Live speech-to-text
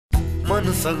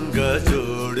मनसँग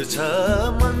जोड्छ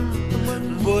मन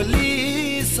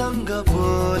बोलीसँग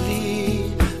बोली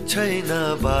छैन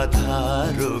बाधा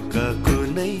रोक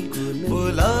कुनै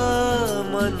बोला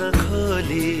मन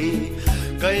खोली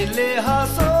कहिले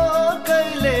हाँसो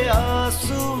कहिले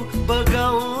आँसु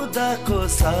बगाउँदाको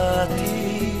साथी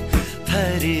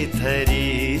थरी थरी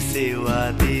सेवा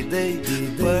दिँदै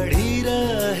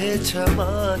बढिरहेछ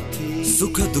माथि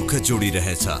सुख दुःख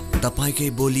जोडिरहेछ तपाईकै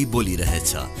बोली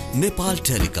बोलिरहेछ नेपाल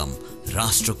टेलिकम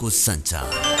राष्ट्रको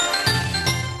सञ्चार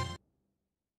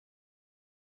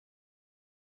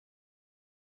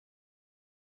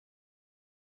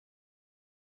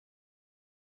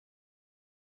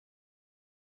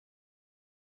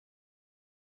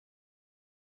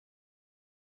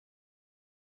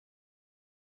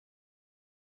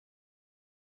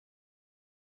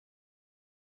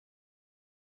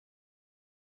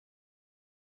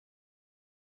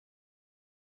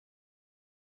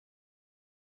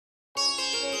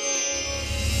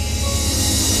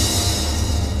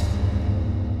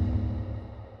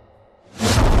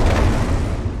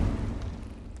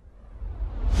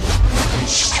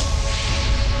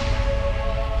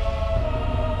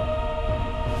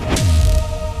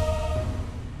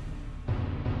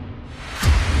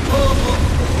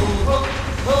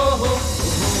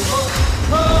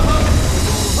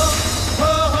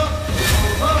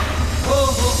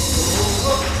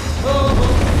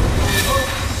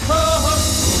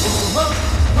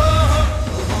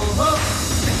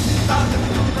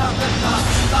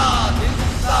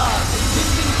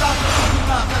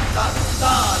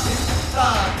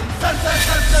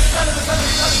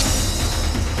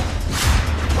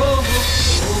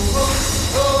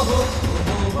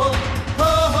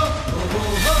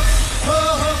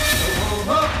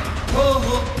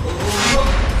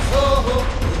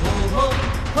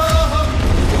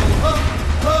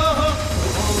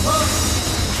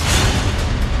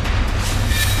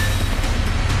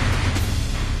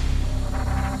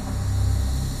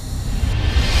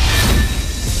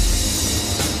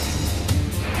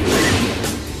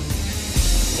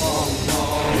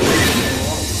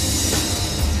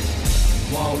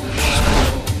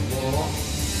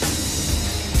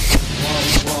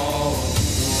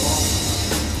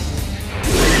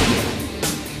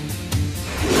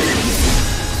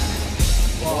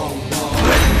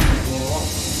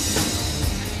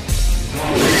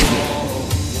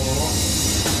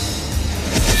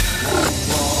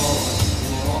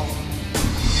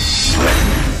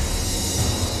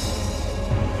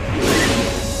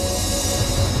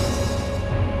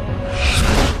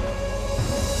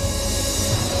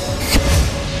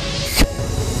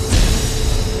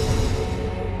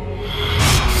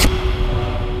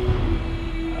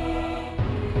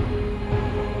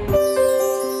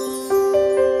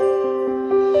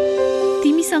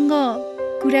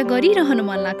कुरा गरिरहन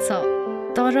मन लाग्छ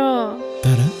तर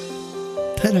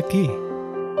के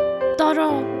तर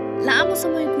लामो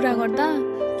समय कुरा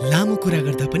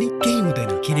गर्दा पनि केही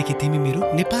हुँदैन किनकि तिमी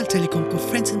मेरो नेपाल टेलिकमको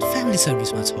फ्रेन्ड्स एन्ड फ्यामिली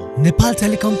सर्भिसमा छौ नेपाल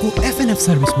टेलिकमको एफएनएफ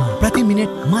सर्भिसमा प्रति मिनेट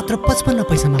मात्र 55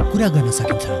 पैसामा कुरा गर्न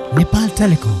सकिन्छ नेपाल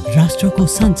टेलिकम राष्ट्रको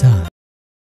सञ्चार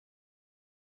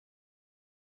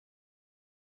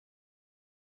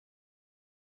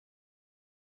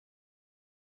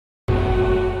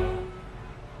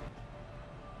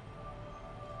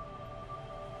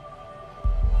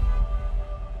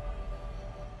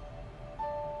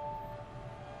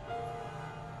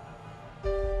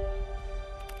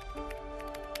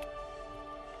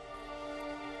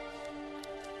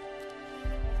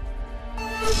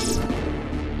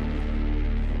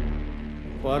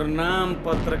प्रणाम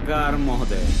पत्रकार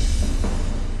महोदय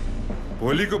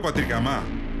भोलिको पत्रिकामा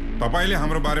तपाईले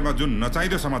हाम्रो बारेमा जुन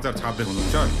नचाहिदो समाचार छाप्दै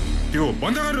हुनुहुन्छ त्यो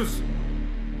बन्द गर्नुस्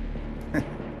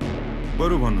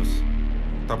बरु भन्नुस्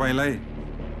तपाईलाई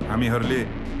हामीहरूले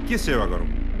के सेवा गरौं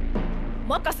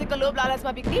म कसैको लोभ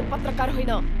लालचमा बिक्ने पत्रकार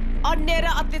होइन अन्याय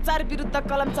र अत्याचार विरुद्ध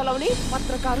कलम चलाउने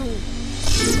पत्रकार हुँ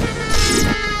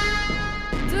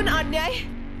जुन अन्याय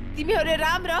तिमीहरूले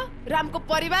राम र रामको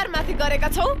परिवारमाथि गरेका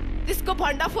छौ त्यसको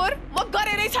भण्डाफोर म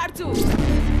गरेरै छाड्छु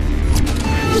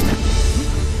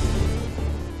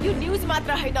यो न्यूज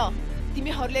मात्र हैन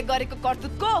तिमीहरूले गरेको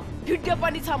करतुतको भिडियो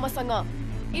पनि छ मसँग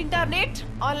इन्टरनेट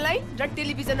अनलाइन र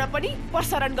टेलिभिजनमा पनि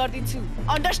प्रसारण गर्दिन्छु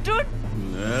अन्डरस्टुड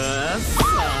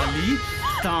साली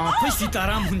तापै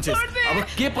सीताराम हुन्छस् अब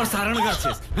के प्रसारण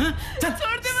गर्छस्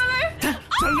छोड दे मलाई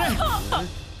चल रे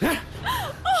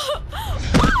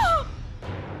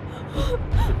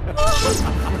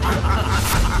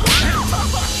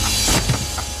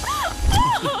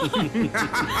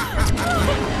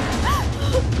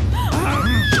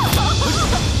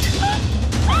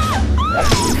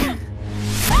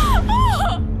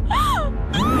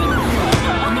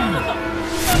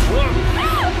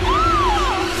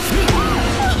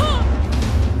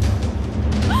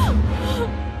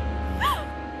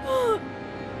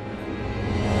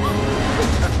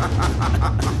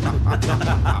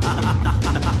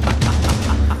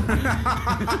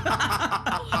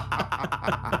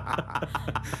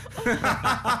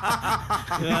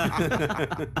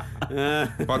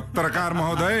पत्रकार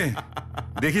महोदय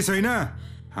देखिस् होइन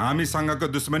हामीसँगको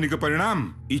दुश्मनीको परिणाम?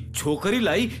 यी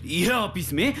छोकरीलाई यही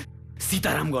अफिसमा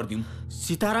सीताराम गर्दियौं।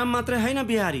 सीताराम मात्रै होइन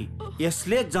बिहारी,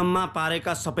 यसले जम्मा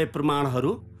पारेका सबै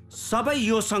प्रमाणहरू सबै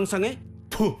यो सँगसँगै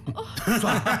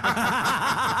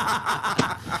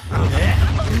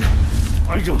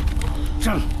आइजो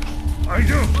चल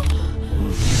आइजो।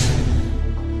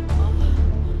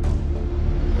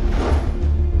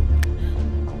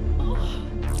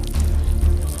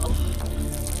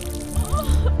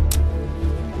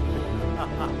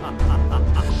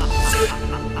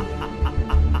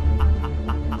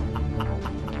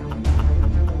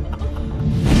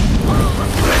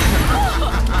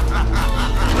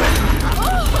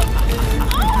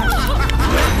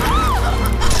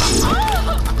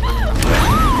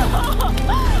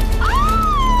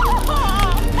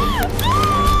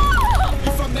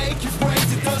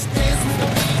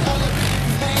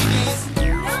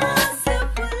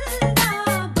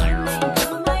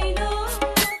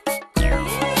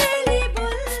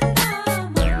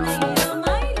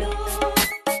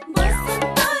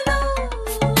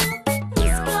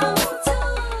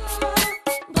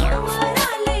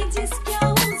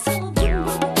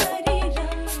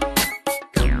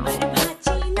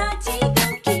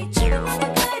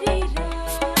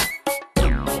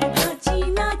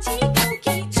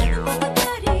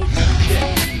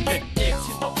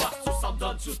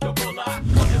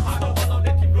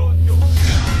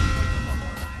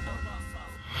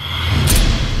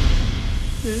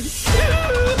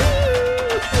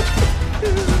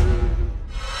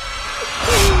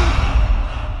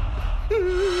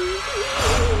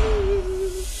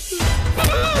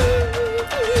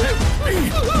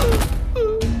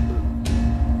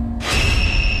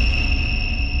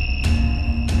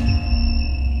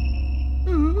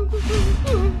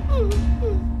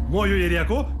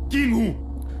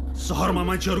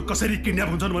 मान्छेहरु कसरी किडन्याप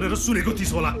हुन्छन् भनेर सुनेको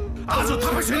थिइस् होला। आज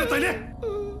थाहा छैन तैले?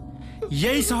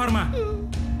 यही शहरमा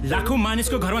लाखौं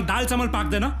मानिसको घरमा दाल चामल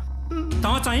पाक्दैन, त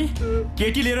चाहिँ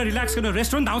केटी लिएर रिल्याक्स गर्न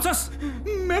रेस्टुरेन्ट धाउँछस्?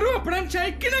 मेरो अपराध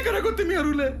चाहिँ किन गरेको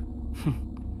तिमीहरुले?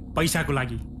 पैसाको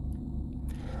लागि।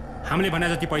 हामीले भने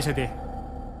जति पैसा दे,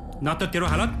 न त तेरो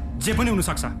हालत जे पनि हुन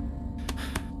सक्छ।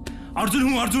 अर्जुन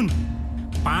हुँ अर्जुन,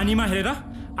 पानीमा हेरेर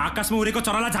आकाशमा उडेको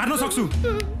चरालाई झार्न सक्छु,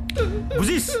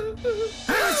 बुझिस?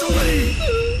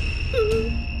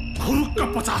 खुरुक्क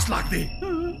 50 लाख दे।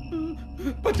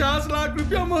 50 लाख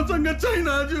रुपैयाँ मसँग छैन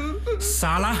हजुर।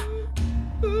 साला,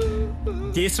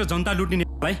 देश र जनता लुट्ने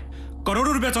नेतालाई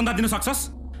करोडौं रुपैयाँ चन्दा दिन सक्छस्,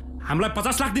 हामीलाई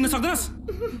 50 लाख दिन सक्दैनस्?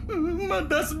 म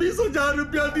 10-20 हजार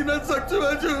रुपैयाँ दिन सक्छु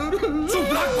हजुर। चुप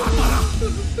लाग भातमारा।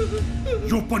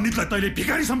 यो पण्डितलाई तैले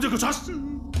भिखारी सम्झेको छस्?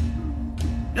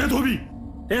 ए धोबी।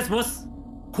 यस बस।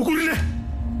 खुकुरीले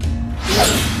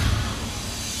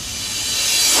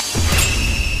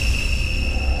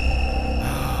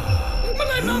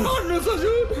नमार्नुहोस्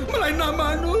हजुर, मलाई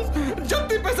नमार्नुहोस्।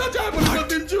 जति पैसा चाहे म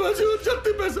दिन्छु हजुर,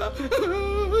 जति पैसा।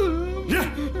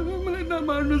 मलाई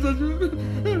नमार्नुहोस् हजुर।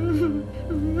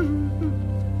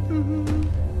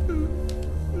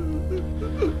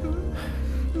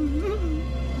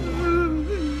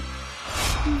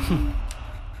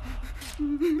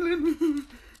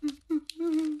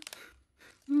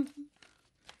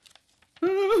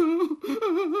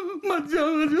 मत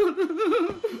जाऊ हजुर।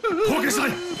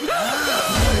 फोकसलाई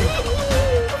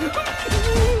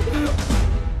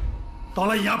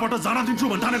तँलाई यहाँबाट जान दिन्छु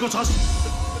भन्ठानेको छस्,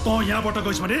 तँ यहाँबाट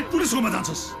गइस् भने पुलिसकोमा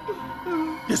जान्छस्।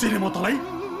 त्यसैले म तँलाई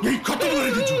यही खत्तम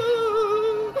गरिदिन्छु।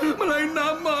 मलाई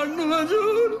नमार्नु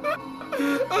हजुर।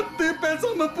 अति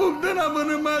पैसामा पुग्दैन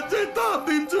भने म चाहिँ ताप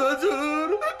दिन्छु हजुर।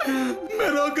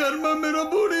 मेरो घरमा मेरो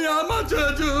बुढी आमा छ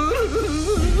हजुर।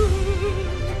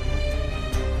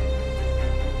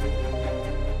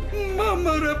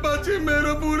 मरेपछि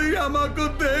मेरो बुढी आमाको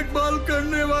देखभाल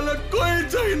गर्ने वाला कोही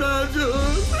छैन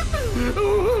हजुर।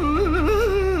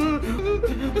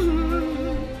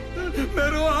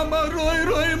 मेरो आमा रोई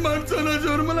रोई मर्छन्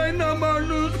हजुर, मलाई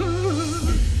नमार्नु।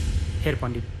 हेर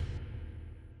पण्डित,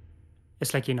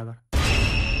 यसलाई के नगर।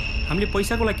 हामीले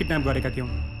पैसाको लागि किडन्याप गरेका थियौँ,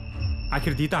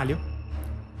 आखिर दिइ त हाल्यो,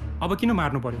 अब किन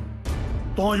मार्नु पर्यो?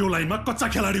 तँ यो लाइनमा कच्चा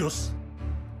खेलाडी होस्।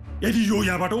 यदि यो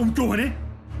यहाँबाट उम्क्यो भने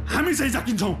हामी चाहिँ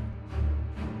जाकिन्छौँ।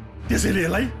 त्यसैले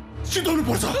यसलाई सिधाउनु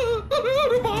पर्छ।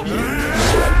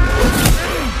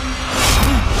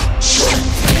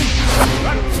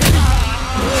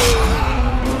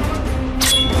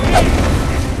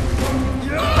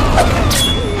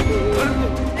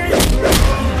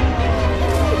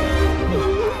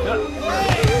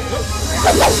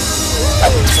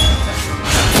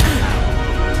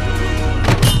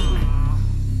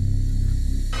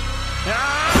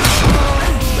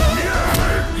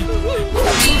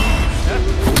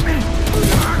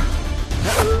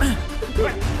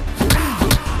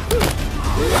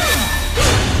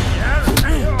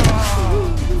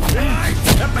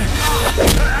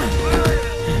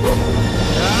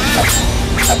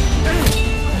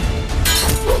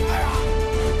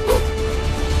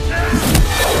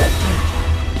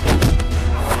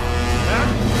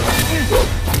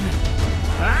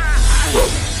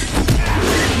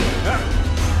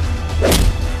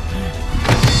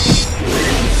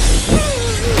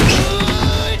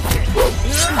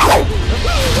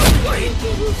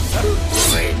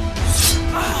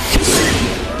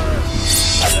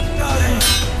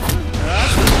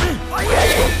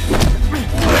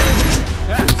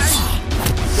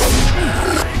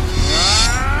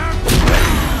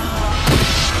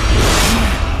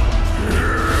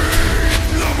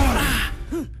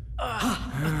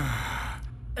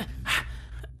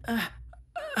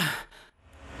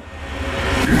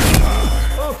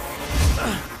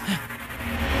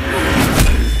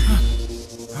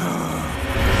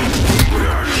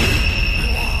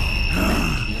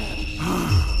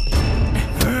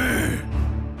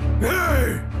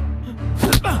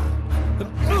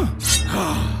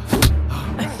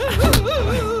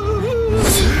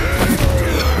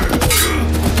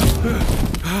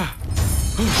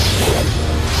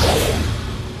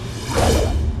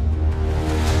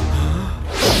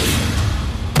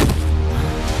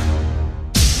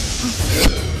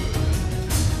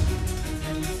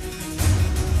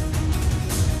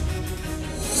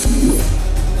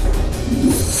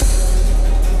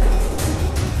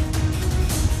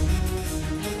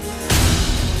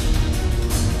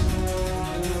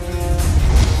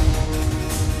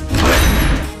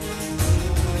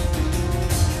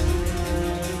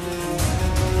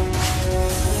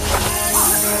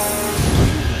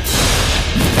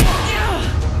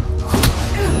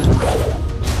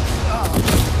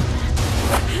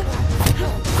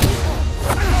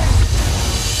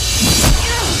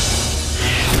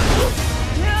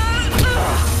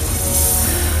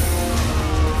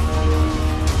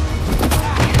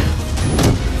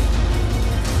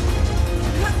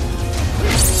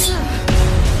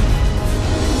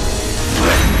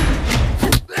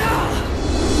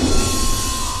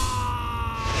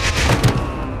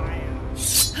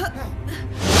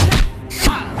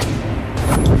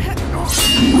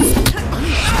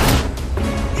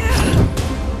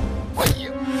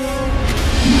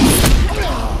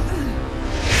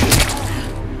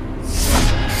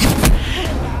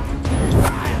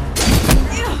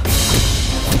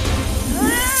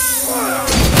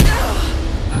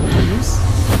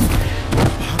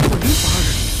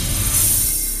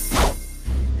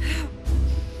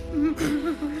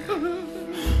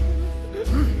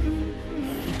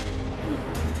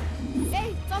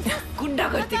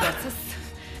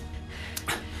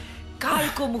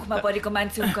 हातमा परेको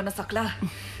मान्छे उम्कन सक्ला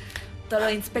तर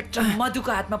इन्स्पेक्टर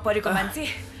मधुको हातमा परेको मान्छे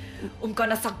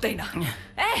उम्कन सक्दैन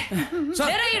ए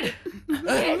मेरो हिँड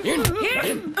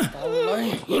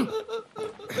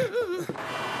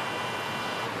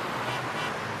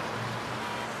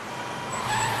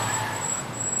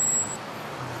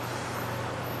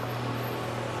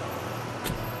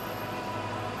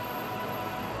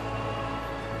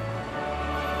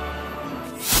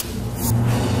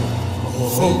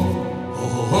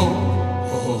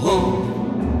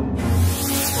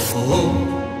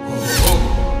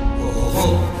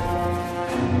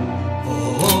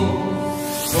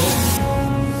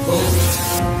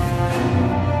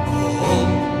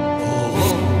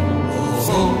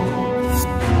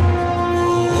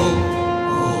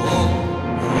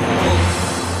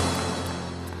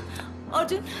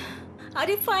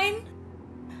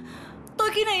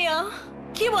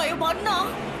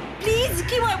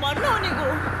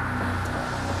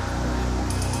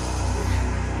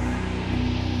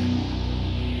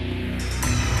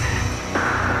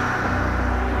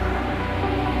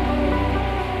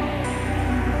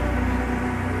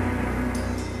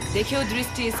देख्यौ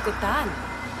दृष्टि यसको ताल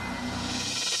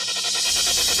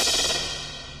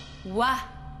वाह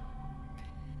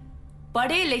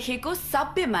पढे लेखेको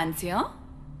सभ्य मान्छे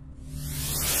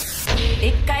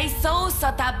 21औं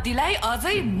शताब्दीलाई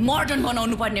अझै मोडर्न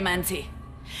बनाउनु पर्ने मान्छे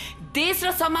देश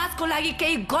र समाजको लागि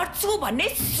केही गर्छु भन्ने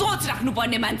सोच राख्नु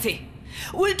पर्ने मान्छे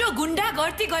उल्टो गुण्डा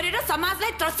गर्ती गरेर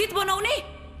समाजलाई त्रसित बनाउने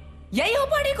यही हो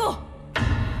पढेको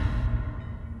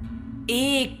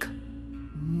एक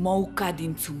मौका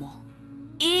दिन्छु म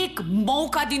एक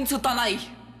मौका दिन्छु तँलाई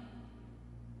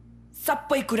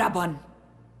सबै कुरा भन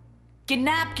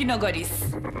किडन्याप किन गरिस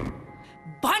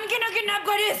भन किन किडन्याप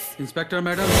गरिस इन्स्पेक्टर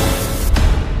म्याडम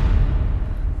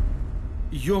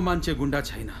यो मान्छे गुण्डा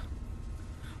छैन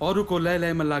अरूको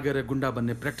लयमा लागेर गुण्डा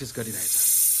बन्ने प्र्याक्टिस गरिरहेछ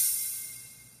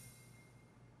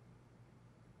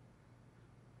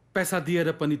पैसा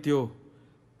दिएर पनि त्यो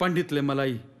पण्डितले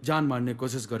मलाई जान मार्ने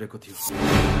कोसिस गरेको थियो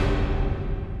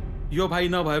यो भाइ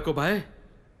नभएको भए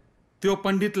त्यो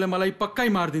पण्डितले मलाई पक्कै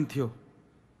मार्दिन्थ्यो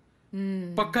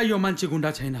पक्का यो मान्छे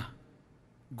गुण्डा छैन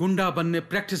गुण्डा बन्ने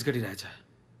प्र्याक्टिस गरिरहेछ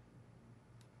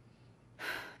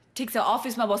ठीक छ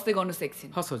अफिसमा बस्दै गर्नुस् एकछिन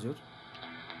हस् हजुर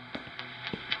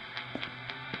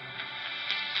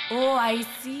ओ आई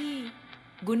सी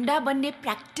गुण्डा बन्ने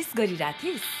प्र्याक्टिस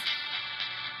गरिरहेथिस्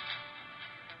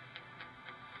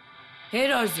हेर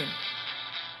अर्जुन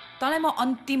तँलाई म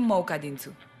अन्तिम मौका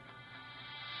दिन्छु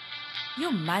यो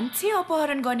मान्छे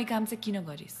अपहरण गर्ने काम चाहिँ किन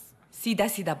गरिस् सीधा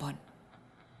सीधा भन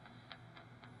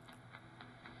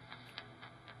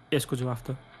यसको जवाफ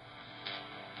त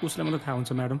उसलाई मात्र थाहा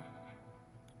हुन्छ म्याडम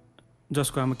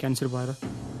जसको आमा क्यान्सर भएर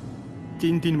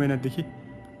 3 महिनादेखि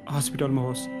हस्पिटलमा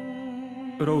होस्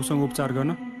र उसँग उपचार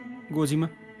गर्न गोजीमा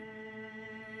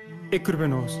 1 रुपियाँ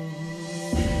नहोस्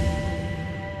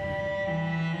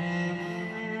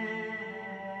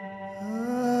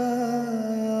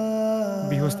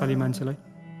बेहोस्ताली मान्छेलाई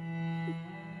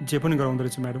जे पनि गराउँदो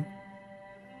रहेछ म्याडम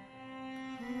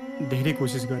धेरै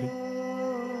कोसिस गरे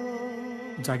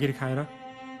जागिर खाएर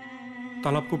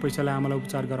तलबको पैसाले आमालाई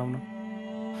उपचार गराउन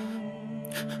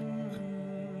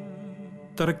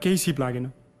तर केही सिप लागेन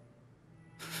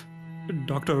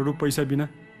डाक्टरहरू पैसा बिना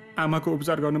आमाको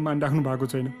उपचार गर्न मानिराख्नु भएको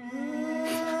छैन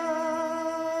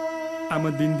आमा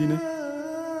दिनदिनै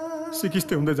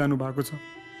सिकिस्तै हुँदै जानु भएको छ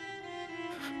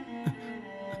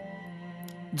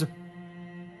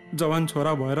जवान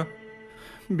छोरा भएर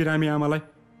बिरामी आमालाई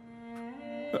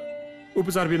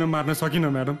उपचार बिना मार्न सकिन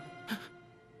म्याडम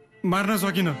मार्न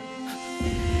सकिन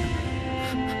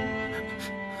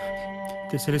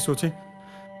त्यसैले सोचे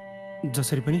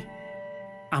जसरी पनि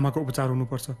आमाको उपचार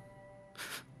हुनुपर्छ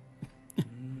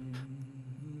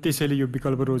त्यसैले यो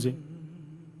विकल्प रोजे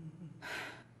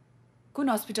कुन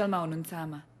हस्पिटलमा हुनुहुन्छ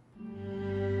आमा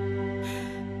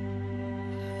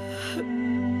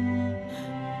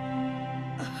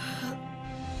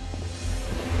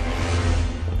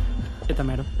यता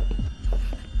म्याडम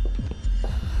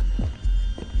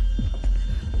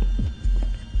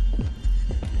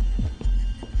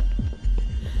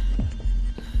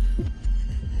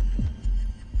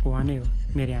उहाँ नै हो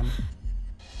मेरी आमा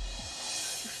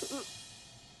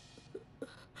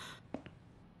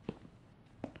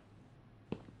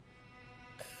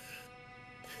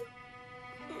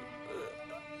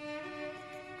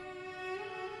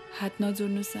हात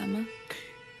नजोड्नुहोस् आमा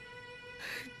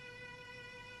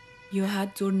यो हात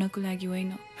जोड्नको लागि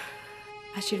होइन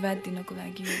आशीर्वाद दिनको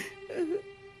लागि हो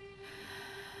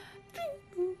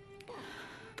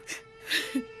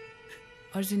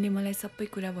अर्जुनले मलाई सबै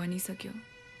कुरा भनिसक्यो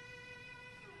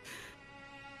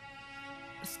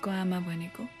उसको आमा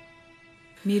भनेको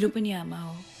मेरो पनि आमा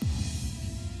हो।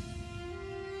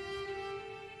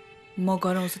 म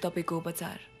गराउँछु तपाईको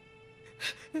उपचार।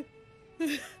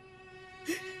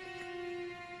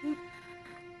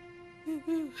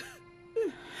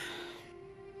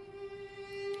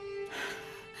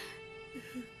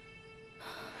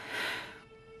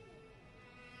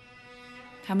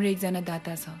 हाम्रो एकजना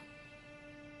दाता छ,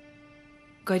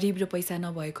 गरिब र पैसा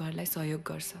नभएकोहरूलाई सहयोग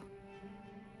गर्छ।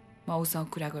 म उसँग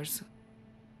कुरा गर्छु।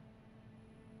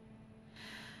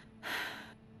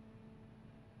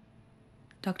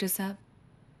 डाक्टर साहब,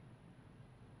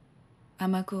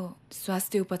 आमाको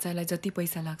स्वास्थ्य उपचारलाई जति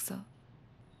पैसा लाग्छ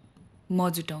म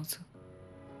जुटाउँछु।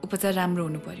 उपचार राम्रो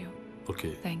हुनु पर्यो। Okay,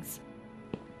 thanks.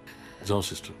 जाऊ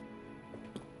सिस्टर।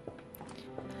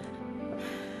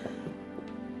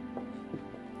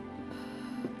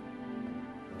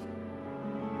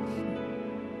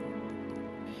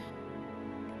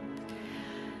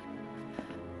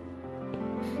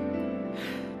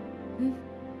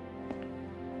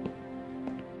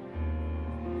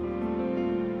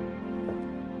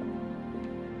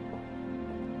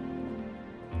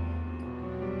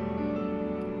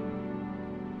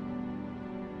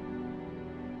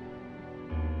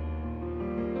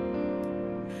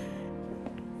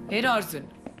 हेर अर्जुन,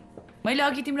 मैले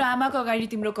अघि तिम्रो आमाको अगाडि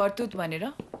तिम्रो कर्तुत भनेर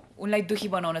उनलाई दुखी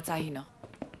बनाउन चाहिन।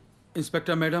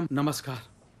 इन्स्पेक्टर मैडम नमस्कार।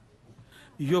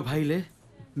 यो भाइले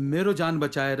मेरो जान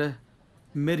बचाएर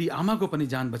मेरी आमाको पनि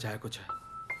जान बचाएको छ।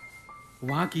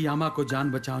 उहाँकी आमाको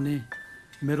जान बचाउने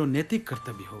मेरो नैतिक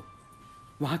कर्तव्य हो।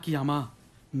 उहाँकी आमा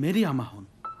मेरी आमा हुन्।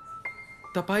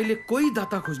 तपाईले कोही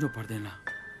दाता खोज्नु पर्दैन।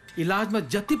 इलाजमा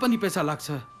जति पनि पैसा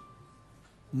लाग्छ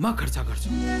म खर्च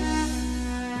गर्छु।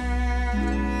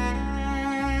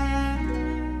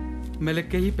 मैले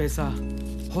केही पैसा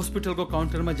हस्पिटलको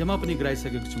काउन्टरमा जम्मा पनि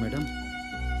गराइसकेको छु madam.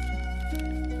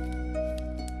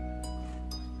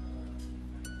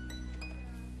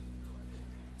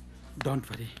 Don't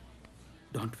worry,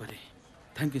 don't worry.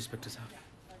 Thank you inspector साहब।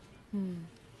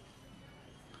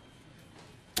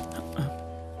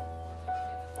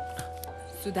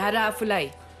 सुधार आफूलाई।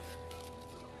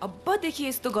 अबदेखि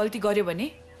यस्तो गल्ती गर्यो भने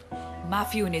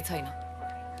माफी हुने छैन।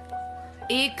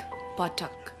 एक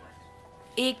पटक,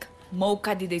 एक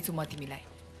मौका दिँदैछु म तिमीलाई,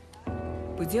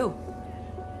 बुझ्यौ?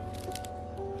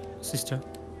 सिस्टर,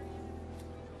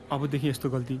 अबदेखि यस्तो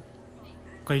गल्ती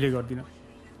कहिले गर्दिन।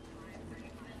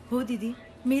 हो दिदी,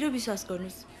 मेरो विश्वास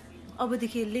गर्नुस्।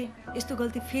 अबदेखि यसले यस्तो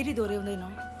गल्ती फेरि दोहोऱ्याउँदैन।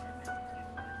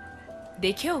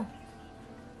 देख्यौ,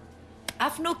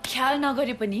 आफ्नो ख्याल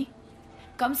नगरे पनि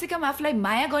कमसेकम आफूलाई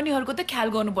माया गर्नेहरूको त ख्याल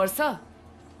गर्नुपर्छ।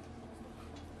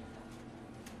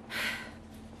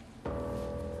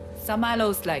 सम्हाल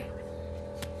उसलाई।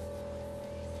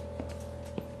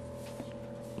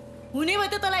 हुने भए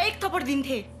त तँलाई एक थप्पड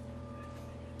दिन्थे।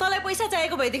 तँलाई पैसा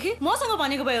चाहिएको भएदेखि मसँग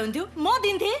भनेको भए हुन्थ्यो, म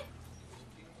दिन्थे।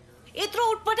 यत्रो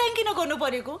उटपटाङ किन गर्नु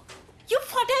परेको? यो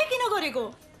फटाइ किन गरेको?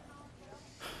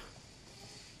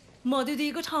 मधु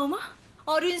दिएको ठाउँमा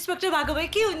अरू इन्स्पेक्टर भएको भए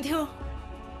के हुन्थ्यो?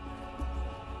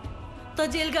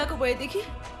 त जेल गएको भएदेखि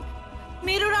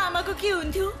मेरो र आमाको के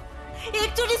हुन्थ्यो?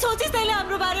 एकचोटि सोचिस् तैँले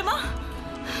हाम्रो बारेमा?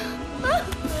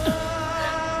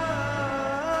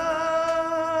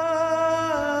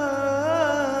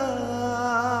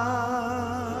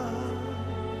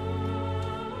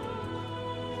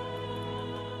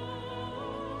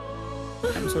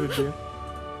 I'm sorry, dear.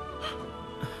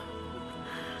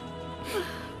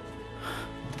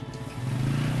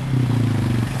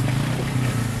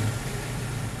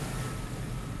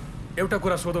 एउटा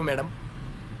कुरा सोधौँ म्याडम।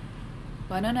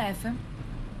 भन न एफएम।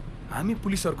 हामी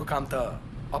पुलिसहरूको काम त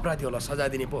अपराधीहरूलाई सजाय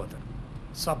दिने पो हो त।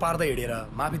 सपार्दै हिँडेर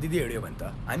माफी दिँदै हिँड्यो भने त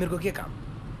हामीहरूको के काम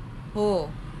हो?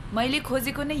 मैले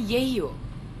खोजेको नै यही हो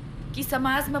कि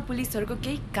समाजमा पुलिसहरूको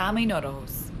केही कामै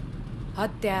नरहोस्।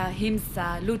 हत्या, हिंसा,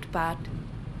 लुटपाट,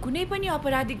 कुनै पनि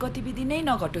अपराधिक गतिविधि नै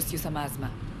नघटोस् यो समाजमा।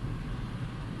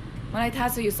 मलाई थाहा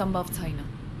छ यो सम्भव छैन,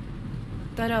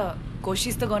 तर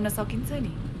कोसिस त गर्न सकिन्छ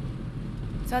नि।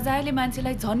 सजायले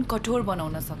मान्छेलाई झन् कठोर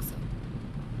बनाउन सक्छ।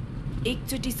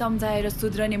 एकचोटि सम्झाएर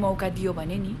सुध्रने मौका दियो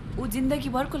भने नि ऊ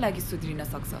जिन्दगीभरको लागि सुध्रिन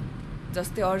सक्छ।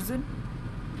 जस्तै अर्जुन,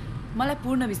 मलाई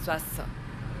पूर्ण विश्वास छ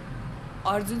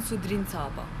अर्जुन सुध्रिन्छ।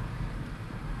 अब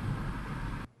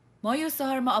म यो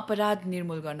सहरमा अपराध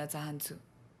निर्मूल गर्न चाहन्छु।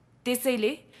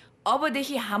 त्यसैले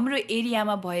अबदेखि हाम्रो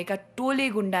एरियामा भएका टोले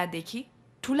गुण्डादेखि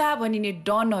ठुला भनिने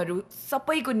डनहरू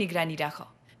सबैको निगरानी राख।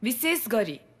 विशेष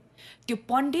गरी त्यो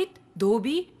पण्डित,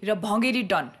 धोबी र भङ्गेरी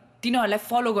डन, तिनीहरूलाई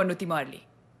फलो गर्नु तिमीहरूले,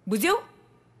 बुझ्यौ?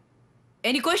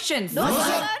 Any questions? No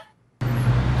sir.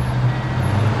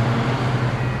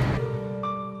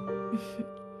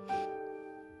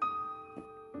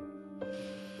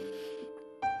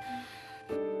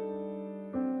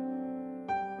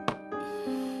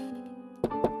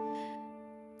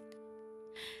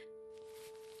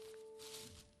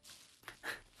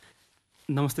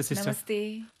 नमस्ते सिस्टर। नमस्ते।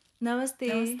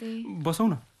 नमस्ते। बसौँ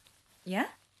न। यहाँ?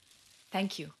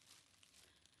 Thank you.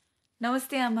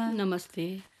 नमस्ते आमा। नमस्ते।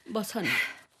 बस न।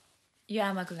 यो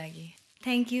आमाको लागि।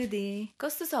 Thank you they.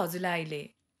 कस्तो छ हजुरलाई अहिले?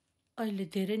 अहिले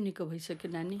धेरै निको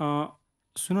भइसक्यो नानी।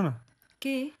 सुन न।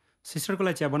 के? सिस्टरको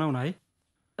लागि चिया बनाऊ न है।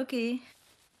 ओके,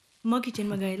 म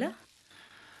किचनमा गएँ ल।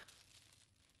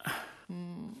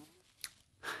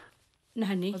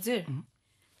 नानी, हजुर,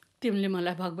 तिमीले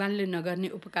मलाई भगवानले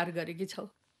नगर्ने उपकार गरेकी छौ।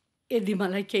 यदि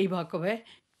मलाई केही भएको भए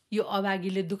यो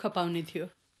अभागीले दुःख पाउने थियो।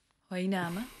 होइन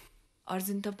आमा,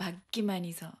 अर्जुन त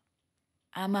भाग्यमानी छ,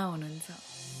 आमा हुनुहुन्छ।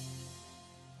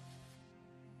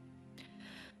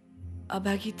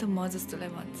 अभागी त म जस्तोलाई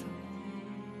भन्छ,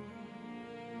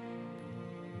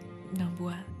 न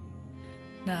बुवा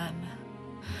न आमा,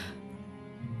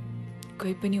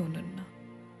 कोही पनि हुनुहुन्न।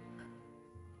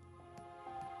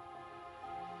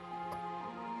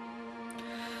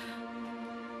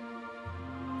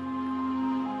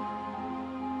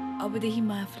 अबदेखि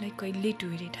म आफूलाई कहिल्यै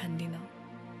टुहेरी ठान्दिनँ।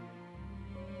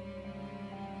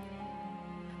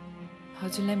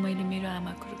 हजुरलाई मैले मेरो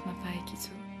आमाको रूपमा पाएकी छु।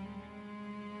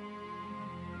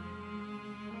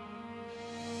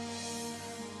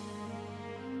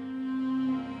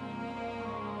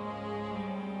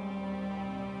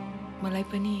 मलाई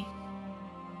पनि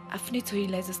आफ्नै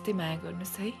छोरीलाई जस्तै माया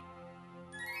गर्नुहोस् है।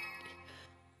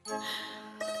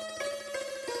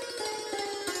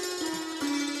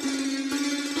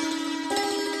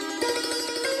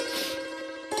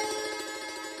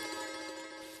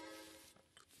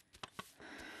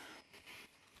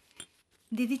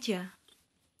 दिदी चिया।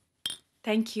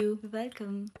 Thank you.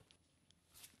 वेलकम।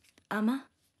 आमा,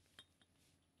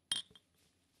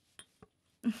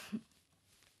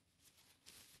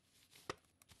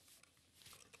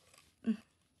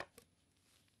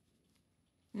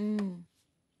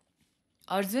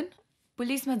 अर्जुन,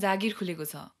 पुलिसमा जागिर खुलेको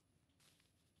छ,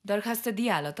 दरखास्त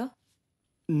दिइहाल त।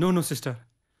 नो नो सिस्टर,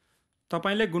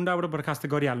 तपाईँले गुन्डाबाट बर्खास्त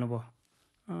गरिहाल्नु भयो।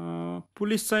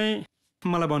 पुलिस चाहिँ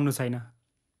मलाई बन्नु छैन।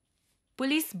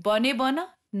 पुलिस बने बन,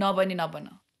 नबने नबन,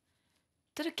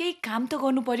 तर केही काम त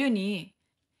गर्नु पर्यो नि।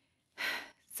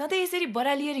 सधैँ यसरी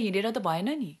बरा लिएर हिँडेर त भएन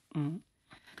नि।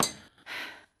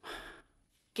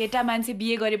 केटा मान्छे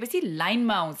बिहे गरेपछि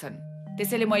लाइनमा आउँछन्,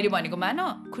 त्यसैले मैले भनेको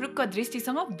मान, खुरुक्क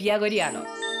दृष्टिसँग बिहा गरिहाल।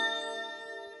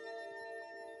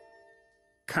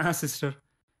 कहाँ सिस्टर,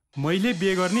 मैले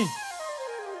बिहे गर्ने,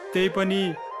 त्यही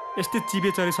पनि यस्तै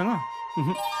चिबेचरीसँग?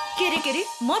 के रे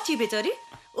म चिबेचरी?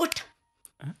 उठ,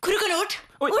 खुरुकन उठ,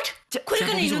 उठ,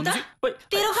 खुरुकन हिँड्नु त।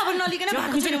 तेरो खबर नलिकन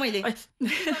भएको छैन मैले। अब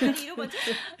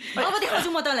देखाउँछु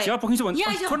म तँलाई। यहाँ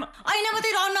आइज, ऐनामा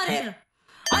चाहिँ रहन नहेर,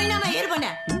 ऐनामा हेर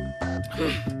भन्या।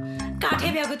 काठे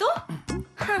भ्याएको त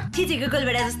चिचेको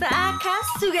गोलबेडा जस्तो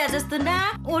आँखा, सुगा जस्तो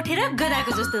नाक, उठेर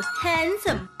गदाको जस्तो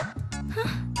ह्यान्डसम।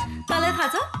 तँलाई थाहा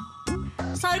छ,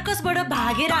 सर्कसबाट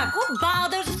भागेर आएको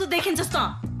बाँदर जस्तो देखिन्छस्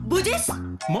त, बुझिस्?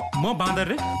 म बाँदर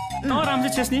रे? त राम्रै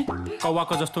छेस् नि।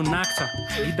 कौवाको जस्तो नाक छ,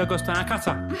 गिद्धको जस्तो आँखा छ,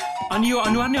 अनि यो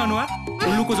अनुहार नै अनुहार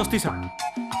उल्लुको जस्तै छ।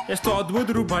 यस्तो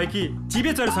अद्भुत रूप भयो कि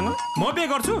चिबेचरीसँग म बिहे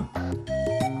गर्छु?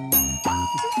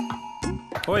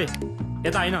 ओए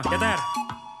यता होइन, यता हेर,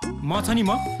 म छ नि,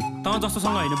 म त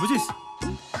जस्तोसँग होइन, बुझिस्?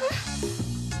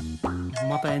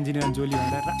 म त इन्जिनियर जोली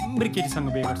भनेर राम्रै केटीसँग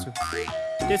बिहे गर्छु।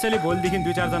 त्यसैले भोलिदेखि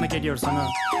 2-4 जना केटीहरूसँग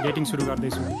डेटिङ सुरु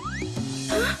गर्दैछु।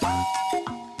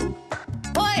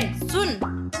 ओए सुन,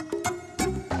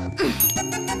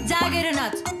 जागेर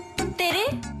नाच तेरे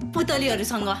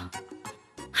पुतलीहरूसँग।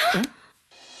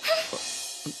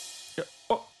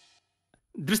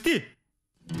 दृष्टि,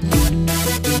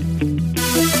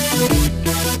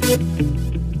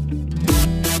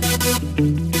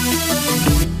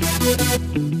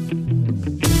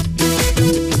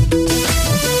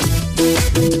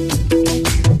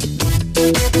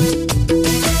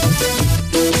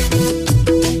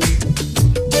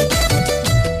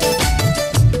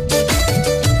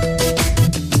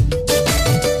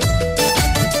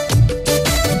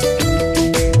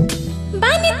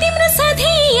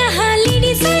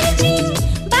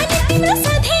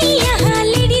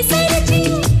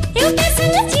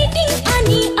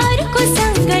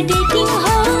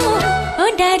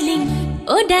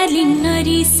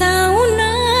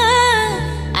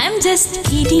 just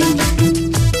kidding.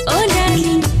 Oh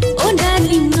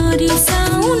darling, no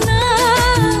resauna.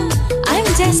 I'm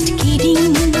just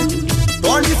kidding.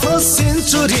 21st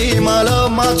century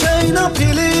malama China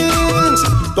feelings.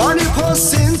 21st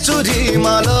century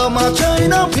malama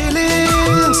China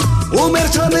feelings. उमेर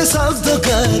छने सक्दो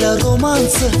कर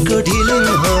रोमांस को ढिलिङ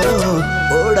हो.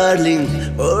 Oh darling,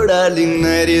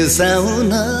 no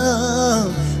resauna.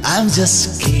 I'm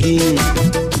just kidding.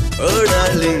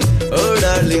 oh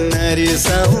darling,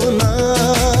 नरिसाउन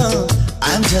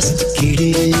I'm just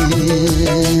kidding.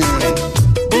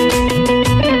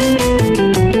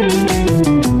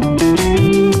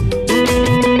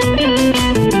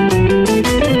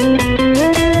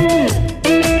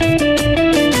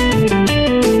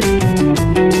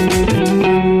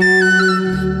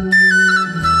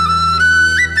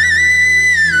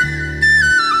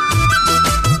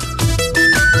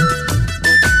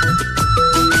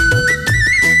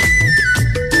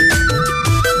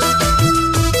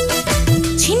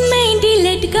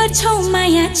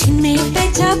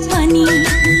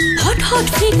 Hot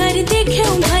figure देख्यौ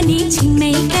भने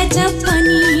छिन्नै गजब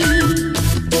पनि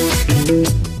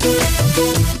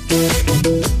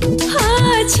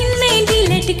छिन्नै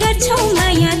डिलिट गर्छौ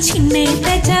माया छिन्नै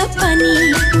गजब पनि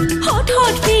हट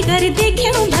फिगर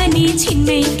देख्यौ भने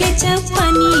छिन्नै गजब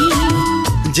पनि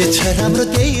जे छ राम्रो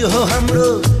त्यही हो हाम्रो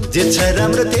जे छ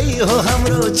राम्रो त्यही हो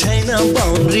हाम्रो छैन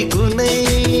बाउन्ड्री कुनै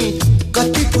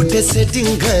कति फुटे सेटिङ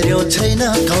गर्यो छैन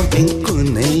काउन्टिङ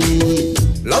कुनै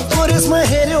लभ फरेस्टमा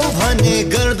हेर्यौ भने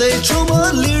गर्दैछु म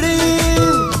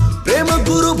लिडिङ प्रेम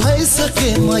गुरु भइसके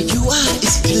म यु आर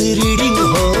स्टिल रिडिङ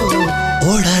हो ओ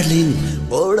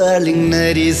darling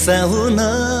नरिसाउन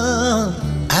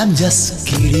I'm just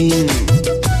kidding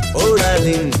oh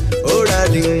darling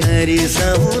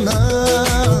नरिसाउन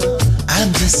I'm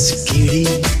just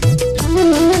kidding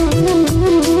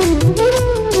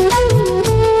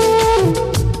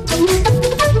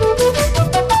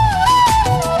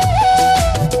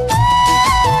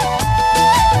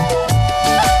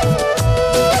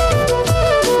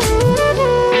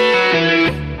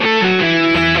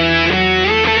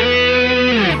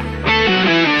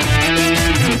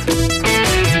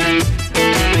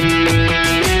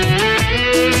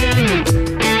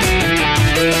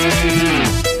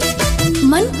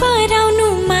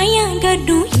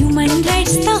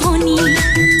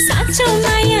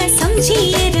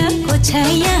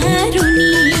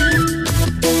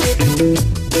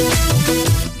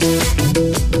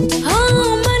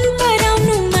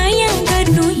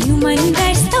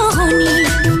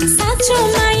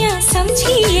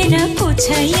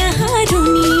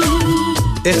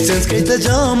एक्सचेन्जकै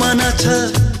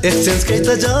त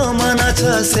जमाना छ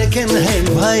सेकेन्ड ह्यान्ड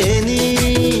भए नि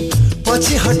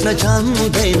पछि हट्न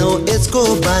जान्दैनौ यसको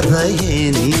बार रहे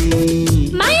नि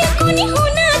माया कुनी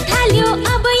हुन थाल्यो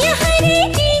अब यहाँ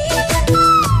रेटिङ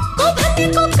को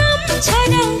भन्नेको काम छ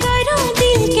र गरौँ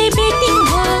दिलकै बेटिङ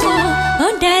हो ओ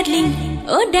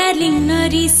darling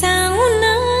नरिसाउन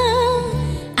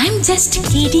I'm just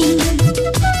kidding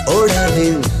oh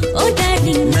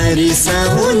darling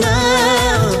नरिसाउन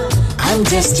I'm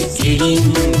just kidding.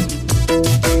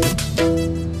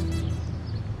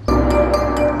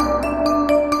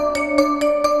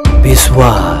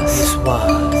 विश्वास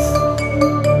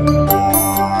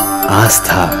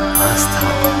आस्था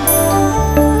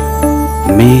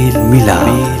मेल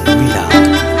मिलाप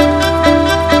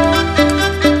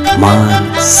मान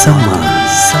सम्मान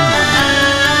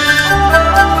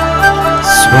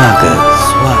स्वागत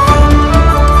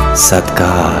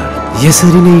सत्कार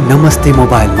यसरी नै नमस्ते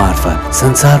मोबाइल मार्फत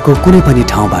संसारको कुनै पनि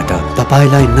ठाउँबाट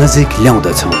तपाईलाई नजिक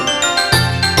ल्याउँदछौँ।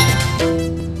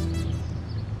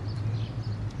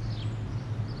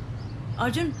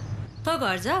 अर्जुन त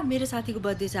घर जा, मेरो साथीको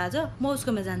बर्थडे छ आज, म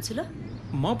उसकोमा जान्छु ल।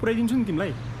 म पुर्याइदिन्छु नि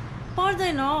तिमीलाई।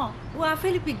 पर्दैन, ऊ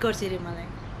आफैले पिक गर्छ रे मलाई।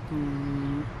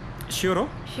 स्योर हो?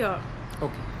 Sure.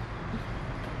 Okay.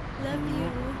 Love you.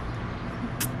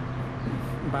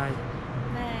 By.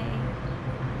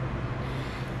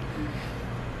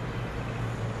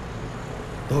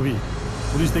 धोबी,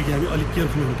 पुलिसदेखि हामी अलिक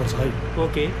केयरफुल हुनुपर्छ है।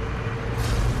 ओके।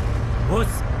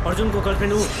 होस्, अर्जुनको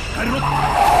गर्लफ्रेन्ड हो।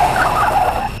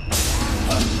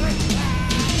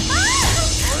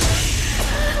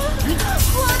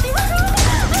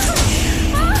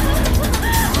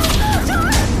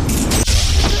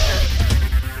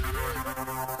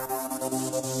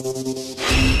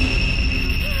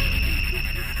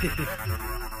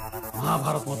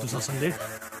 महाभारतमा दुशासनले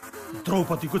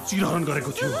द्रौपदीको चिरहरण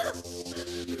गरेको थियो।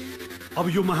 अब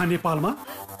यो महानेपालमा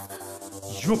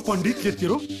यो पण्डितले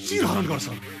तेरो चिरहरण गर्छ।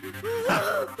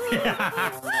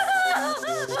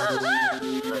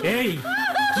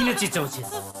 किन चिच्याउँछे?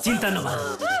 चिन्ता नभए,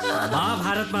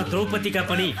 महाभारतमा द्रौपदीका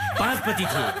पनि 5 पति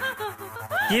थिए।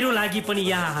 तेरो लागि पनि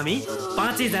यहाँ हामी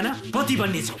 5 जना पति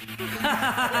बन्ने छौँ।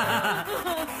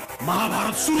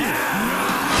 महाभारत सुरु।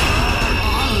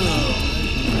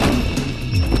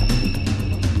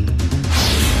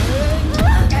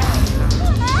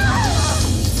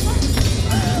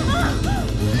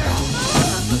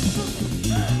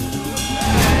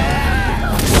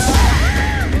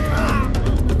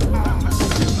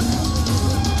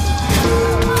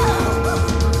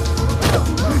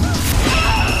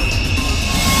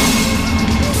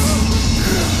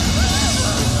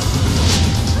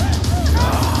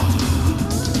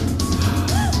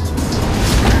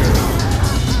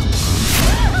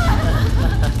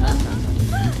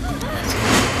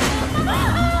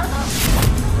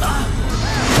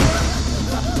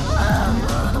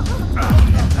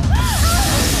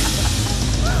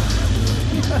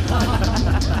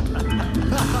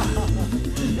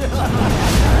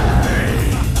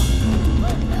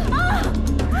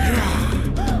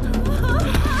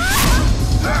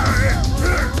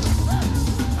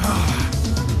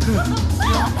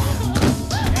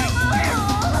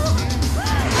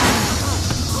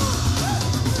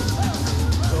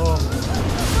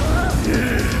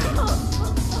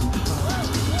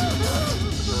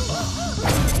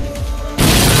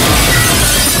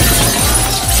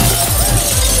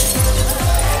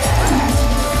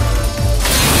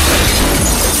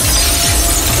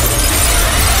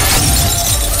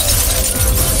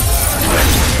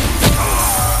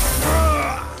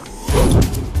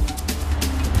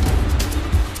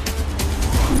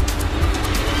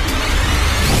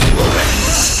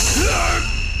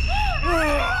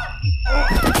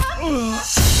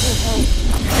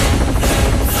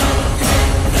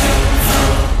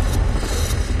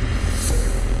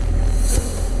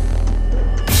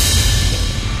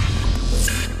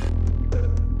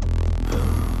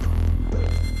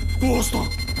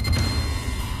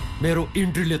 मेरो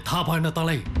इन्ट्रीले थाहा भएन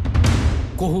तँलाई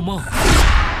को हुँ म?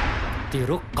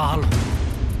 तेरो काल हो,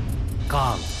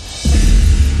 काल।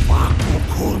 बाघको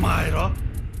खोरमा आएर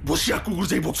भुसिया कुकुर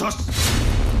चाहिँ बोक्छस्?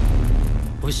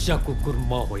 भुसिया कुकुर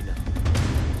म होइन,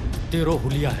 तेरो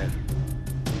हुलिया है।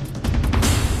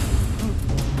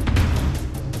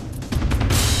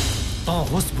 तँ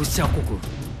होस् भुसिया कुकुर।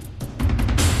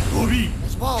 धोबी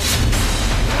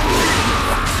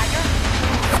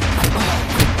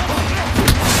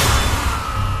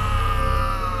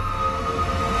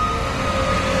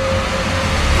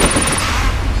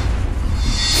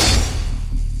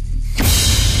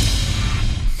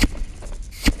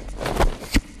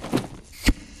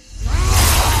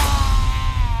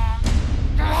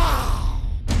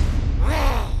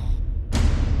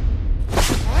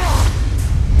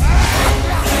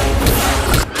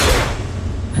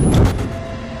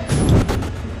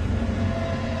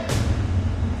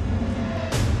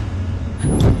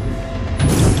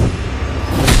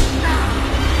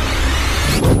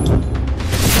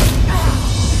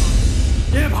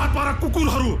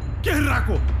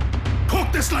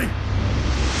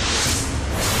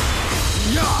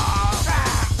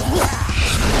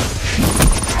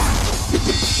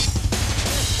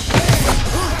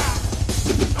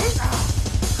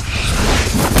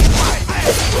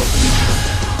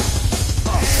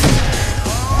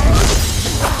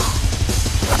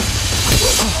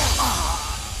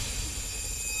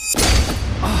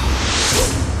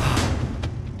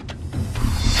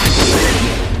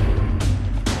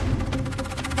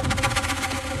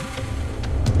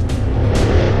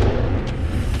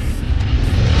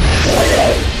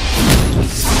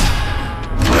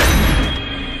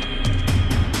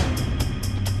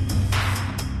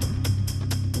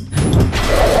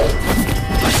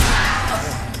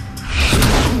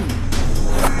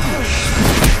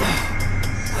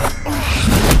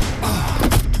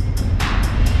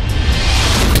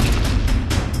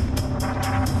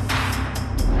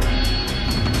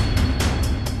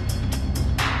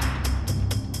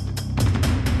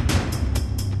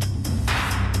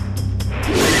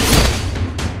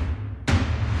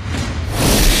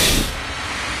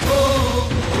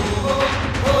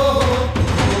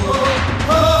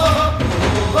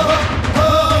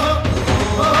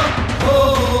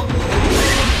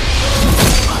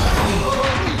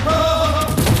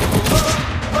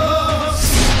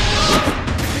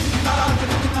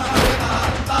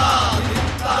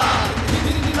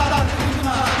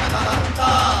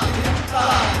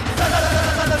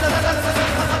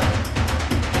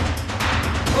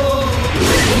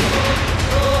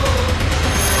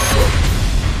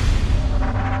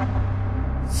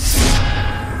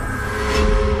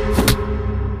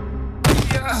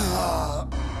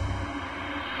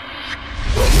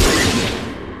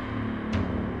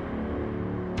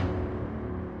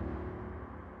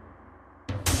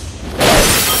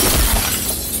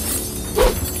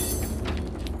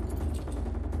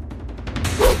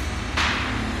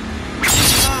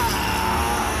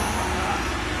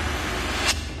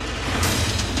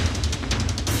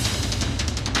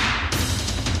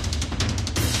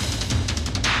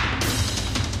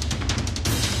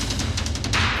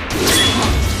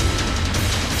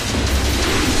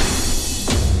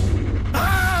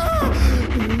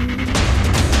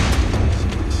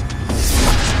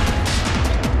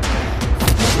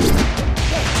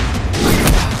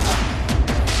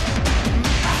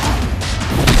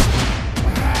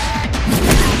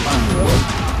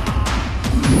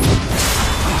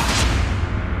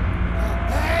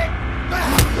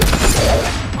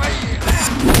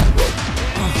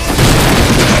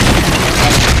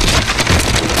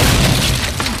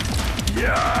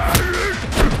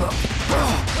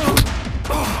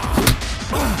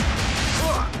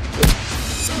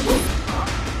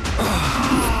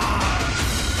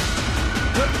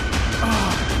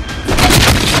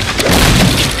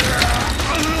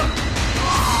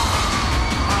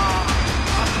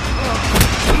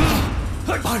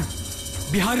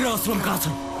बिहारी र आश्रम कहाँ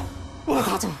छन्? मलाई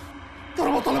थाहा छ, तर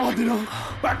म तँलाई भन्दिनँ।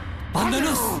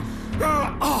 भन्दैनस्?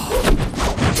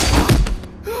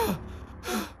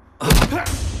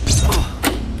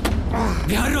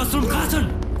 बिहारी र आश्रम कहाँ छन्?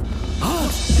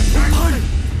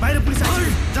 बाहिर पुलिस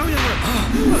आयो, जाऊ यहाँबाट।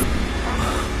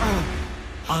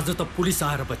 आज त पुलिस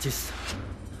आएर बचिस।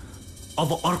 अब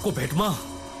अर्को भेटमा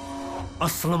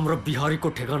असलम र बिहारीको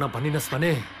ठेगाना भनिनस्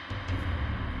भने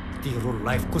तेरो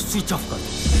लाइफको स्विच अफ गर्नु।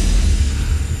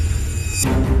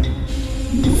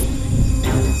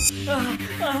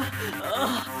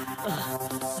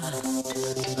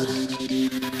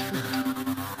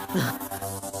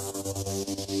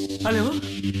 हेलो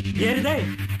बिहारी दाइ,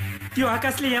 त्यो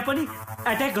आकाशले यहाँ पनि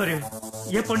अट्याक गर्यो।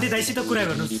 यो पण्डित दाइसित कुरा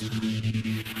गर्नुहोस्।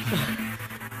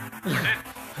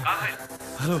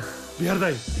 हेलो बिहार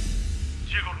दाई,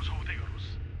 जे गर्नु छ उतै गर्नुहोस्।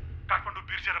 काठमाडौँ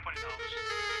बिर्सेर पनि नआउनुहोस्,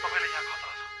 तपाईँलाई यहाँ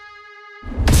खतरा छ।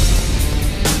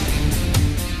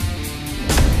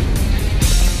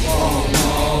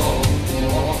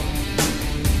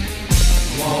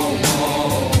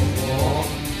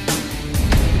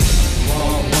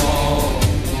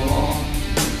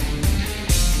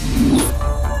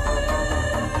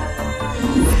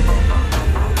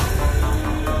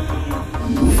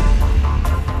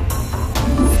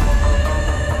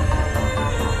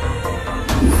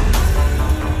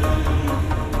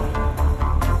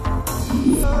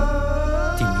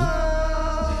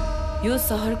 यो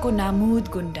सहरको नामुद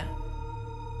गुण्डा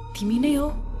तिमी नै हो।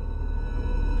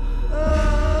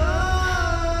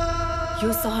 यो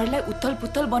सहरलाई उथल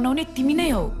पुथल बनाउने तिमी नै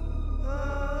हो।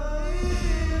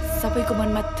 सबैको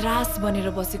मनमा त्रास बनेर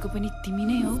बसेको पनि तिमी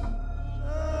नै हो।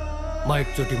 म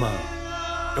एकचोटिमा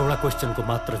एउटा क्वेश्चनको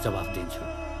मात्र जवाफ दिन्छु।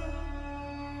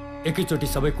 एकैचोटि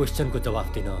सबै क्वेश्चनको जवाफ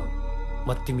दिन म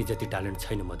तिमी जति ट्यालेन्ट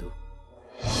छैन मधु।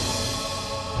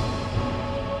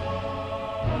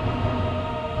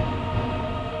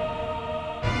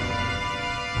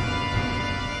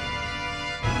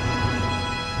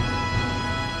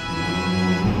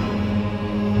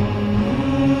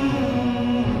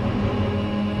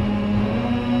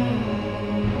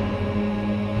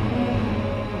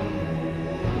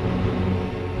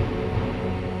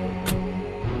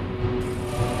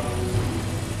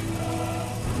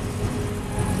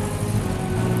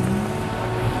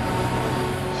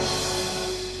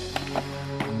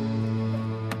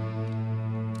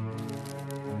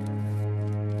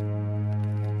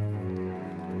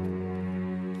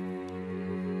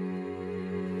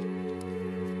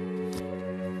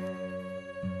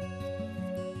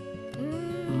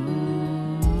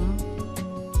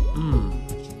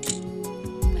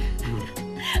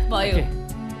 भयो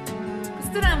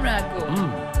कस्तो राम्रो आएको।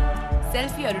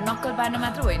 सेल्फीहरू नक्कल पार्न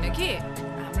मात्र होइन कि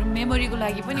हाम्रो मेमोरीको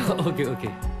लागि पनि हो। ओके ओके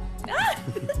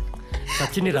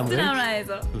साच्चै नै राम्रो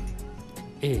आएछ।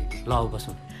 ए ल आऊ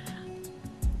बसौँ।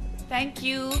 Thank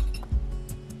you.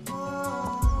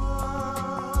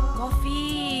 कफी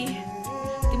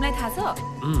तिमीलाई थाहा छ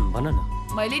भन न।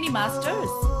 मैले नि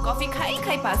मास्टर्स कफी खाइ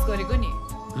खाइ पास गरेको नि।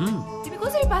 तिमी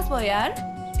कसरी पास भयो यार?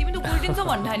 तिमी त गुल्टिन्छ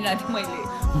भन्नु ठानिरहेको थियौ। मैले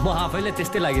म आफैलाई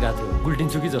त्यस्तै लागिरहेको थियो,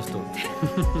 गुल्टिन्छु कि जस्तो।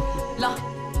 ल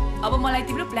अब मलाई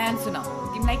तिम्रो प्लान सुनाऊ।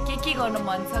 तिमीलाई के गर्न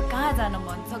मन छ, कहाँ जान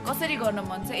मन छ, कसरी गर्न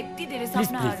मन छ, यति धेरै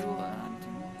सपनाहरू।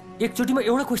 एकचोटिमा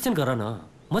एउटा क्वेसन गर न।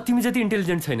 म तिमी जति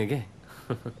इन्टेलिजेन्ट छैन के।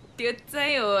 त्यो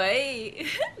चाहिँ हो है।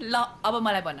 ल अब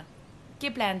मलाई भन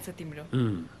के प्लान छ तिम्रो?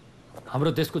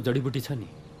 हाम्रो देशको जडीबुटी छ नि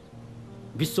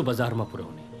विश्व बजारमा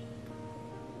पुर्याउने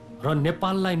र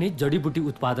नेपाललाई नै जडीबुटी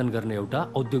उत्पादन गर्ने एउटा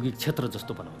औद्योगिक क्षेत्र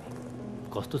जस्तो बनाउने।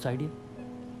 कस्तो छ आइडिया?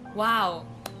 Wow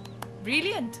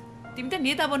brilliant. तिमी त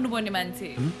नेता बन्नुपर्ने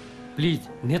मान्छे। प्लिज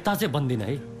नेता चाहिँ बन्दिन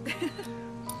है।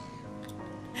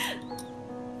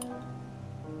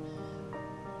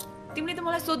 तिमीले त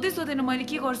मलाई सोध्दै सोधेन मैले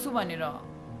के गर्छु भनेर।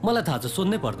 मलाई थाहा छ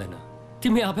सोध्नै पर्दैन,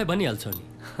 तिमी आफै भनिहाल्छौ नि।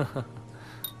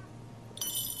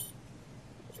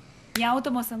 यहाँ आऊ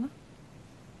त मसँग।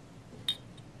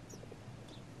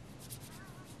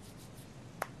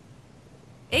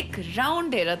 एक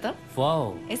राउन्ड हेर त।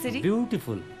 वाओ यसरी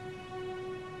ब्युटिफुल।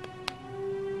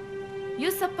 यो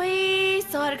सबै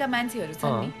सहरका मान्छेहरू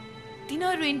छन् नि,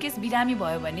 तिनीहरू इनकेस बिरामी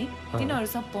भयो भने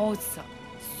तिनीहरूसँग पहुँच छ।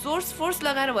 सोर्स फोर्स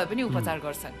लगाएर भए पनि उपचार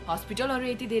गर्छन्। हस्पिटलहरू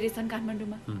यति धेरै छन्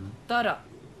काठमाडौँमा। तर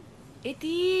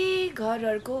यति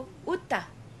घरहरूको उता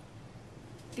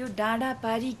त्यो डाँडा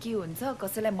पारी के हुन्छ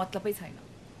कसैलाई मतलबै छैन।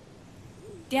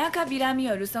 त्यहाँका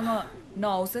बिरामीहरूसँग न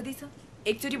औषधि छ,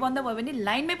 एकचोटि बन्द भयो भने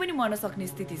लाइनमै पनि मर्न सक्ने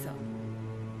स्थिति छ।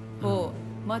 हो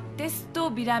म त्यस्तो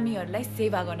बिरामीहरूलाई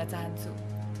सेवा गर्न चाहन्छु।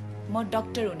 म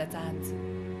डाक्टर हुन चाहन्छु।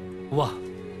 वाह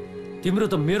तिम्रो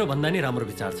त मेरो भन्दा नि राम्रो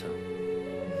विचार छ।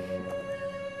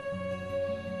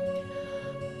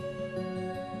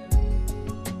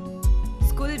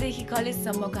 स्कुलदेखि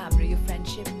कलेजसम्मको हाम्रो यो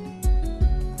फ्रेन्डसिप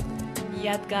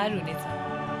यादगार हुनेछ।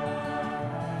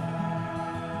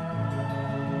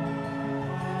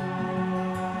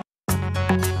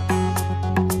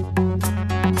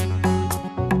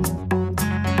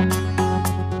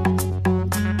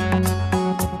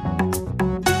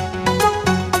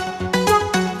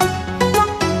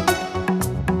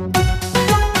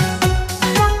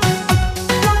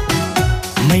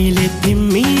 मैले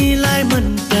तिमीलाई मन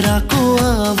पराएको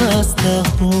अवस्था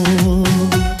हो।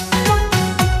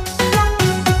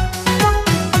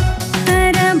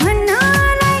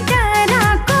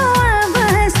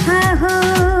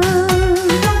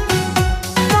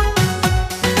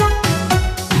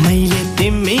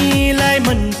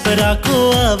 पराको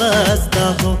अवस्था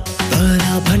हो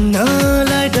तारा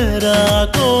भन्नलाई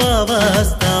डराको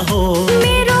अवस्था हो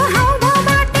मेरो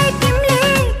हाउभाउबाटै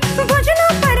तिमीले बुझ्नु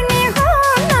पर्ने हो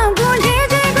नबुझे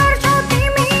जे गर्छौ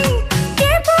तिमी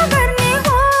के पो गर्ने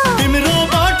हो तिम्रो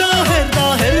बाटो हेर्दा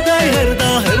हेर्दै हेर्दा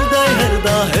हेर्दै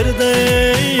हेर्दा हेर्दै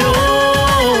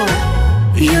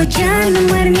यो जान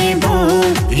मर्ने भो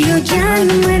यो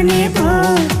जान मर्ने भो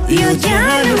यो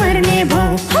जान मर्ने भो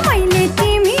मैले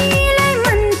तिमीलाई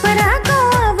मन पराको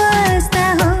अवस्था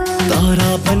हो तारा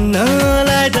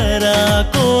भन्नलाई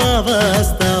डराको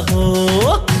अवस्था हो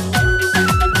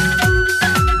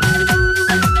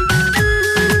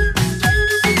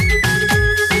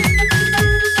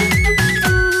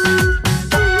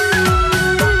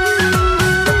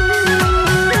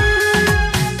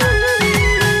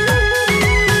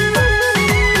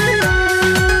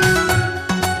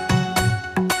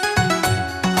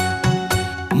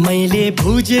मैले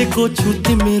बुझेको छु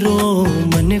तिम्रो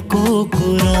मनको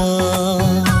कुरा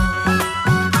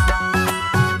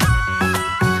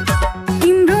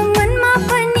तिम्रो मनमा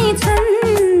पनि छन्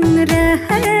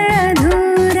रहर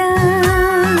अधुरा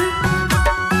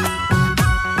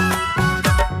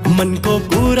मनको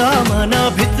कुरा मना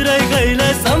भित्रै गइले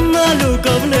सम्म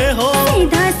लुकाउने हो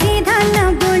सीधा सीधा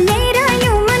नबोलेर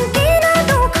यो मन किन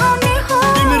दुखाउने हो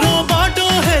तिम्रो बाटो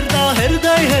हेर्दा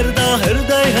हेर्दै हेर्दा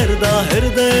हेर्दै हेर्दा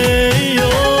हेर्दै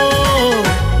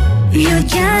यो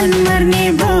जान मर्ने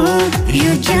भो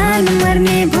यो जान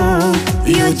मर्ने भो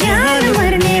यो जान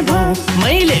मर्ने भो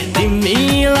मैले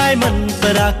तिमीलाई मन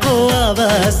पराको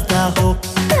अवस्था हो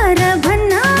तर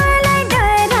भन्नलाई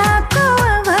डराको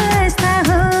अवस्था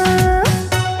हो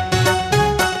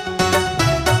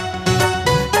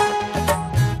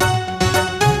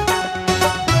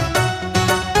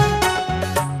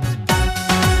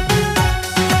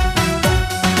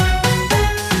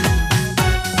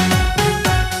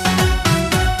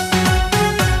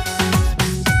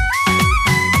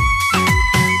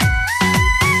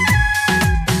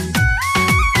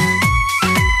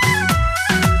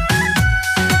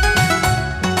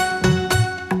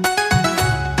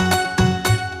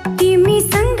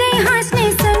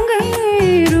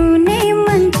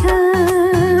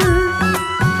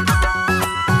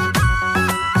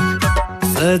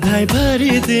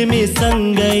सधैँभरि तिमी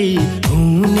सँगै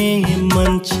हुने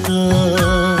मन छ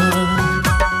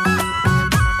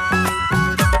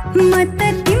म त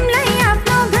तिमीलाई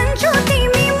आफ्नो भन्छु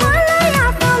तिमी मलाई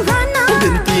आफ्नो भन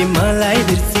बिन्ती मलाई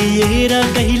बिर्सिएर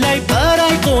कहिल्यै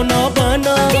पराइको नबन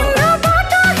तिम्रो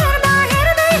बाटो हेर्दा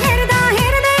हेर्दै हेर्दा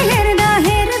हेर्दै हेर्दा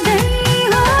हेर्दै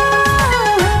हो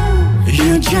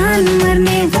यो जान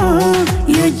मर्ने भो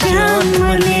यो जान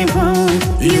मर्ने भो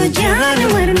यो जान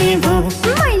मर्ने भो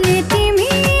मैले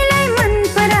तिमीलाई मन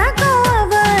पराको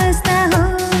अवस्था हो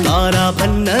तारा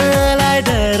भन्नलाई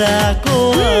डराको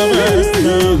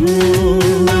अवस्था हो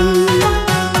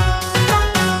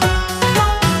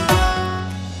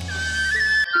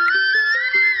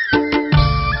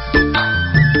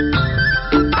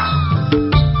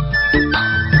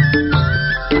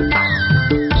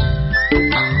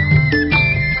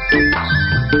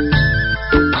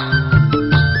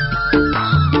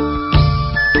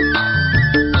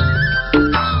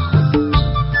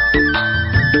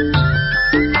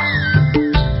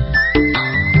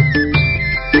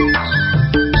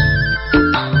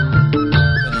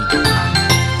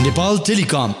नेपाल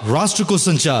टेलिकम राष्ट्रको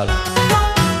सञ्चार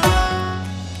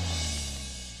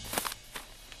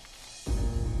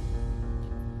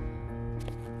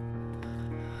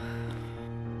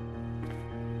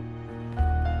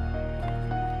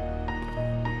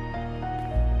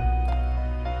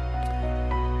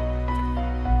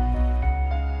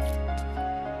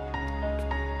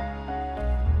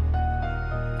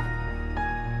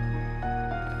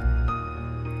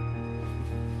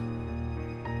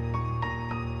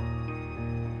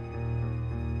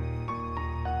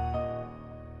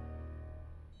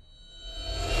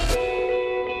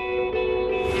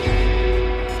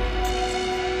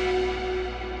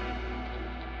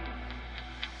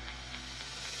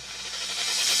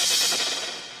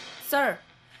सर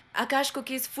आकाशको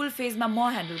केस फुल फेजमा म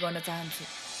ह्यान्डल गर्न चाहन्छु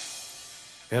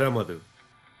हेर मधु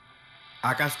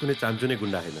आकाश कुनै चान्चुने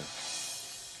गुण्डा हैन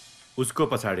उसको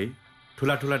पछाडि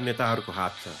ठुला ठुला नेताहरूको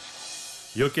हात छ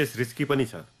यो केस रिस्की पनि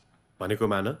छ भनेको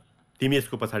मान तिमी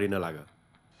यसको पछाडि नलाग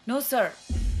नो सर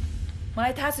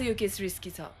मलाई थाहा छ यो केस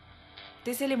रिस्की छ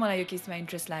त्यसैले मलाई यो केसमा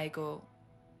इन्ट्रेस्ट लागेको हो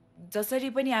जसरी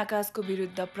पनि आकाशको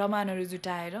विरुद्ध प्रमाणहरू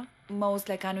जुटाएर म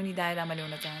उसलाई कानुनी दायरामा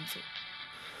ल्याउन चाहन्छु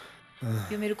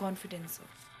यो मेरो कन्फिडेन्स हो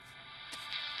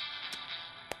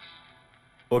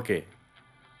okay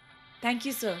thank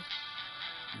you sir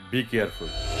be careful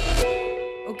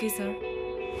okay sir.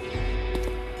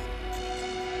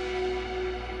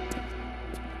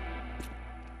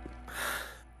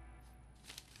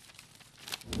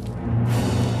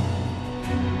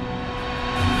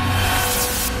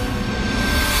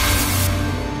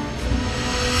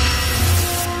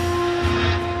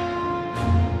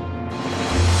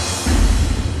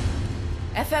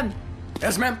 FM.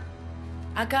 Yes ma'am.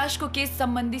 आकाशको केस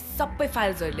सम्बन्धी सबै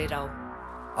फाइल्सहरू लिएर आऊ।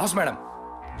 हस् मैडम।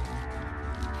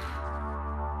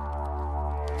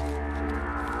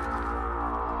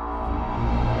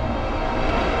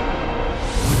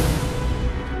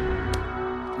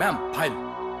 Ma'am file.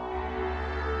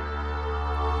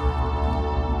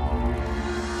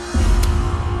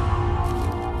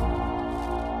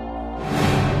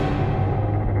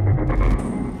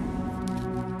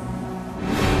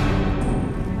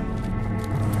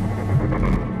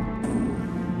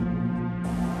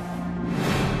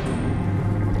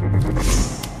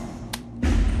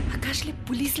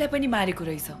 पुलिसलाई पनि मारेको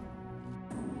रहेछ,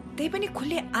 त्यही पनि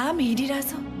खुल्ले आम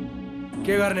हिँडिरहेछ।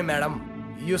 के गर्ने म्याडम,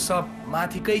 यो सब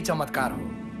माथिकै चमत्कार हो।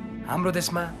 हाम्रो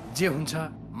देशमा जे हुन्छ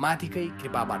माथिकै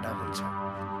कृपाबाट हुन्छ।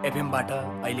 एफएमबाट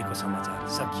अहिलेको समाचार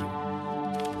सकियो।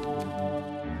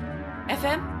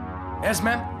 एफएम। यस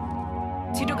म्याम।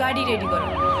 छिटो गाडी रेडी गरौ।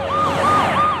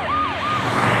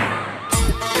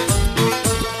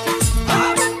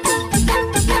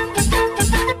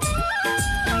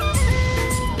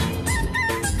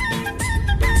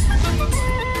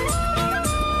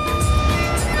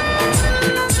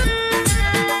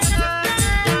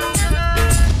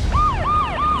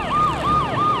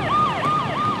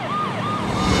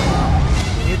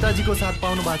 नेताजीको साथ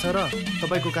पाउनु भएको छ र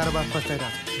तपाईको कारोबार फस्टाइरा।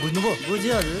 बुझ्नुभयो?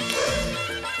 बुझ्यो हजुर।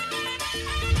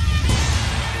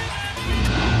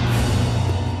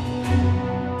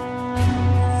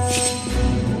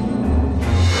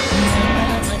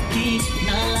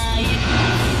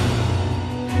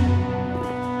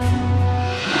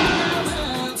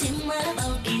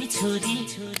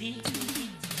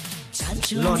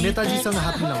 ल नेताजीसँग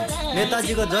हात मिलाऊ।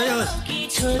 नेताजीको जय होस्।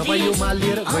 तपाईँ यो माल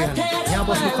लिएर गइहाल्नु, यहाँ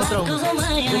बस्नु खतरा हुन्छ।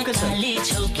 Okay sir.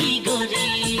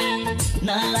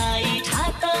 नलाई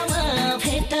ठातमा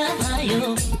भेट भयो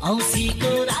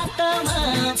औसीको रातमा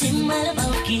जिम्मर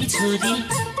बाउकी छोरी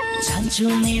जान्छु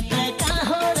नेत्र कहाँ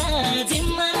हो र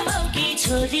जिम्मर बाउकी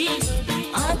छोरी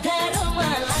अँध्यारोमा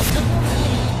लाग्दो माया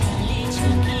काली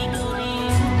छोकी गोरी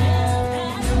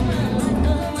अँध्यारोमा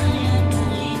लाग्दो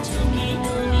माया काली छोकी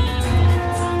गोरी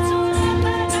जान्छु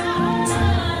नेत्र कहाँ हो र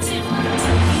जिम्मर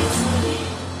बाउकी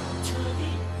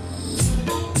छोरी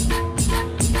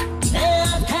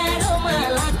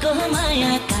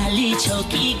माया काली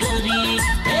छोकी गोरी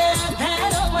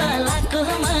धारोमा लाको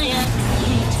माया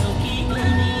काली छोकी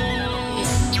गोरी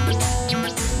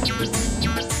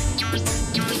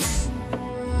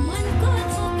मनको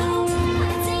धोको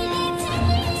अझैले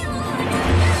फेरियो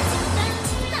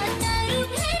नतारु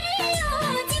फेरियो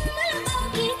जिम्मल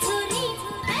बाउकी छोरी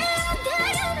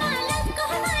धारोमा लाको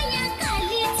माया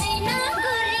काली छैन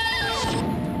गोरी।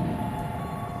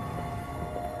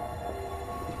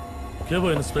 के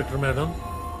भयो इन्स्पेक्टर म्याडम,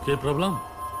 के प्रब्लम?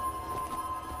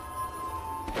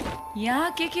 यहाँ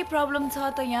के प्रब्लम छ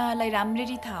त यहाँलाई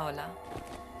राम्ररी थाहा होला।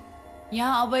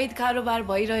 यहाँ अवैध कारोबार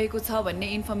भइरहेको छ भन्ने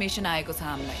इन्फर्मेसन आएको छ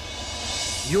हामीलाई।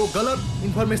 यो गलत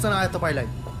इन्फर्मेसन आयो तपाईलाई।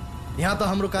 यहाँ त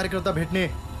हाम्रो कार्यकर्ता भेट्ने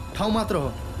ठाउँ मात्र हो।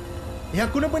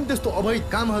 यहाँ कुनै पनि त्यस्तो अवैध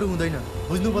कामहरू हुँदैन।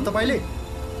 बुझ्नुभयो तपाईले?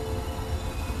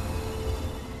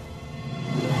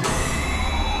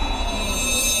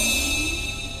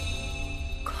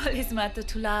 कलेजमा त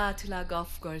ठुला ठुला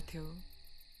गफ गर्थ्यो,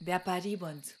 व्यापारी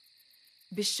बन्छु,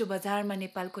 विश्व बजारमा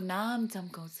नेपालको नाम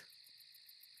चम्काउँछु।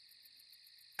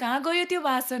 कहाँ गयो त्यो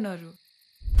भाषणहरू?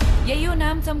 यही हो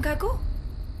नाम चम्काको?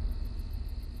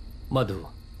 मधु,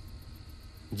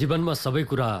 जीवनमा सबै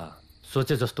कुरा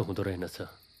सोचे जस्तो हुँदो रहेनछ।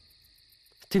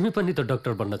 तिमी पनि त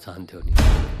डाक्टर बन्न चाहन्थ्यौ नि,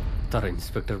 तर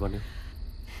इन्स्पेक्टर बन्यौ।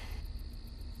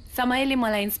 समयले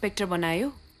मलाई इन्स्पेक्टर बनायो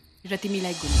र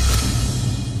तिमीलाई गुन्डा।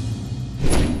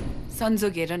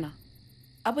 संजोग हेर न,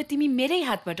 अब तिमी मेरै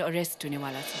हातबाट अरेस्ट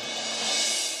हुनेवाला छौ।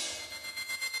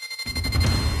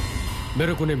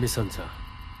 मेरो कुनै मिसन छ,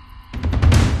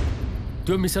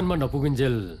 त्यो मिसनमा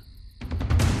नपुगिन्जेल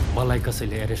मलाई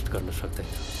कसैले एरेस्ट गर्न सक्दैन।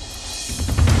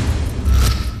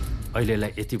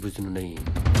 अहिलेलाई यति बुझ्नु नै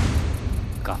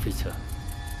काफी छ।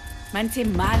 मान्छे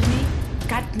मार्ने,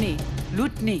 काट्ने,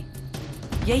 लुट्ने,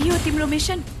 यही हो तिम्रो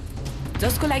मिसन,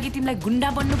 जसको लागि तिमीलाई गुन्डा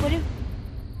बन्नु पर्यो?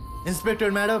 इन्स्पेक्टर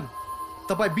म्याडम,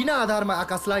 तपाईँ बिना आधारमा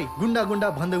आकाशलाई गुन्डा गुन्डा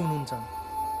भन्दै हुनुहुन्छ।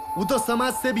 ऊ त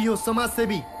समाजसेवी हो,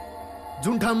 समाजसेवी।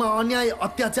 जुन ठाउँमा अन्याय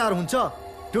अत्याचार हुन्छ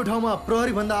त्यो ठाउँमा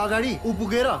प्रहरी भन्दा अगाडि ऊ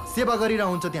पुगेर सेवा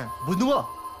गरिरहन्छ। त्यहाँ बुझ्नुभयो?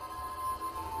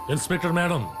 इन्स्पेक्टर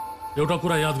म्याडम, एउटा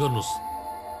कुरा याद गर्नुस्,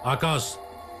 आकाश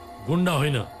गुण्डा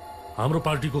होइन, हाम्रो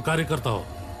पार्टीको कार्यकर्ता हो।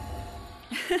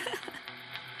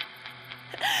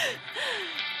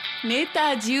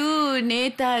 नेताज्यू,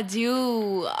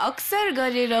 अक्सर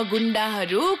गरेर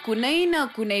गुण्डाहरू कुनै न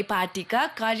कुनै पार्टीका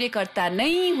कार्यकर्ता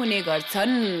नै हुने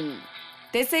गर्छन्।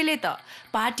 त्यसैले त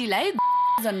पार्टीलाई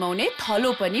जन्माउने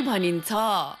थलो पनि भनिन्छ।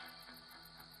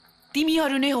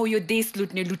 तिमीहरू नै हो यो देश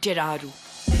लुट्ने लुटेराहरू।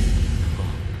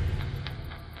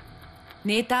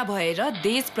 नेता भएर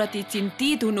देशप्रति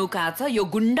चिन्तित हुनु कहाँ छ, यो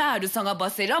गुण्डाहरूसँग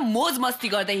बसेर मोज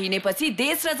मस्ती गर्दै हिँडेपछि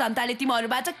देश र जनताले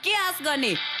तिमीहरूबाट के आश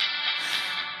गर्ने?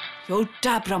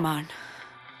 एउटा प्रमाण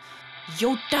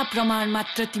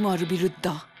मात्र तिमीहरू विरुद्ध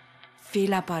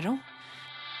फेला पारौं,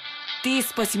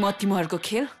 त्यसपछि म तिमीहरूको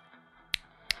खेल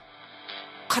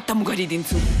खत्तम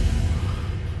गरिदिन्छु।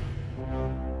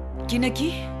 किनकि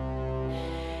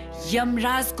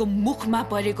यमराजको मुखमा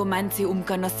परेको मान्छे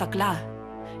उम्कन सक्ला,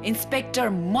 इन्स्पेक्टर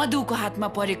मधुको हातमा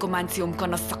परेको मान्छे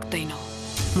उम्कन सक्दैन।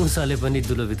 मुसाले पनि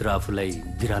दुलोभित्र आफूलाई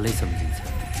बिरालै सम्झिन्छ।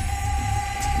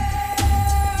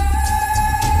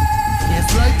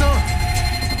 यसलाई त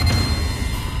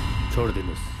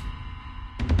छोडिदिनुस्,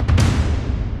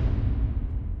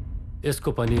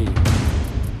 यसको पनि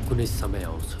कुनै समय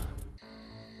आउँछ।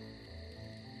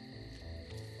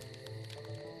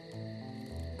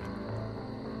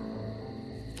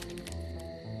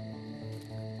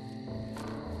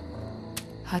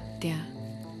 हत्या,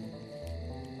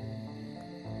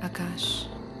 आकाश।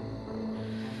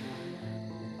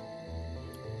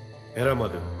 हेर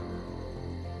मधु,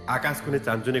 आकाश कुनै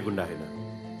चान्चुने गुण्डा होइन।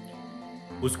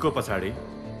 उसको पछाडि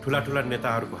ठुला ठुला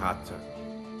नेताहरूको हात छ।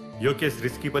 यो केस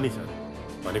रिस्की पनि छ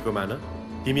भनेको मान,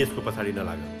 तिमी यसको पछाडि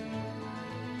नलाग।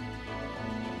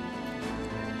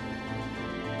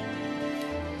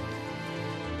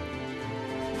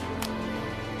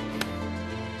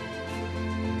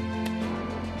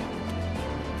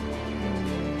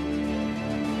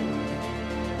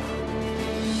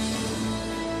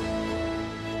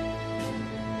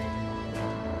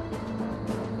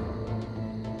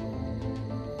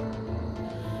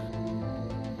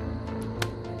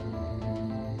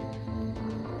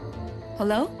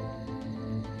 हेलो,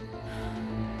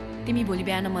 तिमी भोलि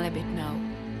बिहान मलाई भेट्न आऊ,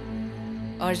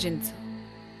 अर्जेन्ट छ।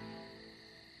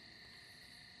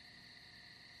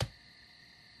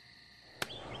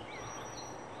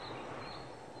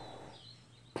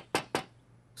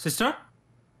 Sister,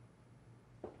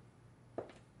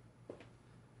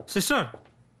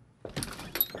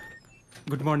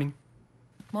 good morning.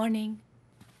 मर्निङ,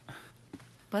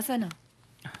 बस न।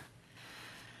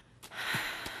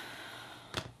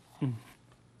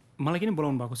 मलाई किन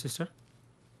बोलाउनु भएको सिस्टर?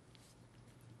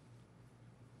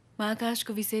 म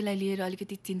आकाशको विषयलाई लिएर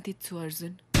अलिकति चिन्तित छु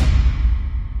अर्जुन।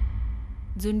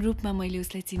 जुन रूपमा मैले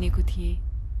उसलाई चिनेको थिएँ,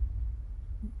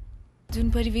 जुन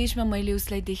परिवेशमा मैले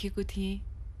उसलाई देखेको थिएँ,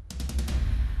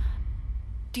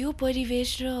 त्यो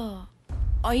परिवेश र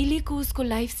अहिलेको उसको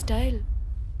लाइफस्टाइल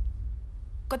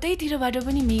कतैतिरबाट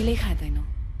पनि मेलै खाँदैन।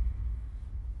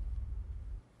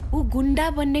 ऊ गुण्डा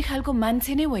बन्ने खालको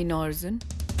मान्छे नै होइन अर्जुन।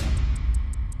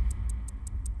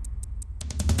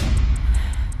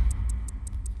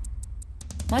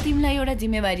 म तिमीलाई एउटा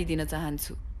जिम्मेवारी दिन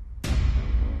चाहन्छु।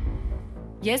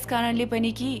 यस कारणले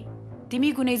पनि कि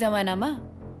तिमी कुनै जमानामा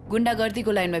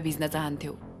गुण्डागर्दीको लाइनमा भिज्न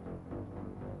चाहन्थ्यौ।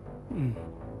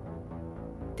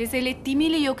 त्यसैले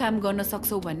तिमीले यो काम गर्न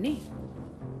सक्छौ भन्ने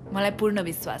मलाई पूर्ण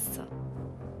विश्वास छ।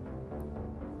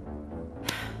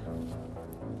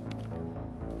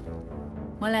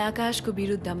 मलाई आकाशको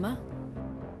विरुद्धमा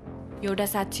एउटा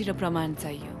साक्षी र प्रमाण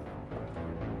चाहियो,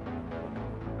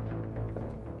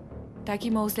 ताकि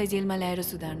म उसलाई जेलमा ल्याएर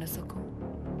सुधार्न सकूं।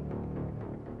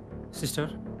 सिस्टर,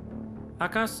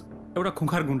 आकाश एउटा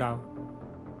खुङ्खार गुण्डा हो।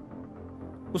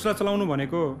 उसलाई चलाउनु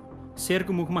भनेको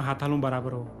शेरको मुखमा हात हाल्नु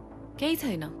बराबर हो। केही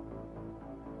छैन,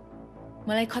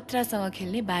 मलाई खतरासँग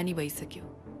खेल्ने बानी भइसक्यो।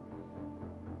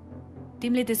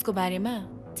 तिमीले त्यसको बारेमा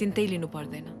चिन्तै लिनु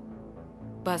पर्दैन,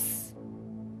 बस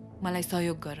मलाई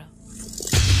सहयोग गर।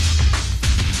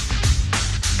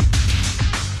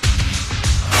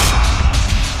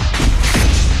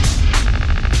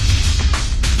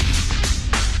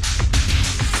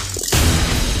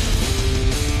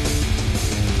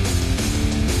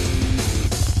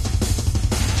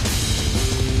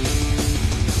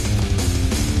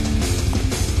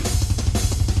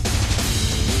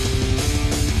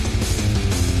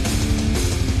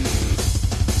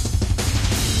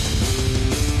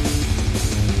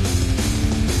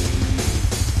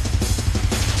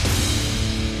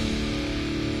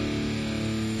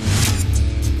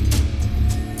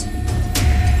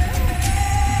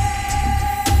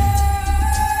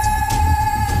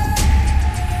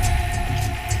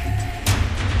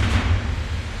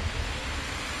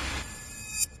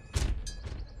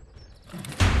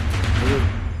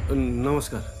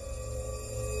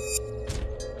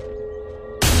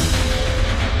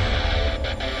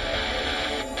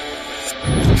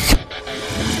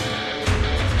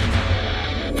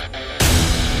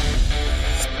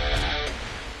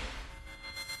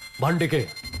 पाण्डेके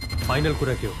फाइनल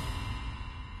कुरा के हो?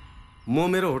 म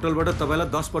मेरो होटलबाट तपाईलाई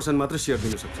 10% मात्र शेयर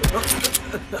दिन सक्छु।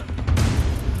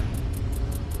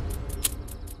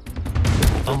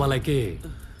 त मलाई के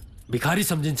भिखारी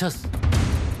सम्झिन्छस्?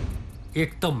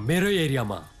 एक त मेरो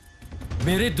एरियामा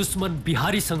मेरै दुश्मन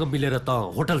बिहारीसँग मिलेर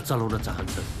त होटल चलाउन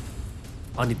चाहन्छस्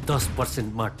अनि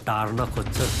 10% मा टार्न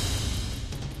खोज्छस्।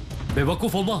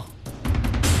 बेवकुफ हो म?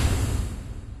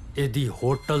 यदि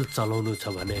होटल चलाउनु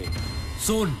छ भने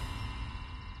सुन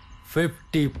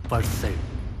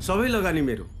 50% सबै लगानी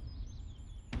मेरो।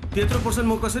 त्यत्रो पर्सेन्ट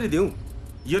म कसरी दिउँ?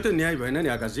 यो त न्याय भएन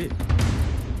नि आकाशजी।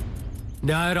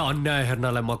 न्याय र अन्याय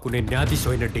हेर्नलाई म कुनै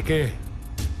न्यायाधीश होइन टिके।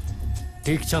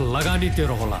 ठीक छ लगानी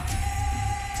तेरो होला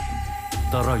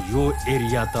तर यो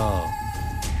एरिया त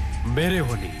मेरै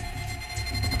हो नि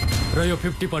र यो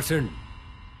 50%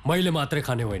 मैले मात्रै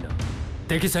खाने होइन।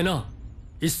 देखि छैन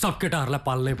यी सब केटाहरूलाई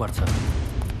पाल्नै पर्छ।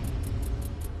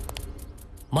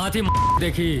 माथि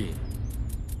देखि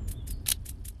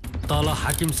तल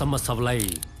हाकिमसम्म सबलाई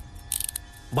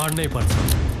बाँड्नै पर्छ।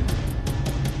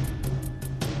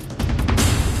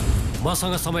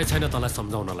 मसँग समय छैन तँलाई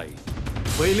सम्झाउनलाई।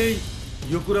 पहिले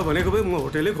यो कुरा भनेको भए म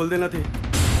होटलै खोल्दैन थिएँ।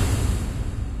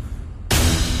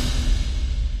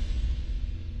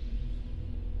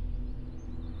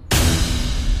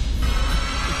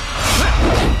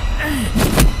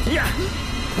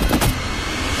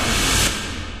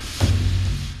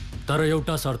 तर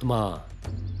एउटा शर्तमा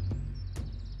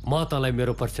म तँलाई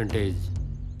मेरो पर्सेन्टेज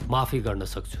माफी गर्न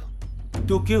सक्छु।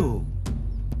 त्यो के हो?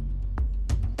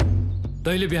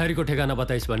 तैँले बिहारीको ठेगाना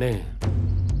बताइस् भने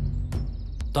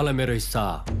तँलाई मेरो हिस्सा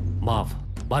माफ।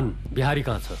 भन बिहारी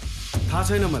कहाँ छ? थाहा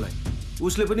छैन मलाई।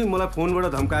 उसले पनि मलाई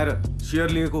फोनबाट धम्काएर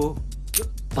शेयर लिएको हो।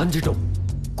 भन्जिटो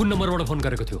कुन नम्बरबाट फोन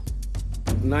गरेको थियो?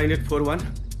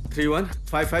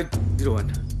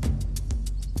 9841315501।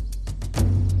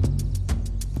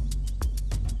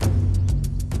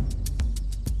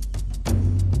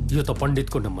 यो त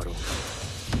पण्डितको नम्बर हो।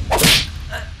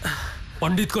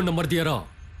 पण्डितको नम्बर दिएर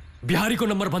बिहारीको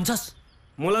नम्बर भन्छस्?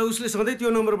 मलाई उसले सधैँ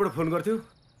त्यो नम्बरबाट फोन गर्थ्यो।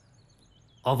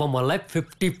 अब मलाई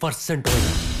 50% होइन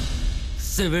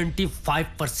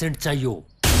 75% चाहियो।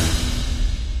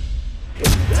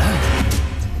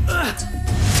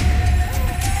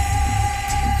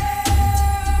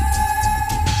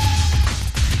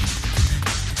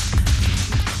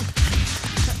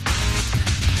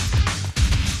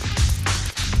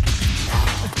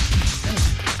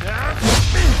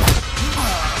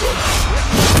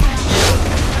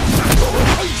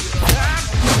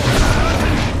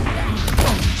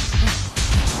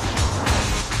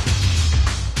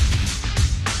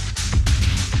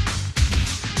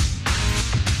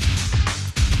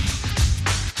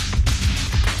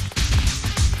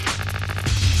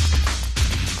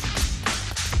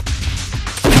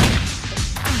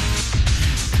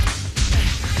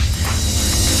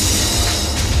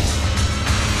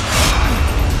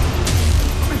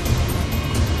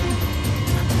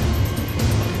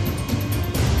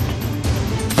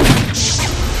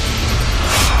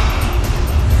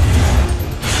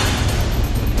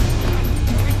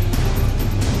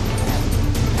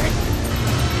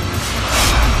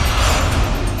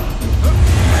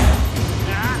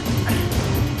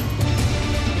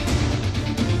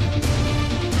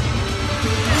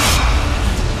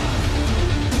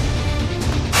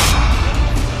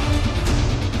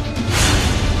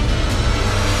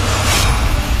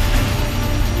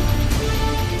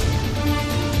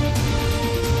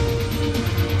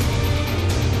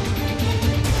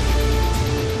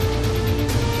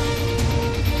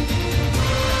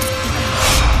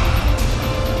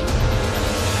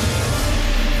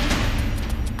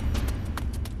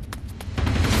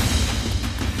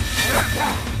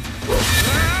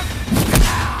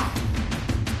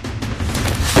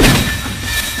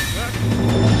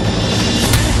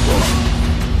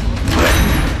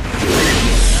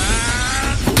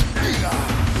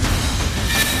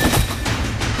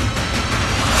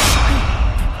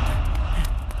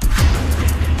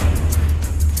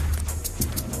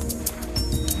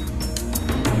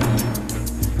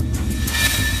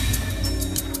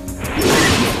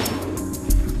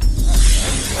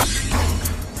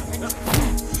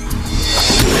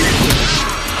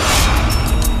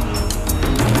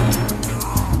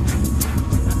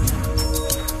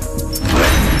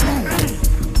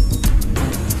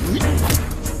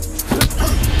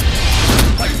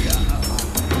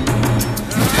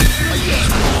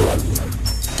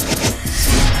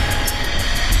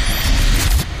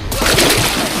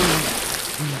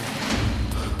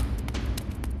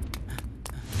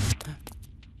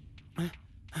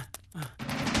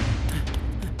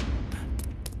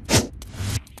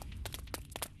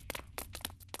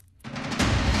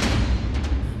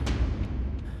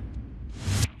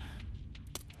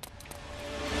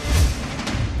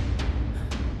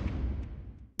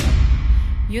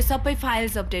 यो सबै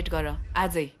फाइल्स अपडेट गर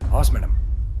आजै। हस् म्याडम।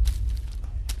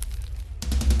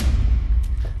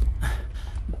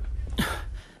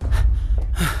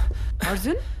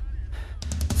 अर्जुन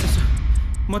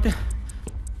म त्यहाँ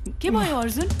के भयो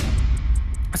अर्जुन?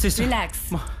 Relax,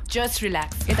 just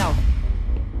relax. यता आऊ,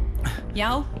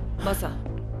 यहाँ आऊ, बस।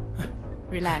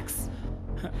 रिल्याक्स।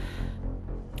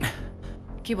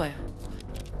 के भयो?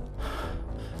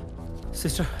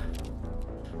 सिस्टर,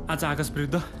 आज आकाश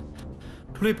विरुद्ध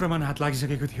ठुलै प्रमाण हात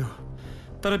लागिसकेको थियो,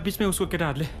 तर बिचमै उसको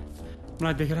केटाहरूले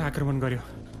मलाई देखेर आक्रमण गर्यो।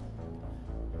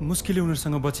 मुस्किलले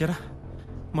उनीहरूसँग बचेर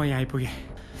म यहाँ आइपुगेँ।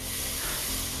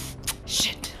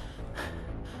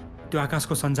 त्यो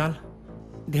आकाशको सञ्जाल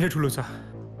धेरै ठुलो छ,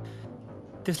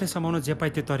 त्यसलाई समाउन जे पाए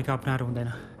त्यो तरिका अपनाएर हुँदैन।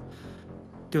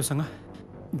 त्योसँग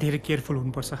धेरै केयरफुल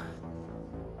हुनुपर्छ।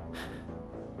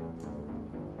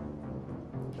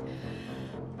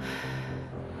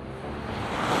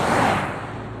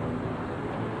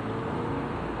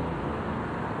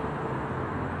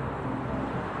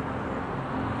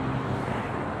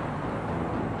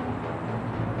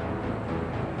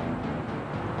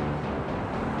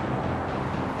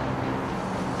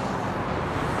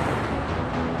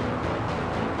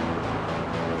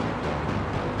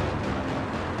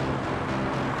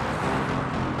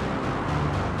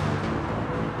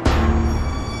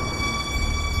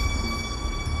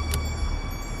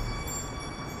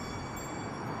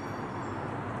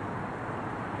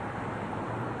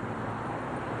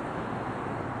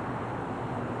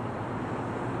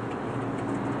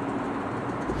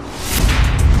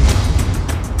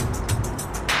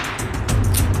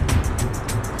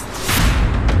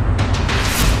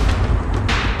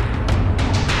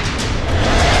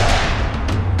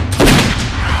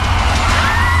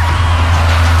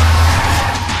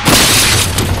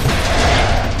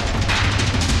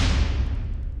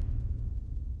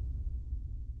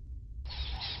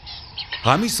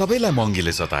 हामी सबैलाई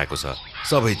महँगीले सताएको छ।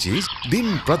 सबै चिज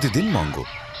दिन प्रतिदिन महँगो।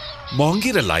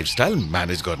 महँगी र लाइफस्टाइल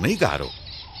म्यानेज गर्नै गाह्रो।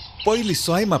 पहिले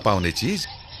 100 मा पाउने चिज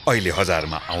अहिले 1000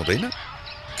 मा आउँदैन।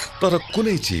 तर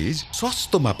कुनै चिज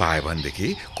सस्तोमा पाए भनेदेखि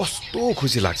कस्तो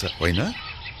खुसी लाग्छ होइन?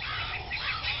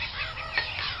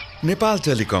 नेपाल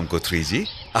टेलिकमको 3G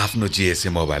आफ्नो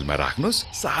GSM मोबाइलमा राख्नुस्,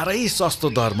 सारै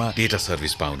सस्तो दरमा डेटा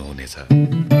सर्भिस पाउनुहुनेछ।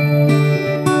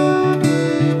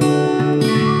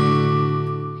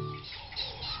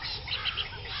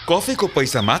 कफीको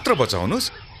पैसा मात्र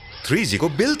बचाउनुस्, 3G को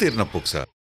बिल तिर्न पुग्छ।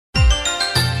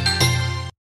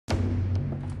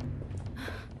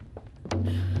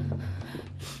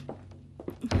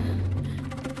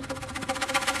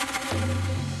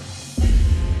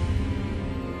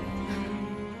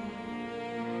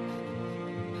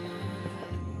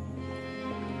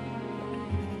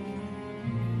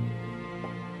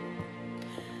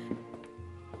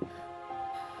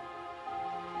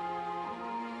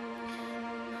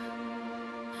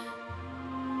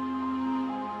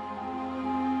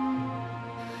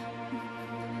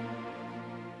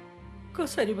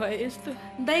 कसरी भयो यस्तो?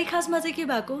 दाइ खासमा चाहिँ के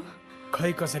भएको?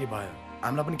 खै कसरी भयो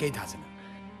हामीलाई पनि केही थाहा छैन।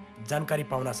 जानकारी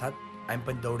पाउन साथ हामी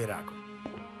पनि दौडेर आएको।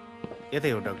 यतै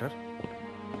हो डाक्टर।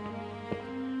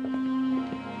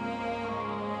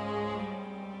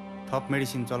 थप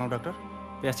मेडिसिन चलाउँ डाक्टर?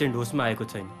 पेसेन्ट होसमा आएको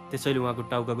छैन, त्यसैले उहाँको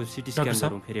टाउकाको सिटी स्क्यान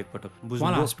गरौँ फेरि एकपटक।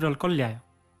 बुझ्नु? हस्पिटल कसले ल्यायो?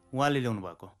 उहाँले ल्याउनु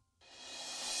भएको।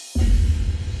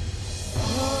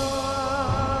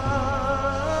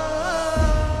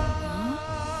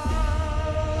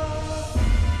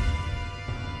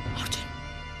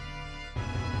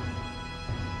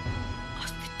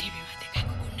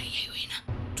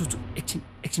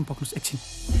 एकछिन पक्नुस्, एकछिन।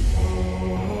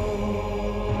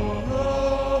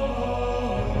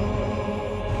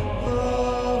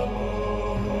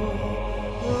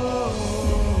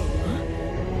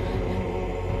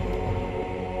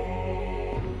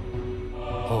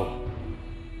 हो,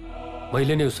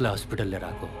 मैले नै उसलाई हस्पिटल लिएर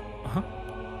आएको।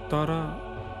 तर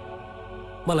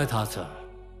मलाई थाहा छ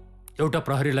एउटा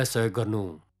प्रहरीलाई सहयोग गर्नु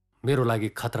मेरो लागि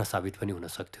खतरा साबित पनि हुन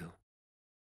सक्थ्यो,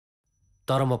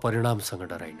 तर म परिणामसँग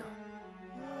डराइन।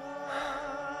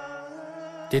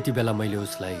 त्यति बेला मैले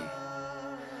उसलाई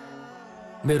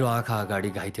मेरो आँखा अगाडि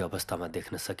घाइते अवस्थामा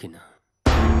देख्न सकिन।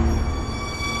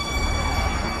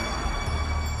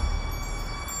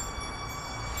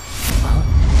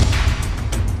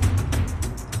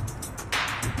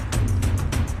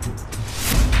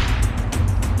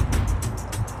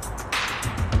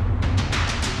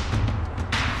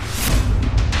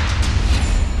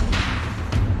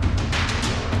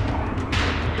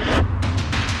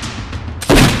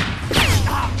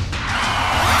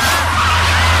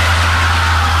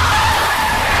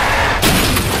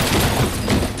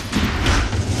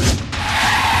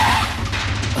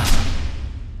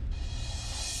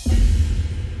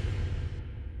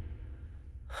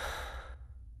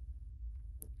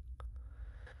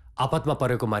 आपतमा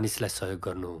परेको मानिसलाई सहयोग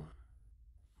गर्नु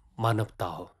मानवता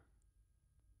हो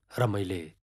र मैले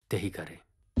त्यही गरेँ।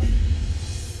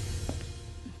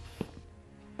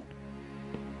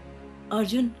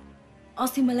 अर्जुन,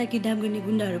 अस्ति मलाई किडन्याप गर्ने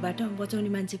गुण्डाहरूबाट बचाउने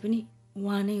मान्छे पनि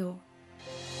उहाँ नै हो।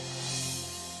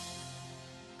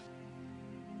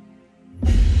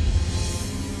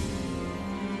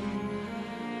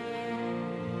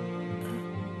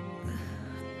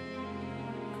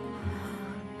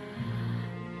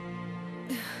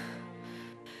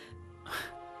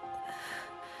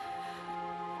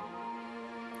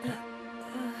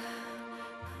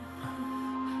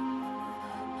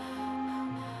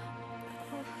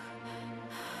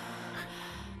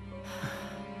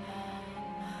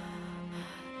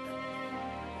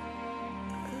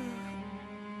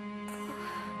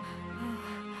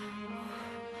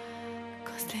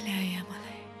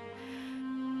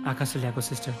 आकाशले ल्याएको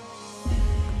सिस्टर।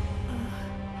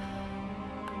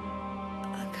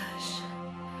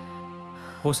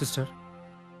 हो सिस्टर,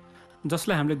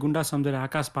 जसलाई हामीले गुण्डा सम्झेर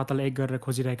आकाश पाताल एक गरेर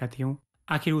खोजिरहेका थियौँ,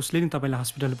 आखिर उसले नि तपाईँलाई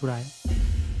हस्पिटल पुऱ्यायो।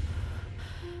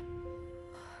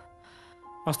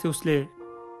 अस्ति उसले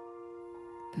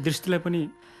दृष्टिलाई पनि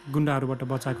गुण्डाहरूबाट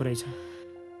बचाएको रहेछ।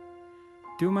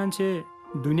 त्यो मान्छे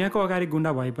दुनियाँको अगाडि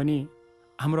गुण्डा भए पनि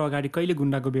हाम्रो अगाडि कहिले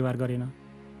गुण्डाको व्यवहार गरेन।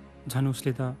 झन्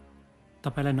उसले त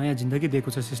तपाईलाई नयाँ जिन्दगी दिएको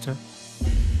छ सिस्टर।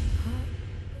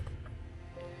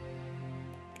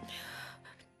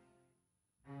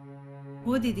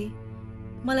 हो दिदी,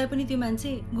 मलाई पनि त्यो मान्छे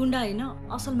गुण्डा होइन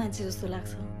असल मान्छे जस्तो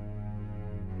लाग्छ।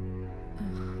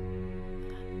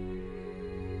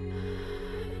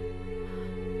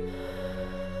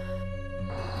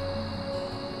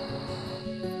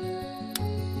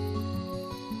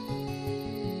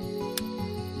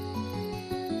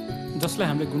 जसलाई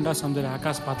हामीले गुण्डा सम्झेर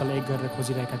आकाश पाताल एक गरेर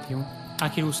खोजिरहेका थियौँ,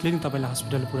 आखिर उसले नि तपाईँलाई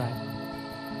हस्पिटल पुऱ्यायो।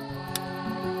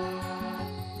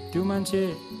 त्यो मान्छे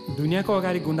दुनियाँको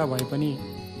अगाडि गुण्डा भए पनि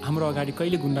हाम्रो अगाडि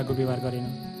कहिले गुण्डाको व्यवहार गरेन।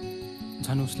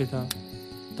 झन् उसले त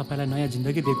तपाईँलाई नयाँ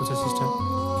जिन्दगी दिएको छ सिस्टर।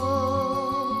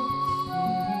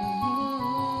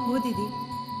 हो दिदी,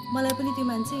 मलाई पनि त्यो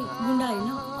मान्छे गुण्डा होइन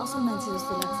असल मान्छे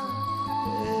जस्तो लाग्छ।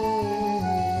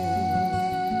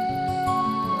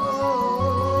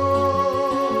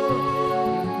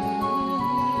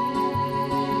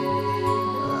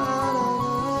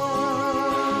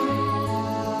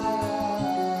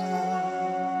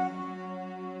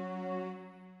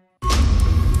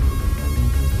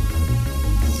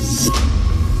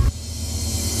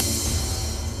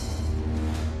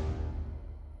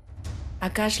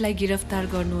 आकाशलाई गिरफ्तार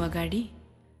गर्नु अगाडि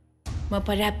म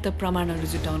पर्याप्त प्रमाणहरू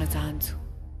जुटाउन चाहन्छु।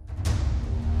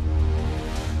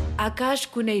 आकाश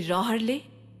कुनै रहरले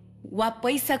वा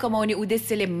पैसा कमाउने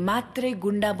उद्देश्यले मात्रै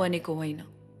गुण्डा बनेको होइन।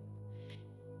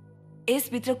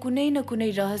 यसभित्र कुनै न कुनै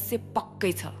रहस्य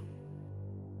पक्कै छ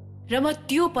र म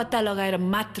त्यो पत्ता लगाएर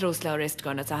मात्र उसलाई अरेस्ट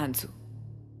गर्न चाहन्छु।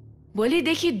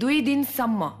 भोलिदेखि 2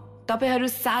 दिनसम्म तपाईहरू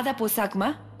सादा पोसाकमा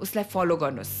उसलाई फलो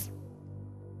गर्नुहोस्।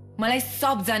 मलाई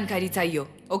सब जानकारी चाहियो,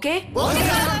 ओके?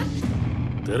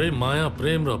 धेरै माया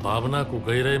प्रेम र भावनाको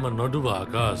गहिराईमा नडुब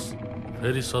आकाश,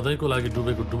 फेरि सधैँको लागि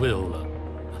डुबेको डुबे होला।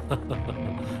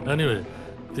 एनिवे,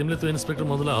 तिमीले त्यो इन्सपेक्टर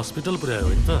मधुलाई हस्पिटल पुर्यायो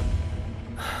होइन त?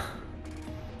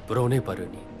 पुर्याउनै पर्यो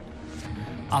नि।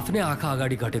 आफ्नै आँखा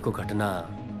अगाडि घटेको घटना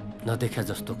नदेख्या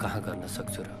जस्तो कहाँ गर्न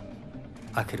सक्छु र?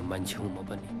 आखिर मान्छे हुँ म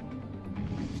पनि।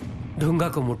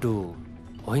 ढुङ्गाको मुटु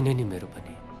होइन नि मेरो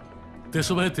पनि।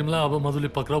 त्यसो भए तिमीलाई अब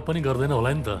मधुले पक्राउ पनि गर्दैन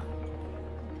होला नि त?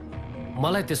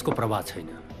 मलाई त्यसको प्रभाव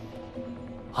छैन।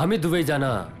 हामी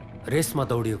दुवैजना रेसमा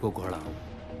दौडिएको घोडा हौ।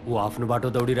 ऊ आफ्नो बाटो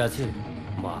दौडिरहेछ,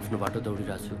 म आफ्नो बाटो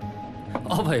दौडिरहेको छु।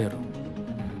 अब हेरौँ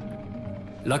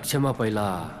लक्ष्यमा पहिला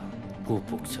को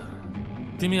पुग्छ।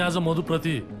 तिमी आज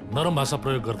मधुप्रति नरम भाषा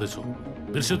प्रयोग गर्दैछौ,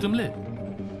 बिर्स्यौ तिमीले?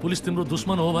 पुलिस तिम्रो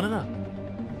दुश्मन हो भनेर?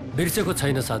 बिर्सेको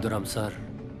छैन साधुराम सर।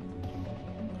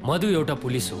 मधु एउटा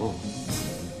पुलिस हो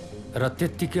र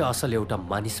त्यत्तिकै असल एउटा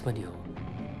मानिस पनि हो।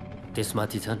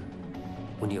 त्यसमाथि झन्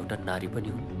उनी एउटा नारी पनि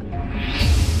हुन्।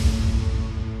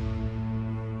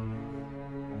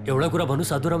 एउटा कुरा भन्नु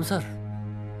साधुराम सर,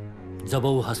 जब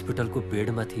ऊ हस्पिटलको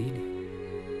बेडमा थिए नि,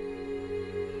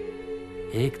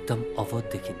 एकदम अवध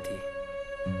देखिन्थे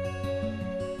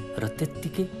र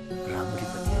त्यत्तिकै राम्री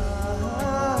पनि।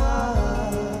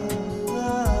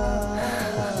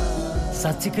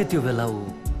 साँच्चीकै त्यो बेला ऊ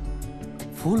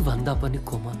फूल भन्दा पनि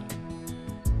कोमल,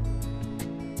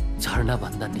 झरना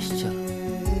भन्दा निश्चल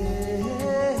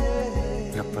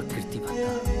र प्रकृति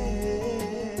भन्दा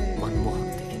मनमोहक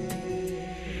देखिन्थे।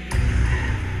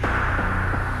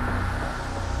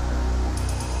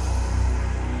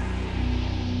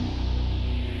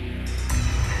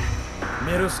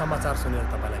 मेरो समाचार सुनेर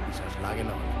तपाईँलाई विश्वास लागेन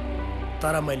होला,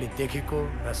 तर मैले देखेको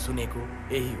र सुनेको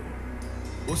यही हो।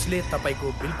 उसले तपाईको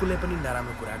बिल्कुलै पनि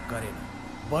नराम्रो कुरा गरेन,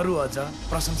 बरु अझ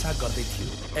प्रशंसा गर्दै थियो।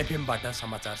 एफएमबाट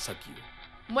समाचार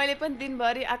सकियो। मैले पनि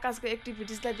दिनभरि आकाशको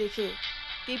एक्टिभिटिजलाई देखेँ,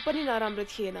 केही पनि नराम्रो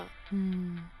थिएन।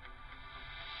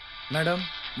 म्याडम,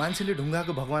 मान्छेले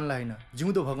ढुङ्गाको भगवानलाई होइन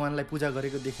जिउँदो भगवानलाई पूजा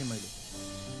गरेको देखेँ मैले।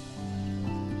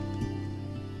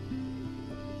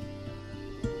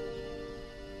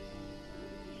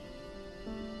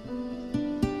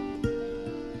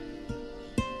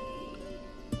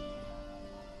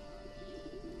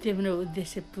 तिम्रो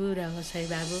उद्देश्य पुरा होस् है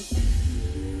बाबु।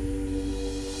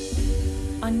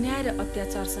 अन्याय र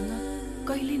अत्याचारसँग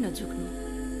कहिल्यै नझुक्नु।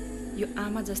 यो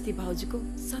आमा जस्ती भाउजूको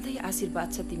सधैँ आशीर्वाद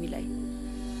छ तिमीलाई।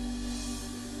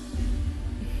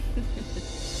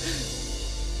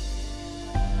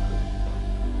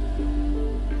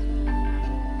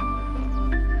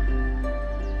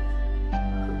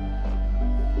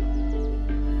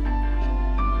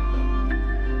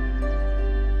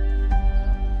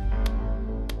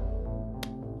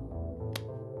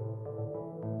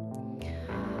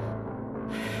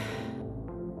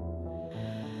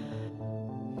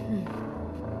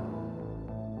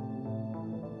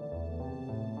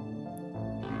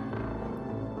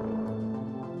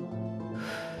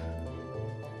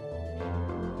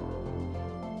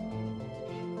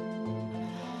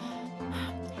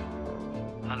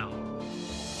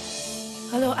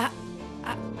 हेलो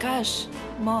आकाश,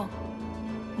 म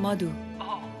मधु।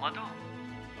 मधु,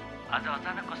 आज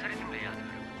अचानक कसरी तिमीले याद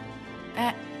गर्यो?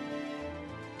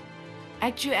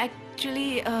 एक्चुअली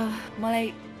मलाई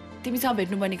तिमीसँग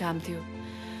भेट्नुपर्ने काम थियो।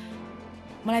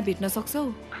 मलाई भेट्न सक्छौ?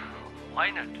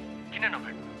 होइन, किन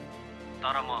नभेट्नु?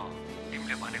 तर म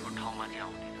तिमीले भनेको ठाउँमा चाहिँ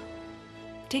आउँदिनँ।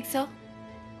 ठिक छ,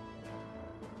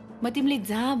 म तिमीले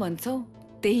जहाँ भन्छौ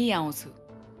त्यही आउँछु,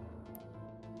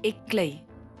 एक्लै।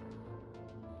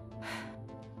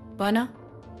 भन,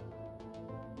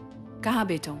 कहाँ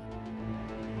भेटौँ?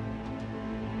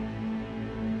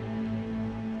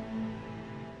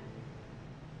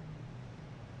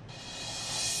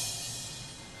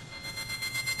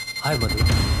 हाय मधु।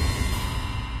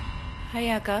 हाय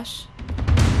आकाश।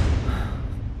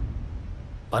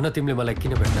 भन, तिमीले मलाई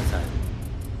किन भेट्न चाह्यौ?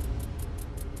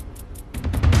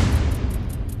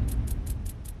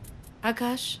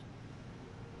 आकाश,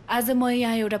 आज म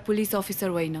यहाँ एउटा पुलिस अफिसर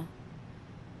होइन,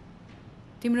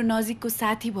 तिम्रो नजिकको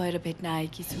साथी भएर भेट्न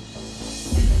आएकी छु।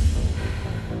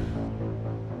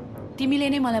 तिमीले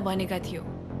नै मलाई भनेका थियौ,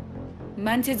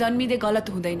 मान्छे जन्मिँदै गलत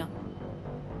हुँदैन,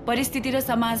 परिस्थिति र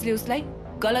समाजले उसलाई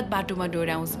गलत बाटोमा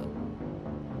डोर्याउँछ।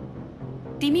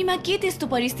 तिमीमा के त्यस्तो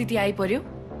परिस्थिति आइपर्यो?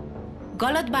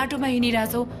 गलत बाटोमा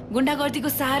हिँडिरहेछौ, गुण्डागर्दीको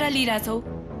सहारा लिइरहेछौ।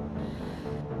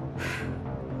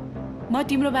 म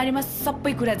तिम्रो बारेमा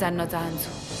सबै कुरा जान्न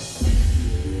चाहन्छु।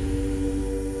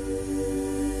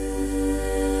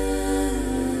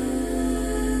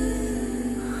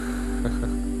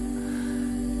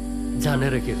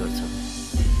 जानेर के गर्छ?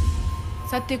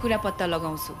 सत्य कुरा पत्ता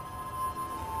लगाउँछु।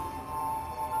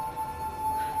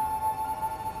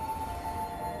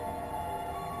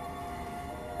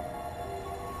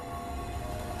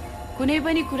 कुनै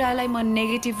पनि कुरालाई म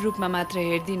नेगेटिभ रूपमा मात्र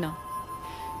हेर्दिन।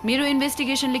 मेरो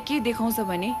इन्भेस्टिगेसनले के देखाउँछ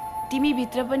भने तिमी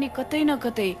भित्र पनि कतै न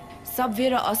कतै सभ्य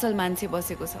र असल मान्छे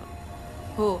बसेको छ।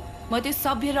 हो, म त्यो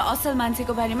सभ्य र असल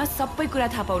मान्छेको बारेमा सबै कुरा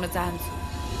थाहा पाउन चाहन्छु।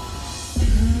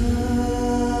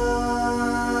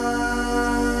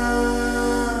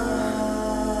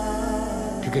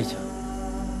 ठिकै छ,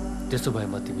 त्यसो भए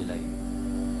म तिमीलाई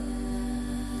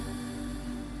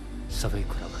सबै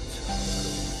कुरा भन्छु।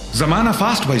 जमाना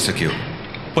फास्ट भइसक्यो।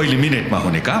 पहिले मिनेटमा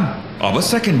हुने काम अब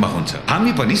सेकेन्डमा हुन्छ।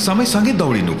 हामी पनि समयसँगै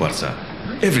दौडिनु पर्छ।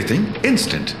 एभ्रिथिङ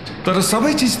इन्स्टेन्ट, तर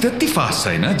सबै चिज त्यति फास्ट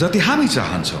छैन जति हामी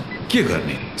चाहन्छौँ। के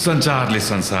गर्ने? संसारले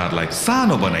संसारलाई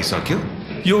सानो बनाइसक्यो।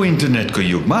 यो इन्टरनेटको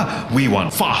युगमा वी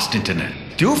वान्ट फास्ट इन्टरनेट।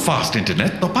 त्यो फास्ट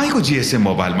इन्टरनेट तपाईँको जीएसएम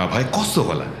मोबाइलमा भए कस्तो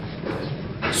होला?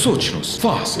 सोच्नुहोस्,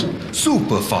 fast,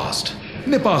 super fast.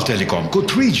 Nepal टेलिकमको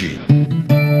 3G।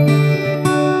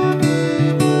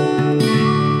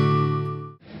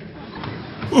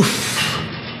 उफ,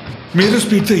 मेरो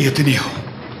स्पिड त यति नै हो,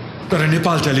 तर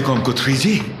Nepal टेलिकमको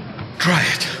 3G, try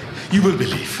it, you will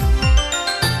believe.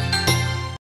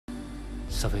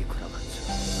 सबै कुरा भन्छु।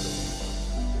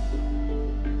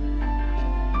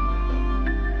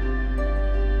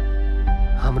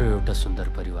 हाम्रो एउटा सुन्दर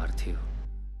परिवार थियो।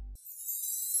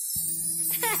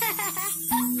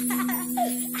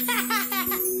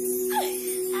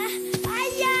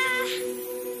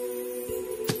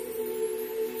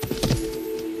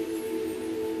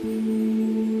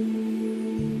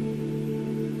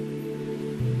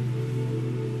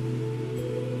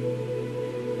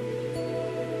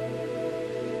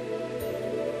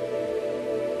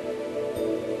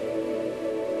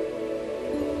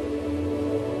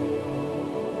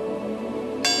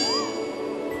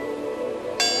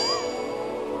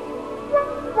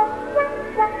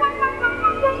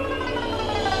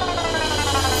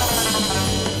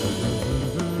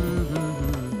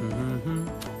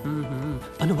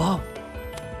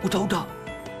 उठ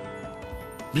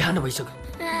उठ बिहान भइसक्यो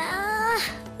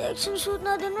एकछिन सुत्न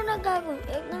दिनु न काकु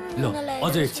एकदमै ल निद्रा लागेको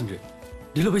अझ एकछिन रे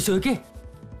ढिलो भइसक्यो के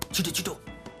छिटो छिटो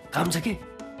काम छ के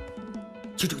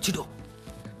छिटो छिटो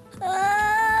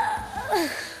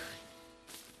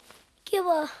के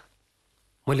भयो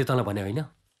मैले तँलाई भने होइन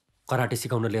कराटे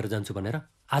सिकाउन लिएर जान्छु भनेर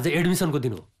आज एडमिसनको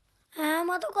दिन हो म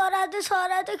त कराते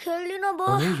सराते खेल्दिन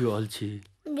भयो यो अल्छी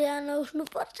बिहान उठ्नु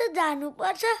पर्छ जानु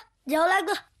पर्छ झ्याउ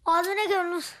लाग्दो अझ नै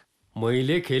खेल्नुस्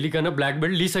मैले खेलिकन ब्ल्याक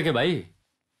बेल्ट लिइसकेँ भाइ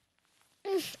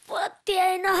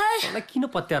पत्याएन है मलाई किन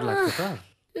पत्यार लाग्छ त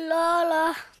ल ल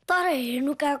तर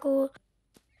हेर्नु काको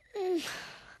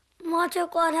म चाहिँ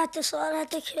कराते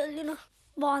सराते खेल्दिन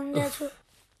भन्दैछु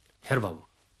हेर बाबु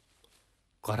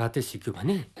कराते सिक्यो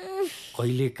भने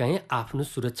कहिले काहीँ आफ्नो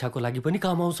सुरक्षाको लागि पनि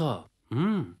काम आउँछ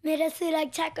मेरो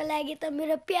सुरक्षाको लागि त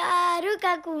मेरो प्यारो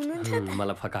काको हुनुहुन्छ त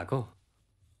मलाई फकाको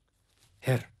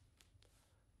हेर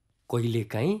कहिले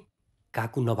काहीँ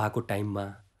काकु नभएको टाइममा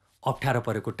अप्ठ्यारो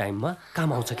परेको टाइममा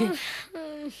काम आउँछ के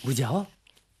बुझ्या हो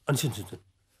अनि सुन सुन सुन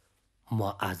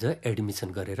म आज एडमिसन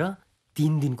गरेर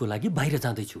 3 दिनको लागि बाहिर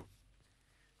जाँदैछु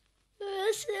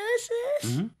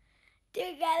त्यो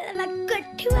गालामा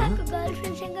कट्ठी भएको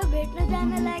गर्लफ्रेन्डसँग भेट्न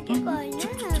जान लागेको होइन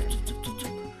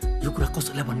यो कुरा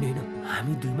कसैलाई भन्ने होइन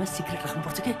हामी दुईमा सिक्रेट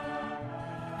राख्नुपर्छ के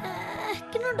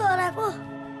किन डराएको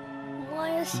म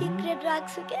यो सिक्रेट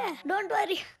राख्छु क्या डोन्ट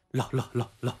वरी ल ल ल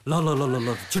ल ल ल ल ल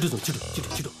छिटो जाऊ छिटो छिटो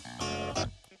छिटो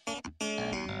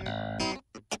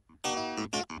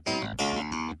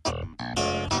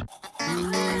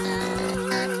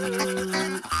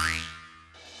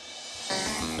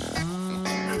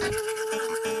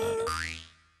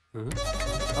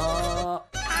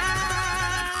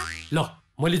ल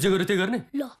मैले जे गरेँ त्यही गर्ने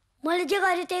ल मैले जे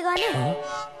गरेँ त्यही गर्ने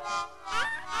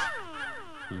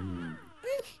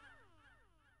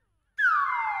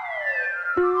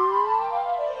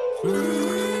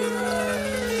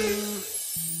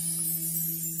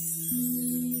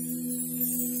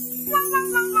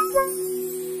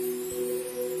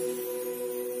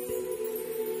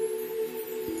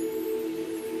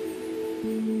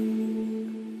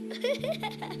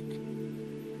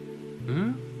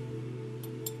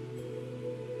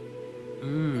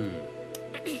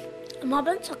म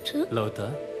पनि सक्छु ल त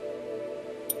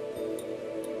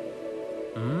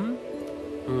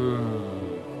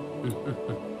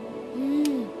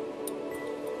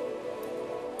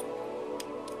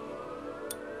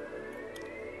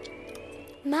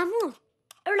मामु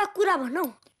एउटा कुरा भनौ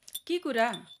के कुरा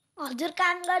हजुर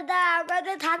काम गर्दा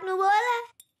गर्दै थाक्नुभयो होला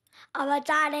अब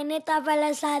चाँडै नै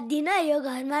तपाईँलाई साथ दिन यो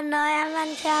घरमा नयाँ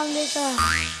मान्छे आउँदैछ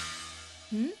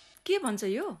के भन्छ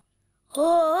यो हो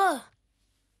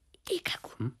ए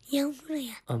काकु यहाँ आउनु न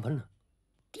यहाँ भन्न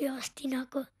त्यो अस्ति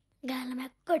नको गालामा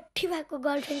कट्ठी भएको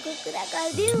गर्लफ्रेन्डको कुरा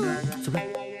गरिदिउ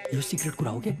यो सिक्रेट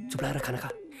कुरा हो के चुप लाएर खाना खा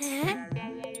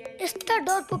यस्ता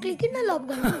डरपोकले किन लभ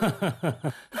गर्नु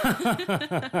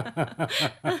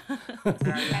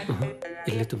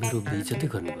यसले त मेरो बेइज्जतै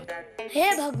गर्नुभयो हे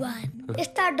भगवान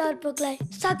यस्ता डरपोकलाई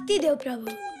शक्ति देऊ प्रभु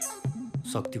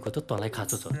शक्तिको त तँलाई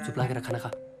खाँचो छ चुप लागेर खाना खा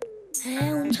हे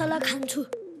हुन्छ ल खान्छु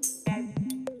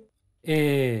ए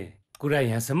कुरा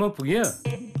यहाँसम्म पुग्यो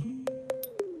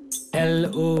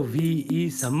LOVE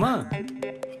सम्म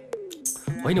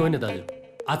होइन होइन दाजु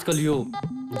आजकल यो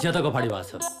ज्यादा गफाडी भएको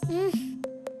छ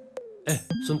ए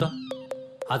सुन त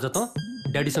आज त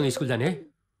ड्याडीसँग स्कुल जाने है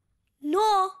नो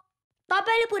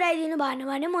तपाईँले पुऱ्याइदिनु भएन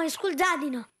भने म स्कुल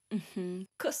जाँदिनँ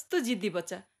कस्तो जिद्दी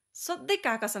बच्चा सधैँ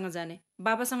काकासँग जाने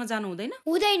बाबासँग जानु हुँदैन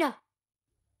हुँदैन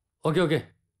ओके ओके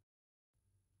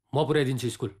म पुऱ्याइदिन्छु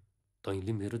स्कुल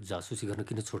तैँले मेरो जासुसी गर्न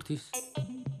किन छोड्थिस्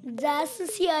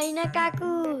जासुसी होइन काकु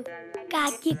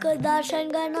काकीको दर्शन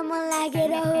गर्न मन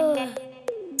लागेर हो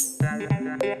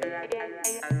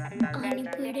अनि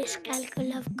बुढेसकालको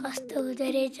लभ कस्तो हुँदो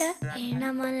रहेछ हेर्न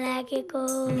मन लागेको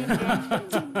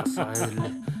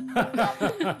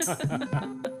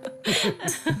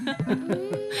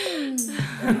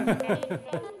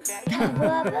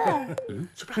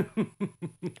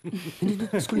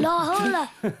ल हो ल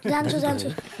जान्छु जान्छु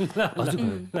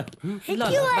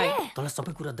तँलाई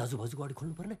सबै कुरा दाजुभाउजूको अगाडि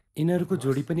खोल्नु पर्ने यिनीहरूको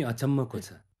जोडी पनि अचम्मको छ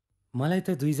मलाई त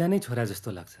दुईजनै छोरा जस्तो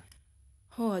लाग्छ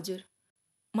हो हजुर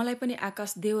मलाई पनि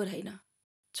आकाश देवर होइन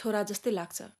छोरा जस्तै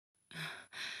लाग्छ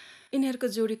यिनीहरूको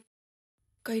जोडी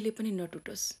कहिले पनि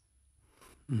नटुटोस्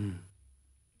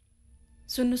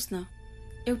सुन्नुस् न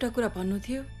एउटा कुरा भन्नु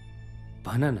थियो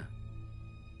भन न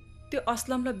त्यो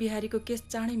असलम र बिहारीको केस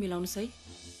चाँडै मिलाउनुस् है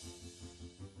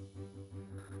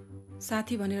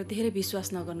साथी भनेर धेरै विश्वास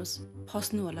नगर्नुस्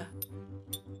फस्नु होला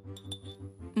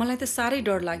मलाई त साह्रै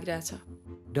डर लागिरहेछ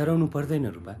डराउनु पर्दैन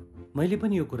रूपा मैले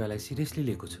पनि यो कुरालाई सिरियसली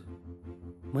लिएको छु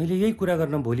मैले यही कुरा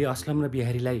गर्न भोलि असलम र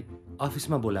बिहारीलाई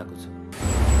अफिसमा बोलाएको छु।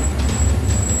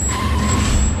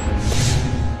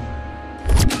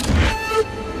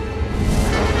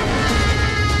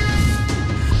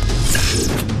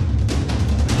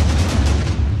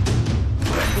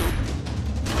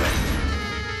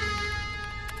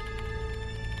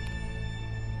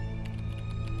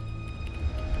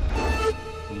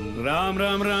 राम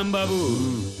राम राम बाबू।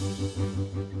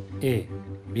 ए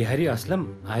बिहारी असलम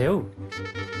आयो?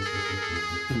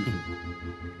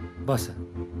 बस।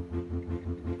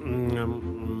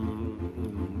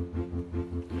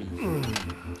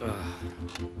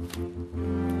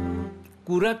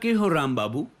 कुरा के हो राम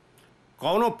बाबू?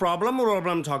 कौनो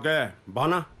प्रब्लम छ के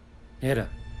भन। हेर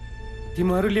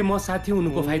तिमीहरूले म साथी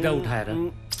हुनुको फाइदा उठाएर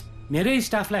मेरै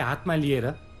स्टाफलाई हातमा लिएर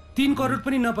 3 करोड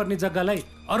पनि नपर्ने जग्गालाई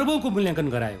अरबौंको मूल्याङ्कन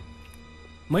गरायो।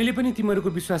 मैले पनि तिमीहरूको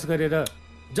विश्वास गरेर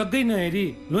जग्गै नहेरी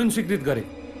लोन स्वीकृत गरेँ।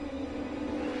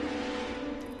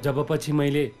 जब पछि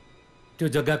मैले त्यो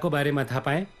जग्गाको बारेमा थाहा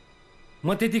पाएँ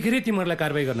म त्यतिखेरै तिमीहरूलाई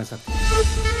कारबाही गर्न सक्थेँ।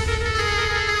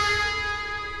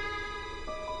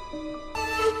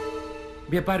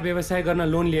 व्यापार व्यवसाय गर्न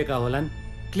लोन लिएका होलान्,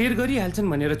 क्लियर गरिहाल्छन्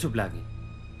भनेर चुप लागे।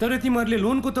 तर तिमीहरूले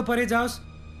लोनको त परे जाओस्,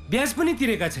 ब्याज पनि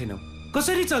तिरेका छैनौ।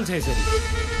 कसरी चल्छ यसरी?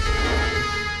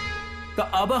 त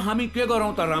अब हामी के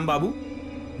गरौँ त राम बाबू?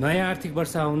 नयाँ आर्थिक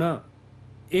वर्ष आउन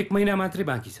 1 महिना मात्रै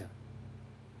बाँकी छ।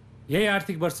 यही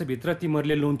आर्थिक वर्षभित्र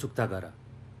तिमीहरूले लोन चुक्ता गर।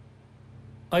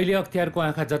 अहिले अख्तियारको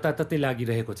आँखा जताततै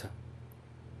लागिरहेको छ।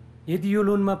 यदि यो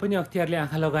लोनमा पनि अख्तियारले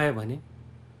आँखा लगायो भने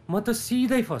म त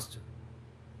सिधै फस्छु।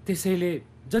 त्यसैले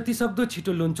जति सक्दो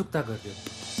छिटो लोन चुक्ता गरिदियो।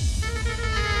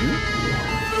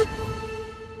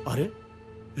 अरे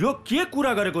यो के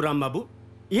कुरा गरेको रामबाबु?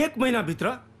 1 महिनाभित्र?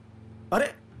 अरे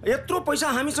यत्रो पैसा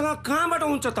हामीसँग कहाँबाट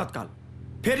हुन्छ तत्काल?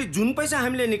 फेरि जुन पैसा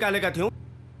हामीले निकालेका थियौँ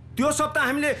त्यो सब त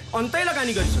हामीले अन्तै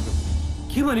लगानी गरिसक्यौँ।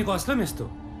 के भनेको असलम यस्तो?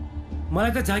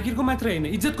 मलाई त जागिरको मात्र होइन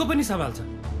इज्जतको पनि सवाल छ।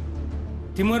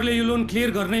 तिमीहरूले यो लोन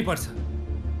क्लियर गर्नै पर्छ।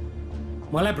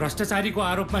 मलाई भ्रष्टाचारीको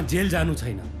आरोपमा जेल जानु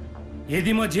छैन।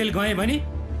 यदि म जेल गएँ भने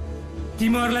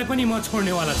तिमीहरूलाई पनि म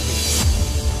छोड्नेवाला छु।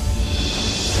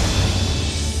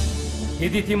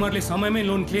 यदि तिमीहरूले समयमै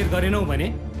लोन क्लियर गरेनौ भने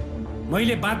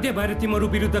मैले बाध्य भएर तिमीहरू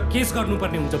विरुद्ध केस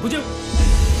गर्नुपर्ने हुन्छ, बुझ्यौ?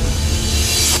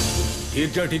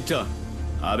 ठीक छ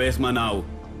आवेशमा नआऊ।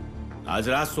 आज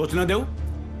रात सोच्न देऊ,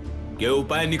 के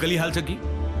उपाय निकलिहाल्छ कि?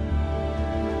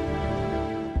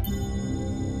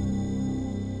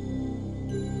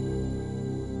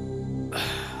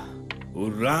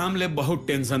 रामले बहुत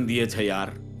टेंशन दिएछ यार।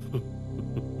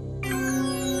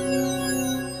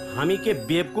 हामी के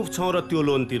बेवकूफ छौँ र त्यो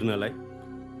लोन तिर्नलाई?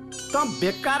 त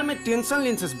बेकारमै टेन्सन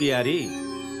लिन्छस् बिहारी।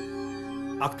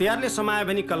 अख्तियारले समायो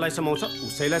भने कसलाई समाउँछ?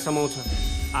 उसैलाई समाउँछ।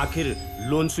 आखिर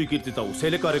लोन स्वीकृति त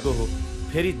उसैले गरेको हो।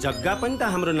 फेरि जग्गा पनि त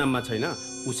हाम्रो नाममा छैन,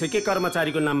 उसैकै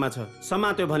कर्मचारीको नाममा छ।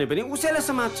 समात्यो भने पनि उसैलाई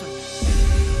समात्छ।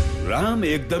 राम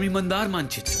एकदम ईमानदार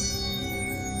मान्छे छ।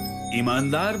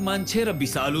 ईमानदार मान्छे र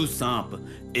विषालु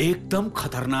साँप एकदम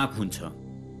खतरनाक हुन्छ।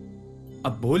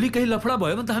 अब भोलि केही लफडा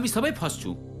भयो भने त हामी सबै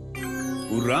फस्छौँ।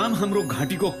 राम हाम्रो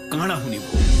घाँटीको काँडा हुने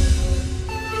भयो।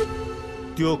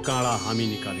 त्यो काँडा हामी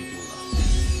निकालिदिउँला।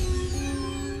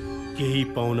 केही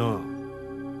पाउन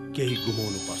केही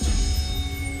गुमाउनु पर्छ।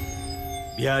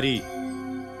 बिहारी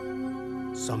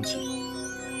सम्झी,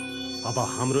 अब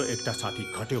हाम्रो एउटा साथी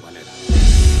घट्यो भनेर।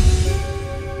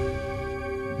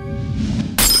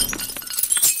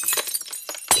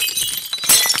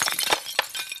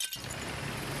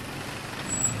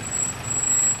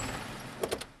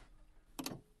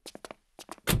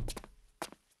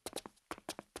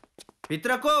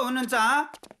 भित्र को हुनुहुन्छ?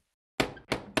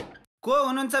 को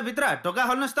हुनुहुन्छ भित्र? टोका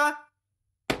खोल्नुहोस् त।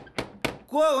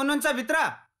 को हुनुहुन्छ भित्र?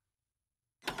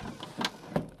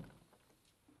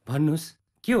 भन्नुस्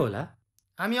के होला?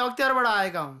 हामी अख्तियारबाट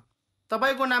आएका हौँ।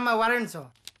 तपाईको नाममा वारेन्ट छ।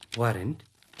 वारेन्ट?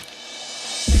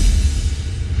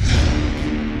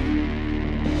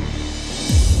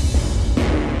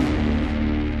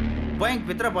 बैंक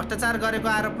भित्र भ्रष्टाचार गरेको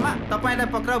आरोपमा तपाईलाई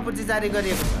पक्राउ पर्ची जारी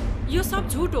गरिएको छ। यो सब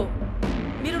झुट हो।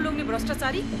 मेरो लोग्ने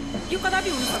भ्रष्टाचारी यो कदापि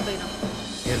हुन सक्दैन।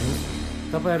 हेर्नुस्,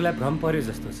 तपाईहरुलाई भ्रम पर्यो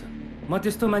जस्तो छ। म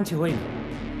त्यस्तो मान्छे होइन।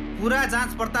 पूरा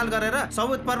जाँच पडताल गरेर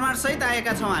सबुत प्रमाण सहित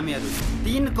आएका छौँ हामीहरू।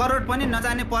 3 करोड पनि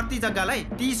नजाने प्रति जग्गालाई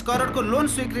 30 करोडको लोन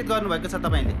स्वीकृत गर्नुभएको छ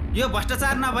तपाईले। यो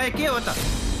भ्रष्टाचार नभए के हो त?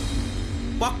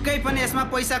 पक्कै पनि यसमा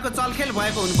पैसाको चलखेल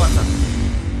भएको हुनुपर्छ।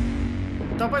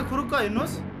 तपाई खुरुक्क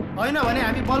हेर्नुस्, होइन भने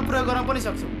हामी बल प्रयोग गर्न पनि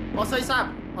सक्छौँ। असै साहब,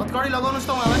 हतकडी लगाउनुस् त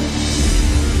उहाँलाई।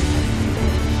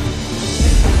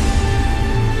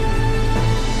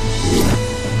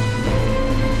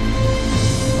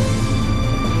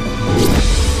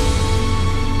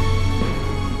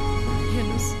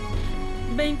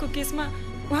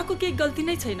 कुरामा उहाँको केही गल्ती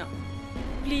नै छैन।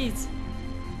 प्लिज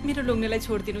मेरो लोग्नेलाई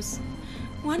छोडिदिनुस्,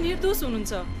 उहाँ निर्दोष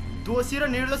हुनुहुन्छ। दोषी र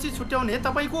निर्दोषी छुट्याउने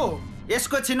तपाईको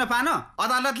यसको छिनोफानो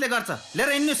अदालतले गर्छ। लिएर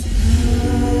हिँड्नुस्।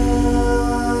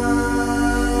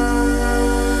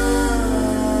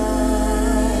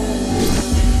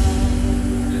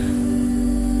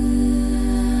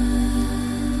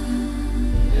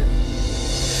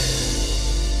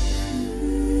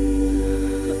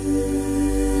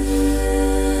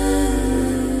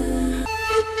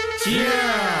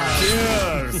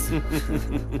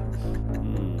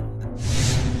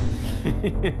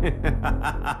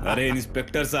 अरे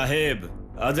इन्स्पेक्टर साहेब,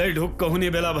 अझै ढुक्क हुने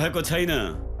बेला भएको छैन।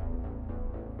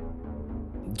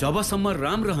 जबसम्म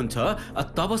राम रहन्छ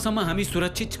तबसम्म हामी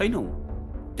सुरक्षित छैनौं।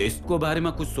 त्यसको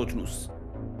बारेमा कुछ सोच्नुस्।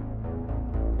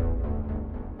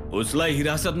 उसलाई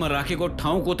हिरासतमा राखेको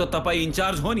ठाउँको त तपाई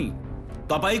इन्चार्ज हो नि।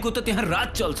 तपाईको त त्यहाँ राज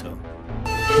चल्छ।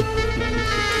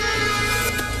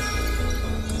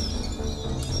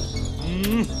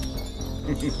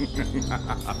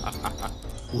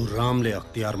 ऊ रामले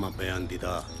अख्तियारमा बयान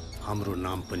दिँदा हाम्रो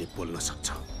नाम पनि बोल्न सक्छ,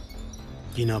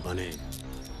 किनभने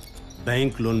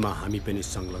बैंक लोनमा हामी पनि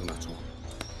संलग्न छौँ।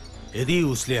 यदि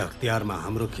उसले अख्तियारमा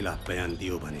हाम्रो खिलाफ बयान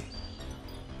दियो भने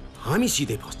हामी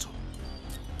सिधै फस्छौँ।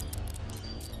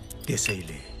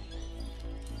 त्यसैले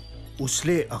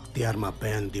उसले अख्तियारमा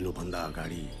बयान दिनुभन्दा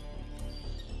अगाडि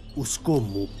उसको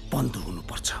मुख बन्द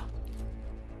हुनुपर्छ।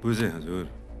 बुझे हजुर।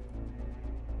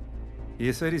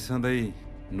 यसरी सधैँ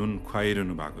नुन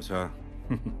खुवाइरहनु भएको छ।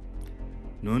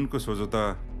 नुनको सोझो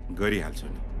त गरिहाल्छु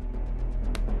नि।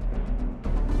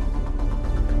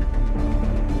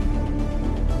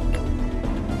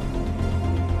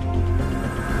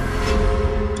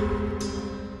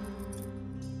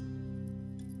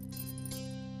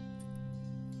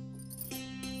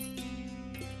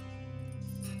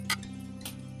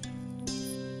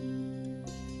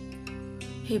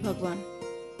 हे भगवान,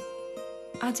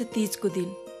 आज तीजको दिन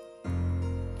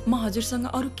म हजुरसँग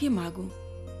अरू के मागु?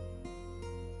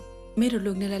 मेरो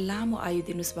लोग्नेलाई लामो आयु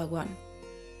दिनुस् भगवान।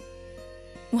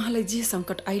 उहाँलाई जे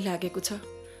सङ्कट आइलागेको छ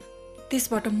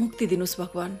त्यसबाट मुक्ति दिनुस्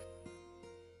भगवान।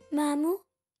 मामु,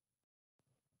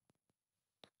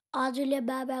 हजुरले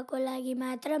बाबाको लागि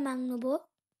मात्र माग्नुभयो,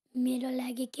 मेरो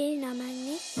लागि केही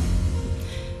नमाग्ने?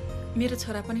 मेरो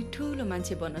छोरा पनि ठुलो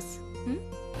मान्छे बनोस्।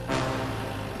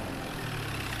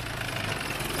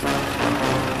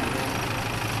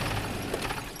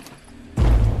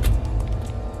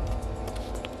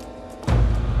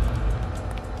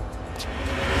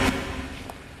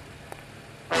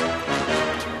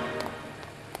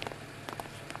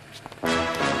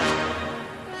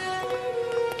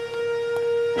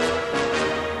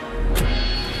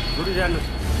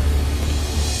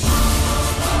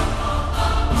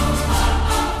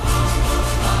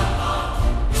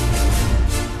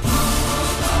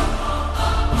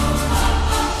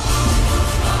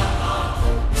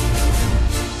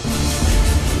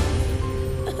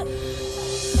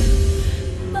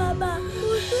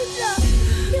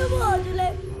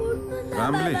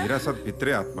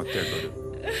 भित्रै आत्महत्या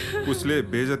गर्यो। उसले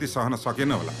बेइज्जती सहन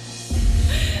सकेन होला।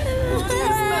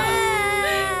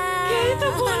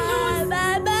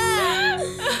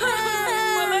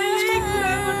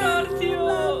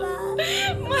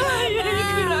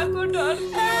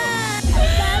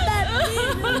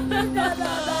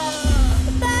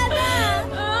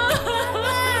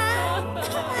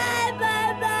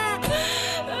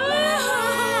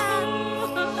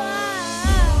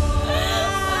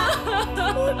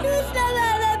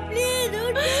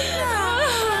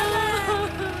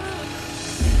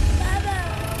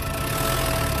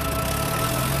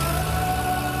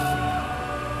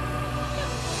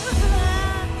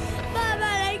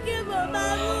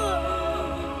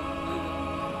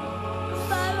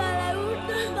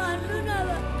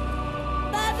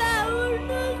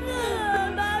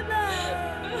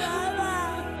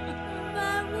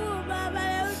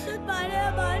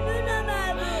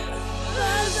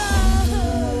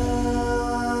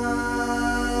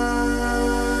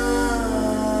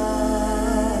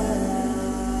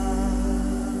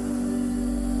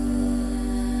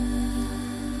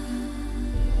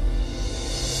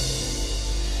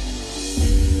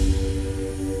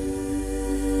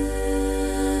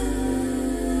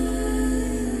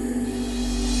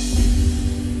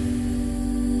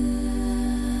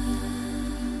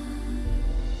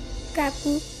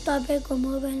 काकु, तपाईँको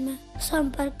मोबाइलमा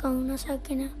सम्पर्क हुन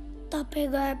सकेन। तपाईँ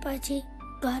गएपछि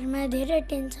घरमा धेरै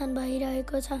टेन्सन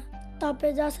भइरहेको छ।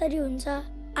 तपाईँ जसरी हुन्छ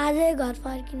आजै घर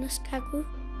फर्किनुहोस् काकु।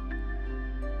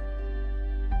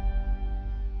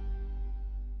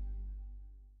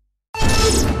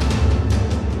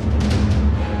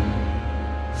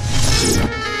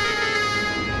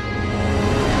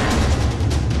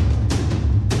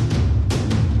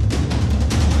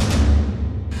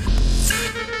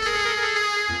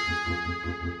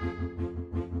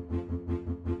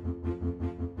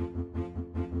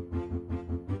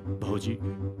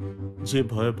 जे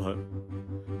भयो भयो,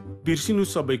 बिर्सिनु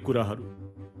सबै कुराहरू।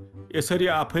 यसरी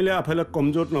आफैले आफैलाई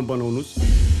कमजोर नबनाउनुस्।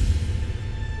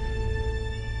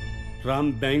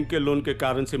 राम बैंक के लोन के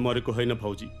कारण से मरेको होइन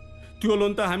भौजी, त्यो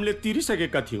लोन त हामीले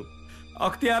तिरिसकेका थियौँ।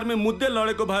 अख्तियारमै मुद्दे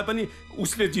लडेको भए पनि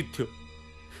उसले जित्थ्यो।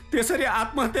 त्यसरी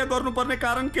आत्महत्या गर्नुपर्ने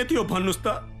कारण के थियो भन्नुस् त?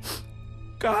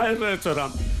 कहाँ रहेछ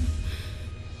राम?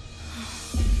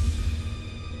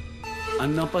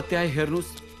 नपत्याए हेर्नुस्,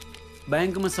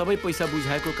 बैंकमा सबै पैसा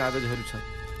बुझाएको कागजहरू छ।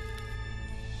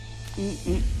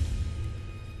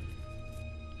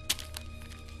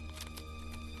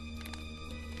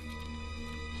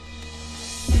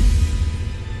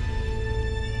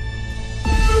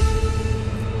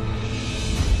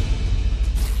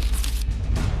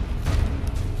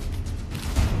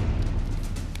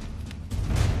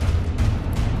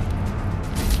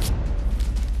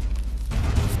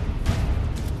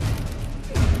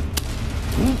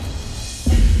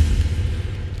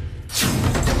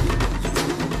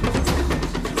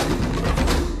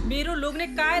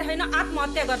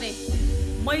 आत्महत्या गर्ने।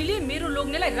 मैले मेरो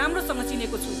लोग्नेलाई राम्रोसँग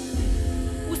चिनेको छु।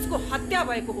 उसको हत्या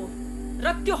भएको हो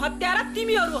र त्यो हत्यारा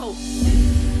तिमीहरू हौ।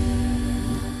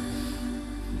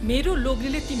 मेरो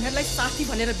लोग्नेले तिमीहरूलाई साथी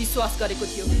भनेर विश्वास गरेको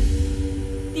थियो,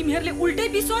 तिमीहरूले उल्टै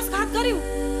विश्वासघात गर्यौ।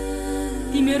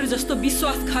 तिमीहरू जस्तो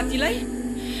विश्वासघातीलाई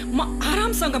म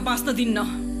आरामसँग बाँच्न दिन्न।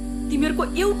 तिमीहरूको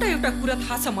एउटा एउटा कुरा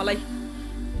थाहा छ मलाई।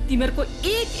 तिमीहरूको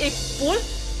एक एक पोल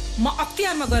म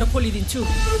अख्तियारमा गएर खोलिदिन्छु।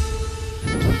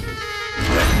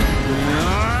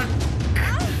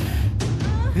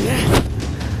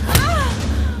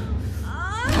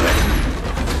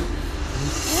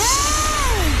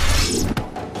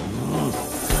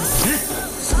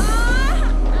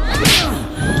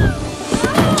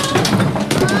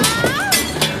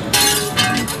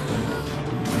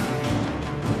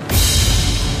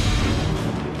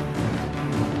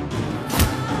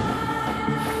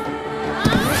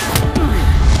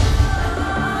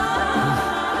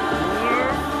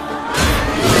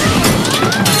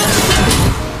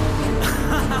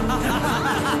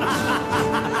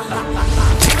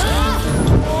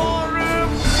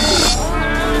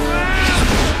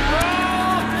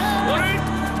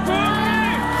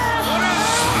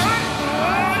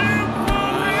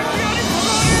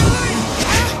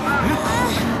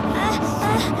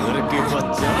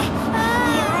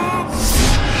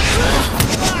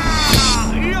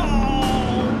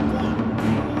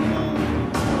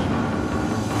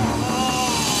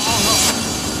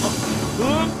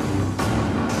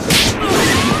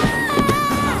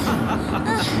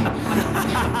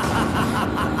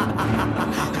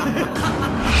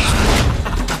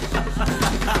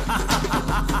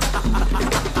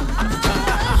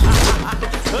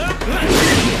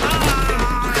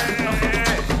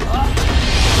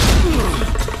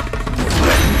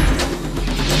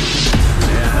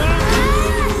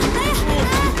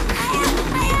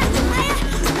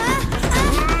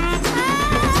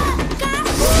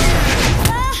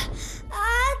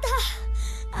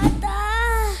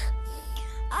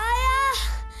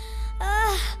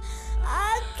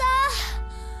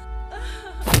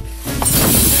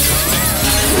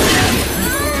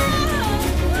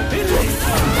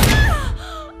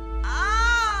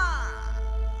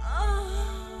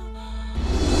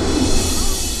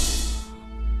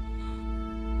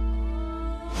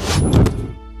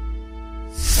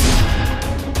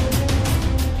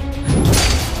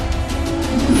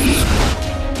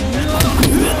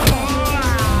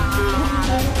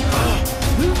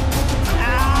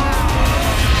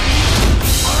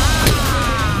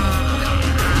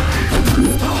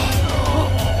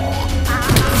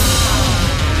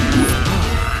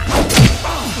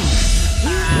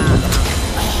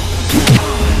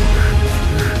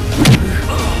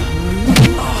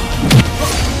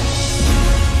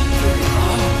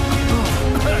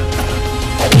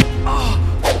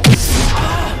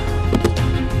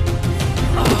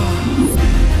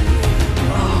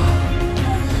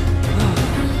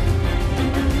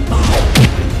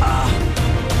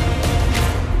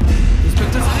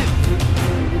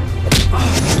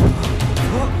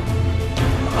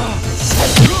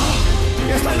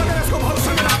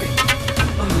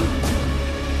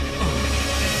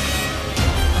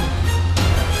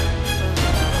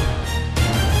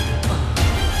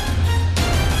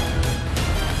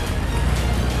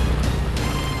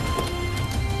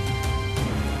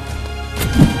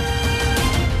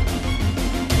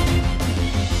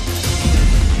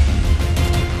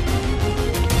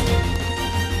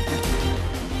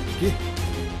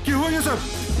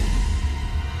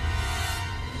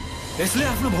 यसले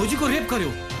आफ्नो भौजीको रेप गर्यो,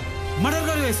 मर्डर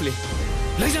गर्यो। यसले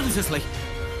लैजानुस्, यसलाई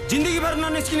जिन्दगीभर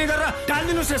ननिस्किने गरेर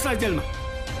टाल्दिनुस् यसलाई जेलमा।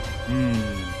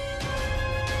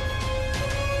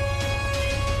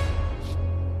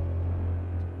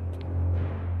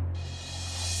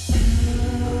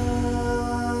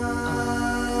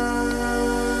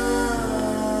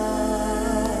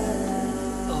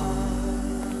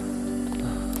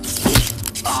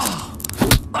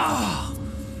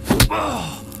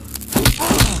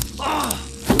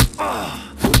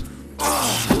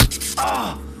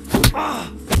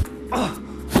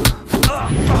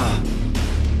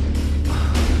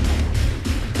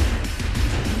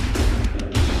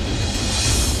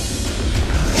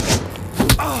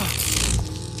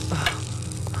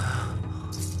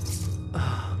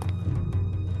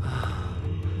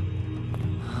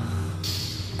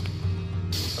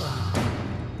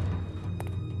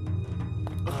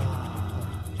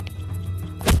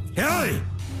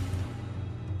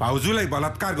 भाउजूलाई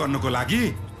बलात्कार गर्नको लागि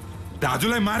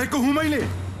दाजुलाई मारेको हुँ मैले।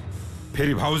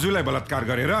 फेरि भाउजूलाई बलात्कार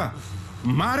गरेर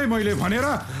मारे मैले भनेर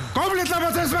कबुलियतनामा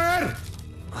त्यसमा हेर।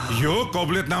 यो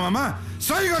कबुलियतनामामा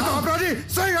सही गर त अपराधी,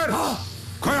 सही गर।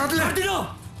 खोइ हातले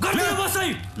गर्दिन म सही।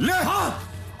 ले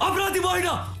अपराधी म होइन,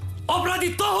 अपराधी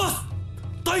त होस्।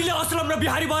 तैले असलम र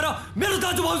बिहारी भएर मेरो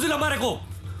दाजु भाउजूलाई मारेको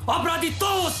अपराधी त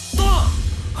होस् त।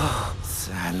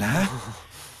 साला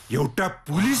एउटा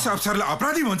पुलिस अफसरलाई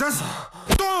अपराधी भन्छस्?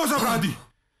 तँ होस् अपराधी।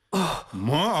 म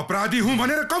अपराधी हुँ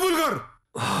भनेर कबुल गर।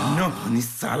 नभनी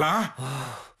साला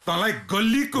तँलाई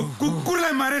गल्लीको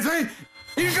कुकुरलाई मारे चाहिँ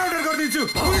इन्काउन्टर गरिदिन्छु।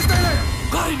 पुलिस तँलाई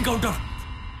गर इन्काउन्टर,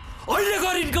 अहिले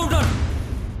गर इन्काउन्टर।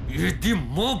 यदि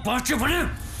म बाँच्यो भने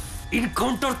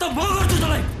इन्काउन्टर त म गर्छु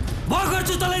तँलाई, म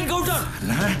गर्छु तँलाई इन्काउन्टर।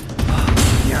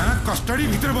 यहाँ कस्टडी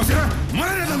भित्र बसेर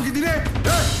मलाई धम्की दिने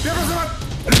पेपर समात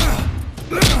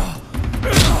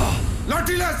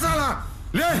लाठी ले साला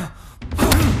ले।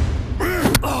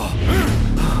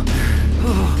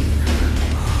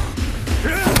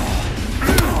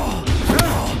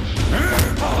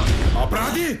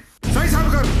 अपराधी सही साफ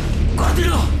कर।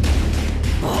 गर्दिन,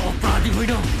 म अपराधी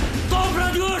होइन, त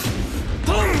अपराधी होस्।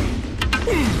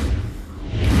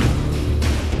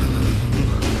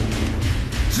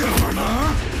 जमाना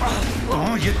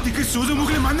यत्तिकै सोझो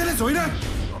मुखले मान्दैनस् होइन?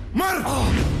 मर।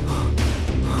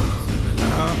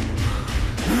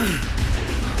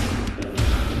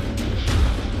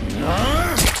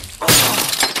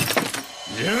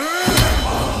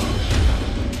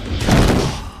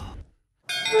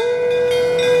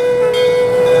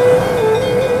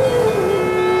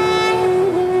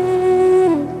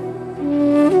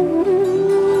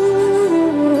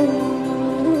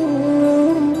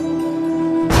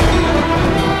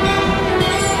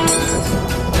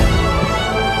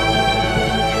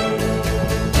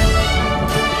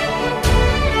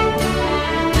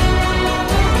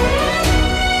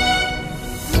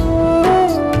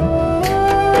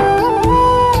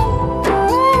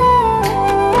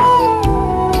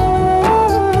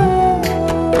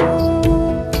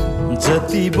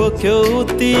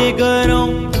 क्योती गरौँ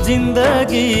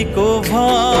जिन्दगीको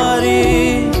भारी,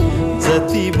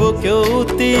 जति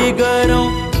बोक्यौती गरौँ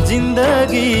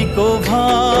जिन्दगीको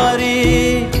भारी।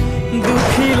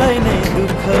 दुखीलाई नै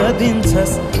दुःख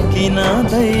दिन्छस् किन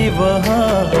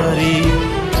दैवहारी।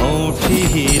 औठी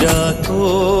हिराको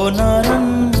नारन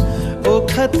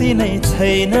ओखती नै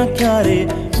छैन क्यारे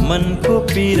मनको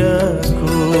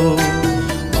पिरको।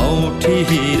 औठी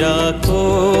हिराको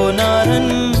नारन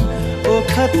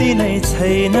ओखती नै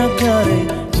छैन क्यारे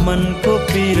मनको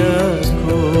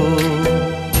पिरको।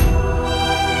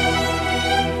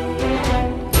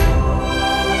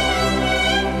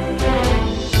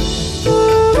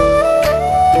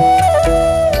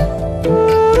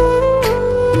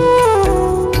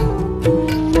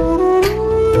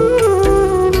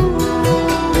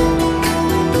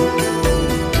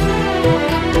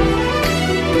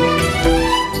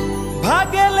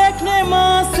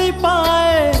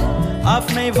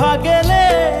 आफ्नै भाग्य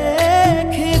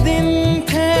लेखिदिन्थे,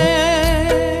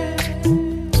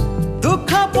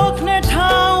 दुःख पोख्ने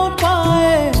ठाउँ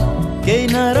पाए केही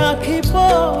नराखी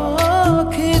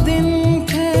पोखिदिन्थे।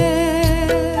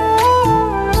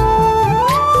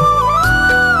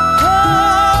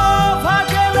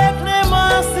 भाग्य लेख्ने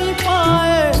मासी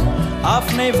पाए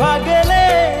आफ्नै भाग्य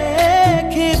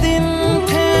लेखिदिन्थे,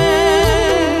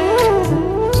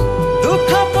 दुःख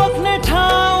पोख्ने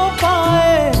ठाउँ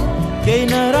पाए केही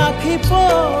नराखी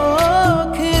पोखिदिन्थे।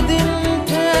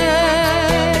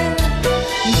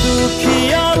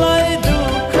 दुखियालाई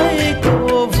दुखैको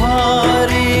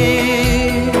भारी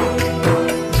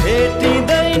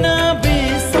भेटिँदैन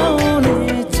बिसाउने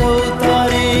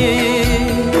चौतारी।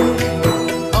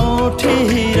 औठी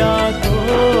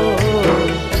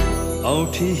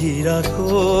हिराको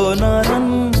नारन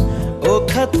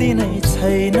ओखती ओखती नै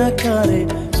छैन क्यारे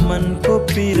मनको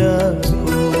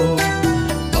पिरको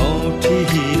औठी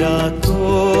हिराको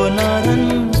नारन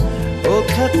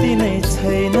ओखती नै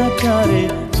छैन क्यारे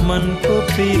मनको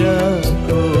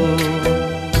पिरको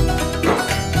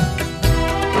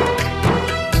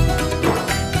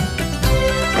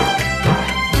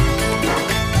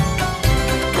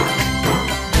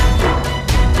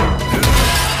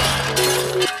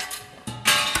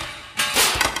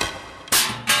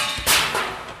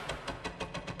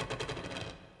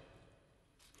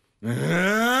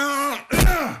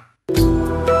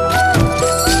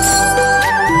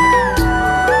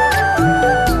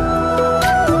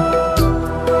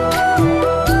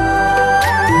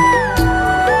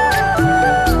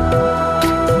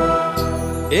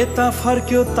यता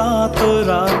फर्क्यो तातो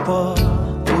राप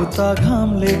उता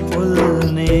घामले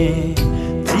पोल्ने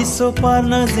चिसो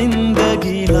पार्न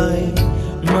जिन्दगीलाई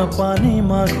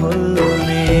नपानीमा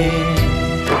घोल्ने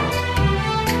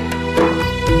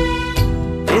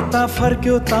यता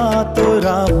फर्क्यो तातो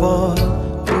राप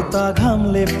उता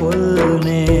घामले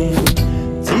पोल्ने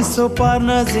चिसो पार्न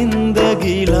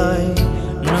जिन्दगीलाई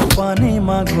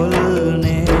नपानीमा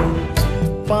घोल्ने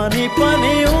पानी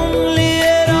पानी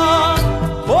उम्लिएर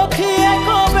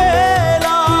पोखिएको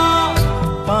बेला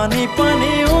पानी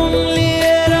पानी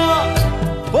उम्लिएर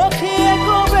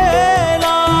पोखिएको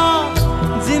बेला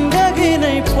जिन्दगी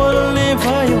नै पोल्ने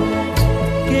भयो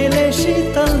केले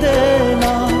शीतल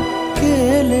देला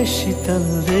केले शीतल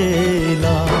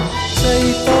देला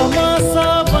चैतमा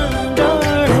साबन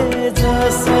डाढे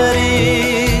जसरी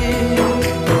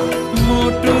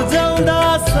मुटु जाउँदा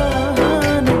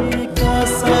सहने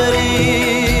कसरी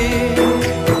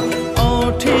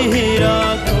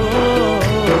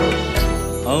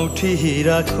औठी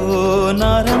हिराको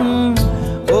नारन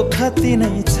ओखती नै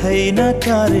छैन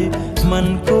क्यारे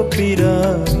मनको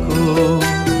पिरको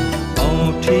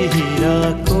औठी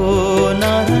हिराको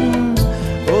नारन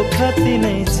ओखती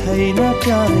नै छैन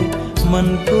क्यारे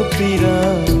मनको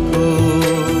पिरको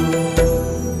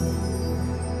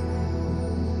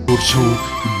जोड्छौँ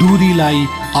दूरीलाई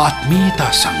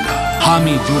आत्मीयतासँग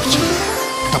हामी जोड्छौँ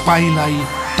तपाईलाई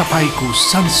तपाईको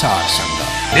संसारसँग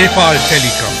नेपाल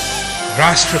टेलिकम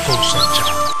राष्ट्रको सञ्चार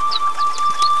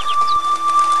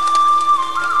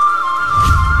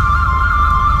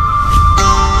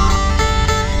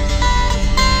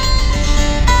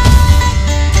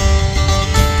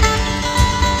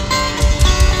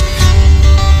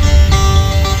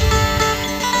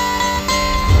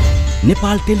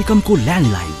नेपाल टेलिकमको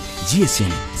ल्यान्डलाइन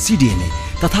जीएसएम सीडीएनए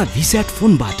तथा भिस्याट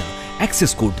फोनबाट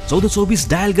एक्सेस कोड 1424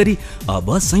 डायल गरी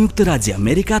अब संयुक्त राज्य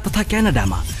अमेरिका तथा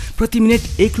क्यानाडामा प्रति मिनेट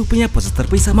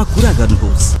 ₹1.75 कुरा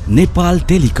गर्नुहोस्। नेपाल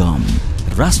टेलिकम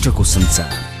राष्ट्रको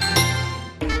संसार।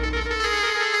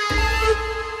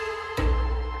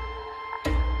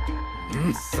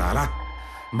 साला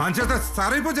मान्छे त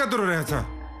साह्रै पो ज्यादो रहेछ,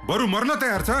 बरु मर्न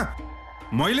तयार छ।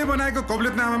 मैले बनाएको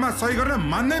कबुलियतनामामा सही गर्न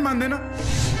मान्दैन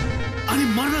अनि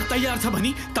मर्न तयार छ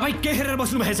भनी तपाई के हेरेर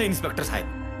बस्नु भएछ इन्स्पेक्टर साहब?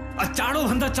 चाँडो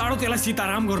भन्दा चाँडो त्यसलाई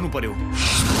सीताराम गर्नु पर्यो।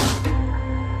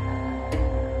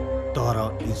 तर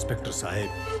इन्स्पेक्टर साहेब,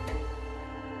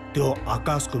 त्यो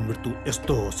आकाशको मृत्यु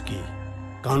यस्तो होस् कि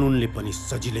कानुनले पनि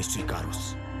सजिलै स्वीकारोस्।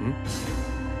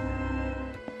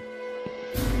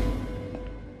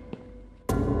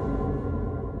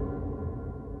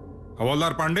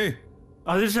 हवलदार पाण्डे।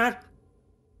 हजुर सर।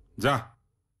 जा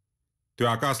त्यो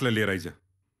आकाशलाई लिएर आइज,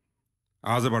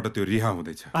 आजबाट त्यो रिहा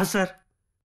हुँदैछ। हजुर सर।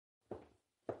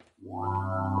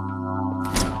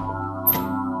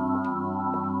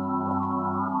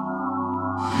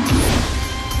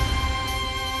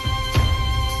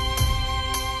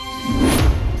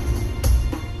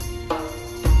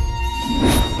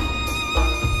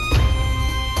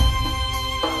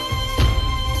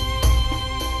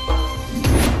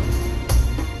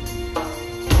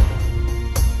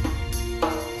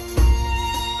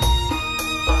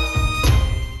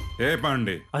 ए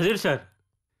पाण्डे। हजुर सर।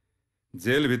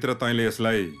 जेल भित्र तैँले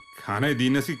यसलाई खानै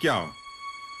दिनेस् कि क्या हो?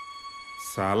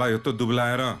 साला यो त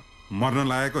दुब्लाएर मर्न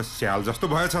लागेको स्याल जस्तो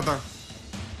भएछ त।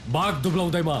 बाघ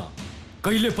दुब्लाउँदैमा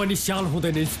कहिले पनि स्याल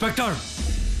हुँदैन इन्स्पेक्टर।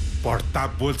 पढ्ता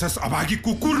बोल्छस् अभागी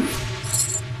कुकुर।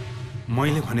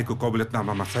 मैले भनेको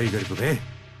कबुलियतनामामा सही गरेको भए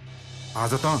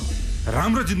आज त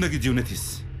राम्रो जिन्दगी जिउने थिइस्,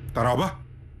 तर अब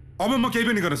म केही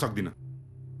पनि गर्न सक्दिन।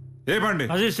 ए पाण्डे।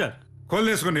 हजुर सर।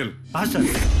 खोल्ने यसको नेल। हजुर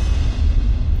सर।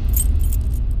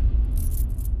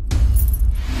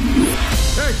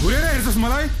 घुरेर हेर्छस्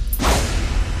मलाई?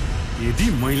 यदि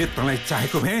मैले तँलाई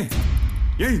चाहेको भए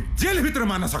यही जेलभित्र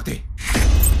मार्न सक्थे,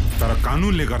 तर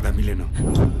कानुनले गर्दा मिलेन।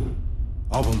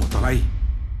 अब म तँलाई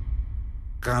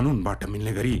कानुनबाट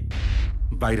मिल्ने गरी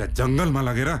बाहिर जंगलमा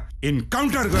लगेर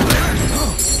इन्काउन्टर गर्ने।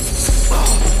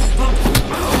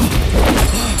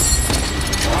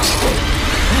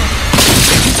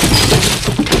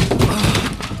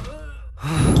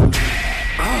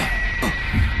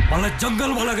 मलाई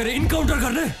जंगलमा लगेर इन्काउन्टर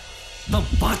गर्ने त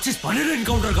बाचिस भनेर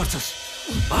इन्काउन्टर गर्छस्।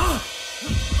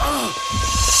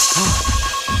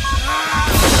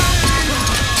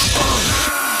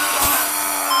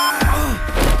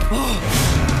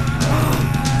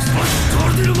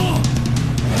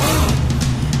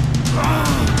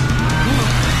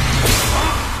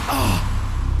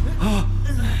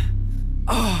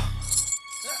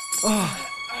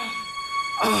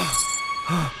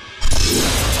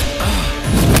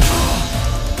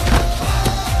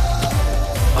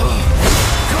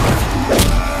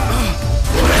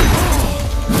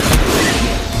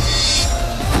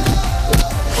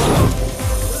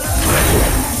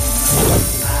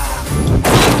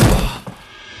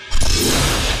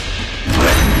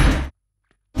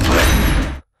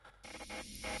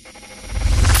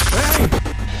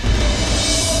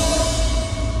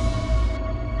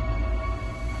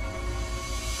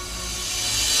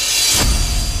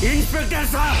 इन्स्पेक्टर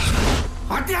साहब,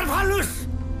 हतियार फाल्नुस्।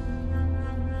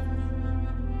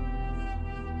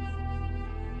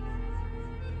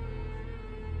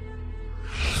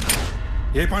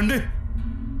 ए पाण्डे,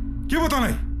 के भयो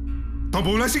तँलाई? त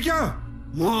बौलासी क्या?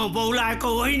 म बौलाएको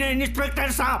होइन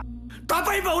इन्स्पेक्टर साहब,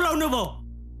 तपाईँ बौलाउनु भयो।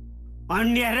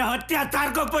 अन्याय र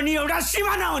अत्याचारको पनि एउटा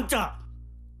सीमा हुन्छ।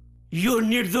 यो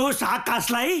निर्दोष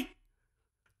आकाशलाई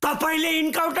तपाईले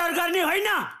इन्काउन्टर गर्ने होइन।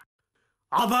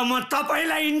 अब म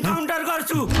तपाईलाई इन्काउन्टर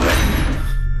गर्छु।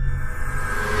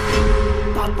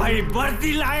 तपाईँ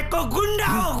वर्दी लाएको गुन्डा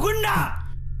हो, गुन्डा।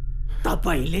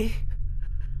 तपाईले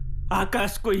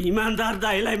आकाशको इमानदार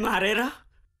दाइलाई मारेर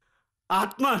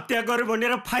आत्महत्या गर्यो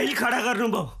भनेर फाइल खडा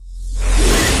गर्नुभयो।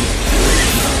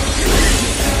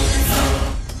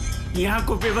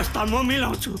 यहाँको व्यवस्था म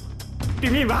मिलाउँछु।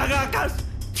 तिमी भाग आकाश,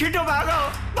 छिटो भाग,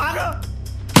 भाग।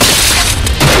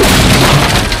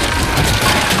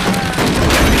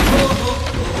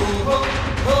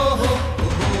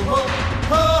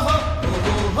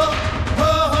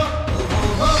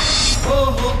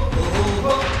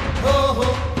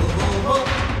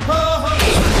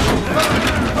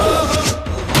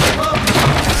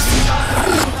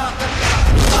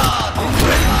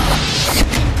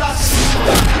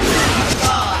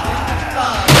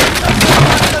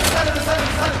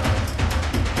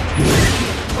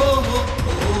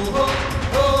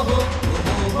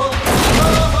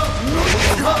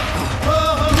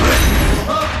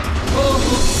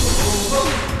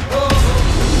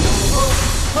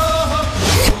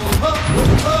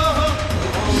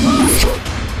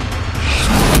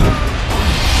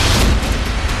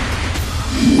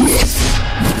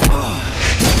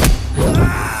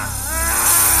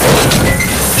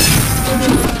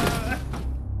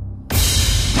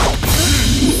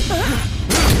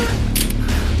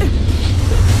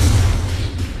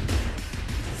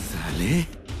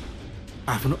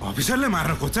 आफ्नो अफिसरले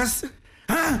मार्न खोज्छस्?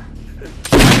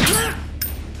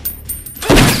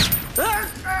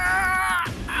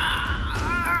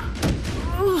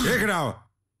 केकडा हो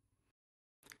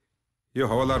यो?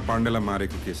 हवलदार पाण्डेलाई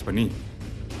मारेको केस पनि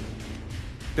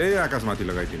त्यही आकाशमाथि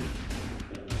लगाइदिनु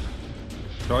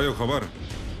र यो खबर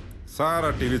सारा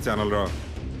टिभी च्यानल र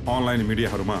अनलाइन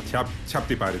मिडियाहरूमा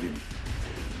छ्याप्ती पारिदिनु।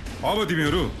 अब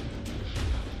तिमीहरू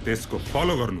त्यसको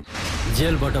फलो गर्नु।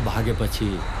 जेलबाट भागेपछि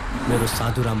मेरो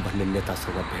साधुराम भन्ने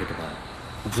नेतासँग भेट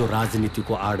भयो, जो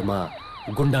राजनीतिको आडमा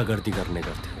गुण्डागर्दी गर्ने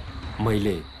गर्थ्यो।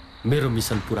 मैले मेरो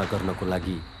मिसन पूरा गर्नको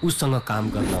लागि उसँग काम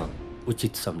गर्न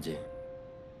उचित सम्झे।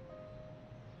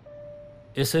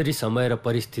 यसरी समय र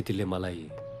परिस्थितिले मलाई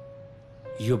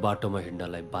यो बाटोमा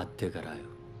हिँड्नलाई बाध्य गरायो।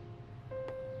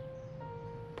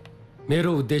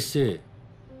 मेरो उद्देश्य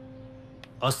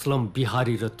असलम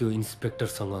बिहारी र त्यो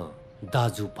इन्स्पेक्टरसँग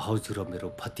दाजु भाउजू र मेरो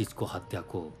भतिजको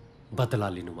हत्याको बदला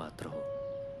लिनु मात्र हो।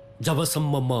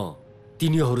 जबसम्म म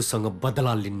तिनीहरूसँग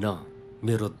बदला लिन्न,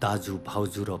 मेरो दाजु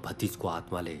भाउजू र भतिजको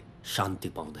आत्माले शान्ति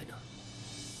पाउँदैन।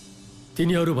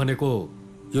 तिनीहरू भनेको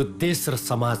यो देश र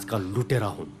समाजका लुटेरा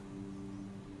हुन्।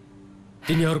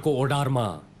 तिनीहरूको ओडारमा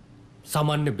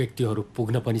सामान्य व्यक्तिहरू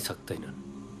पुग्न पनि सक्दैनन्।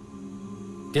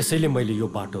 त्यसैले मैले यो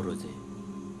बाटो रोजे।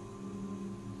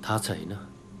 थाहा छ हैन,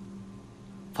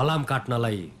 फलाम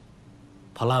काट्नलाई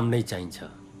फलाम नै चाहिन्छ।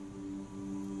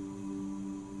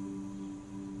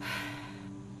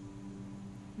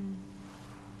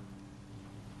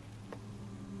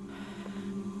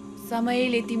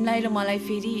 समयले तिमीलाई र मलाई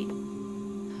फेरि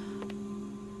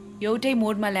एउटै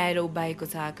मोडमा ल्याएर उभ्याएको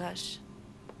छ आकाश।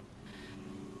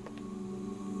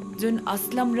 जुन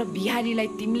असलम र बिहारीलाई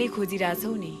तिमीले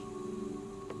खोजिरहेछौ नि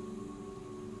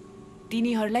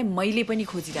तिनीहरूलाई मैले पनि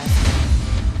खोजिरहेछु।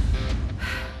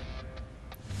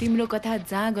 तिम्रो कथा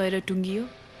जहाँ गएर टुङ्गियो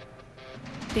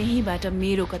त्यहीबाट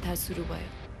मेरो कथा सुरु भयो।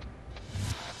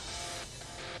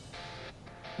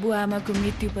 बुवा आमाको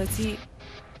मृत्युपछि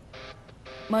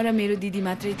म र मेरो दिदी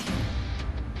मात्रै थियो।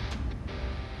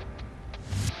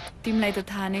 तिमीलाई त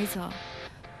थाहा नै छ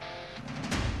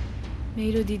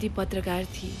मेरो दिदी पत्रकार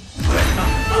थिए।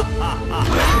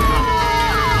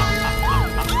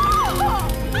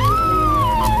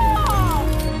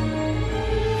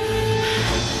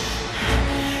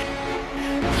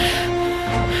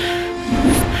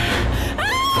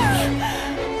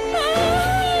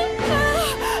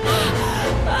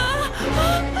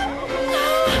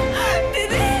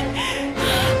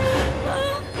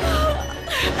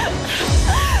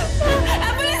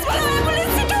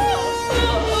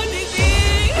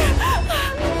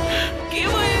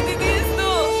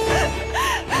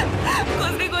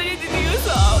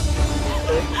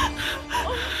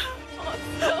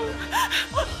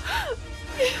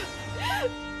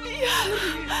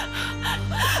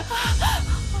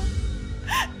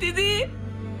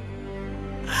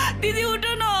 दीदी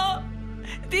उठो न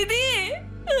दीदी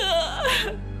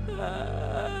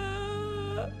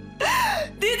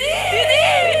दीदी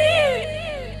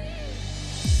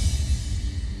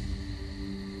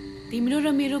तिम्रो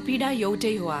र मेरो पीडा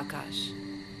एउटै हो आकाश।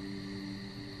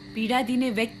 पीडा दिने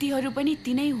व्यक्तिहरू पनि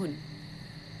तिनै हुन्।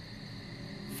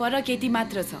 फरक यति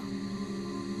मात्र छ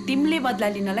तिमीले बदला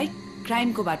लिनलाई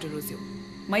क्राइमको बाटो रोज्यौ,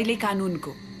 मैले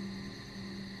कानुनको।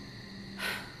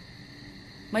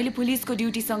 मैले पुलिसको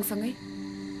ड्युटी सँगसँगै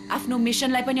आफ्नो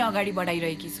मिसनलाई पनि अगाडि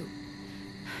बढाइरहेकी छु।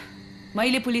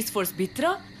 मैले पुलिस फोर्स भित्र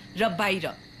र बाहिर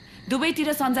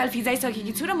दुवैतिर सञ्जाल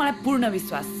फिजाइसकेकी छु र मलाई पूर्ण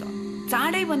विश्वास छ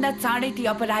चाँडै भन्दा चाँडै ती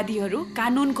अपराधीहरू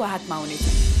कानुनको हातमा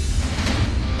हुनेछन्।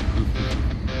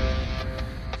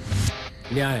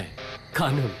 न्याय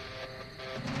कानुन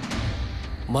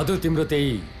मधु तिम्रो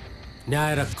त्यही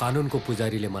न्याय र कानुनको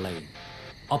पुजारीले मलाई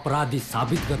अपराधी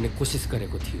साबित गर्ने कोसिस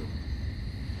गरेको थियो।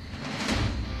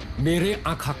 मेरै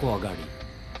आँखाको अगाडि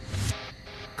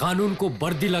कानुनको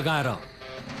वर्दी लगाएर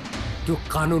त्यो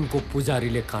कानुनको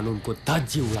पुजारीले कानुनको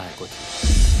धज्जी उडाएको थियो।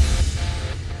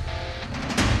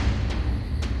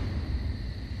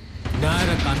 न्याय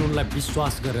र कानुनलाई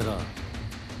विश्वास गरेर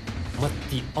म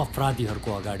ती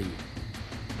अपराधीहरूको अगाडि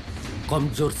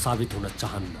कमजोर साबित हुन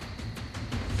चाहन्न।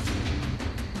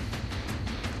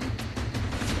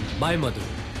 बाई मधु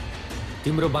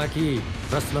तिम्रो बाँकी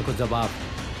प्रश्नको जवाब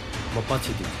म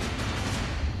पछि दिन्छु।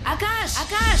 आकाश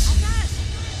आकाश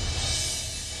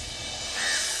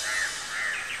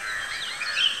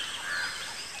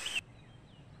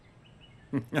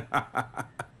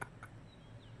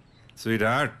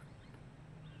स्वीटहार्ट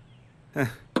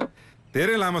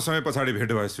धेरै लामो समय पछाडि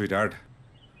भेट भयो स्वीटहार्ट।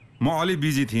 म अलि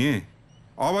बिजी थिएँ।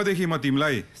 अबदेखि म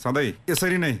तिमीलाई सधैँ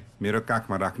यसरी नै मेरो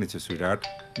काखमा राख्नेछु स्वीटहार्ट।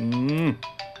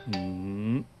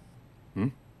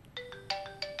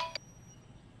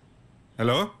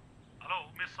 Hello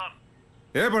miss sir.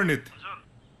 ए पंडित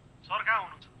सर कहाँ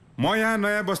हुनुहुन्छ? म यहाँ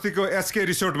नयाँ बस्तीको एसके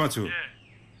रिसोर्टमा छु।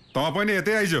 त पनि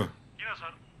यतै आइज। किन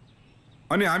सर?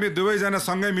 अनि हामी दुवैजना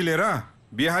सँगै मिलेर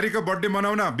बिहारीको बर्थडे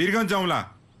मनाउन वीरगञ्ज जाउँला।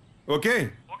 Okay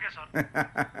okay sir.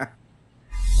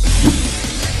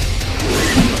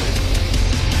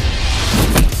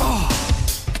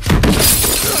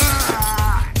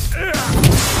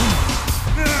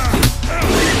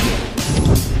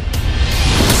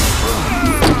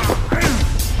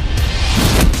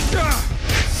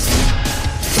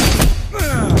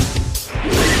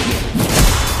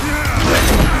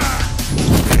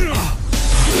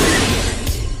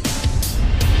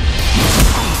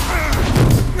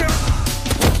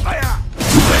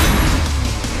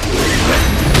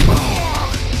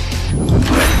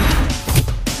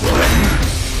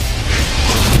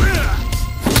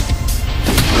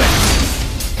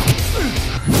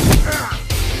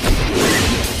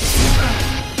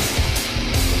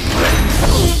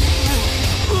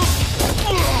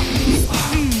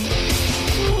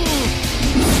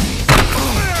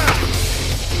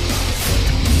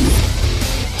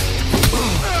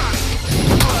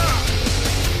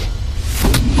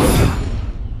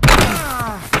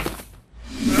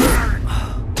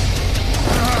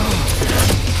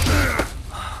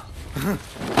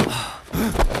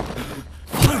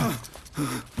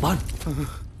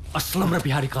 असलम र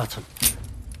बिहारी कहाँ छन्?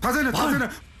 थाहा छैन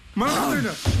मलाई थाहा छैन।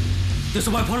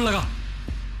 त्यसो भए फोन लगा।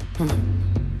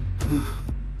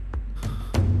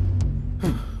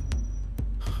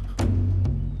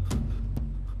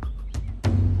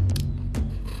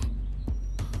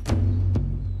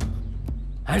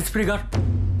 ह्यान्ड्स फ्री गर।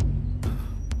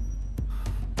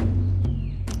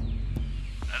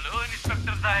 हेलो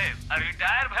इन्स्पेक्टर साहेब,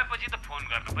 रिटायर भएपछि त फोन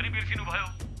गर्न पनि बिर्सिनु भयो।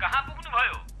 कहाँ पुग्नु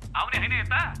भयो? आउने हैन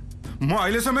यता? म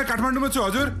अहिलेसम्म काठमाडौँमा छु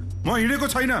हजुर, म हिँडेको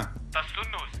छैन। त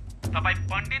सुन्नुहोस्, तपाईँ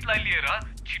पण्डितलाई लिएर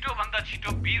छिटो भन्दा छिटो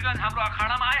वीरगञ्ज हाम्रो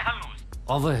अखाडामा आइहाल्नुहोस्।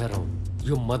 अब हेरौँ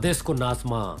यो मधेसको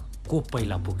नाचमा को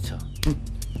पहिला पुग्छ।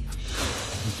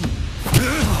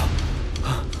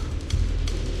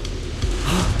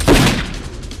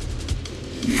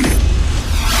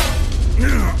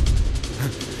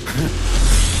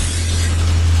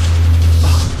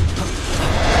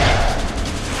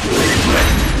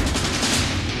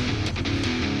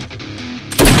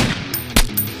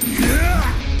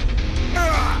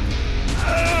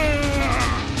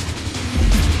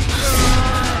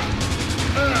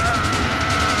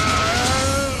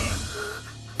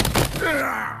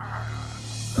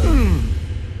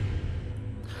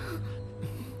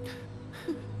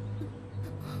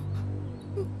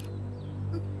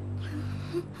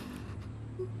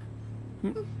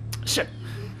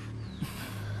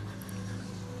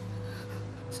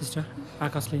 सिस्टर,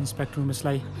 आकाशले इन्स्पेक्टर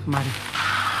उमेशलाई मारे।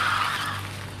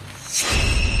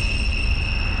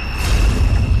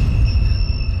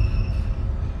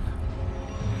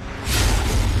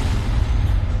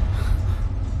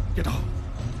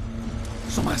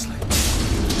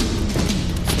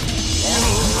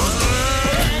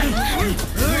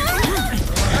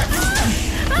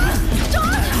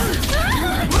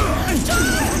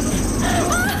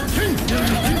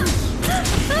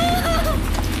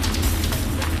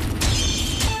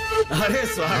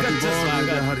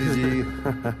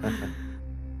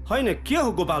 होइन के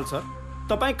हो गोपाल सर,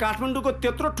 तपाईँ काठमाडौँको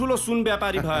त्यत्रो ठुलो सुन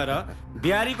व्यापारी भएर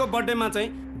बिहारीको बर्थडेमा चाहिँ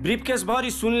ब्रिफकेस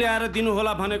भरि सुन ल्याएर दिनु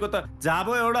होला भनेको त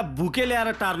जाबो एउटा बुके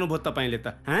ल्याएर टार्नु भयो तपाईँले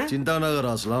त। चिन्ता नगर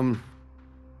असलम,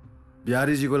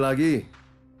 बिहारीजीको लागि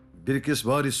ब्रिफकेस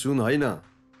भरि सुन होइन,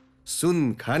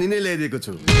 सुन खानी नै ल्याइदिएको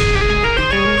छु।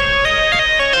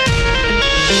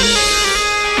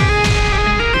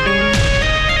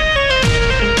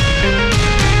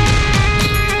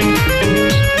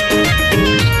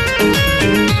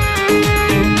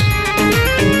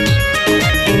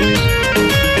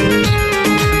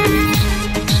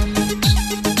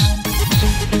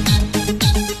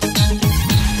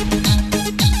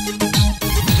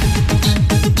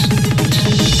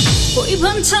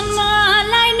 भन्छन्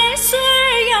मलाई नै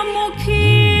सूर्यमुखी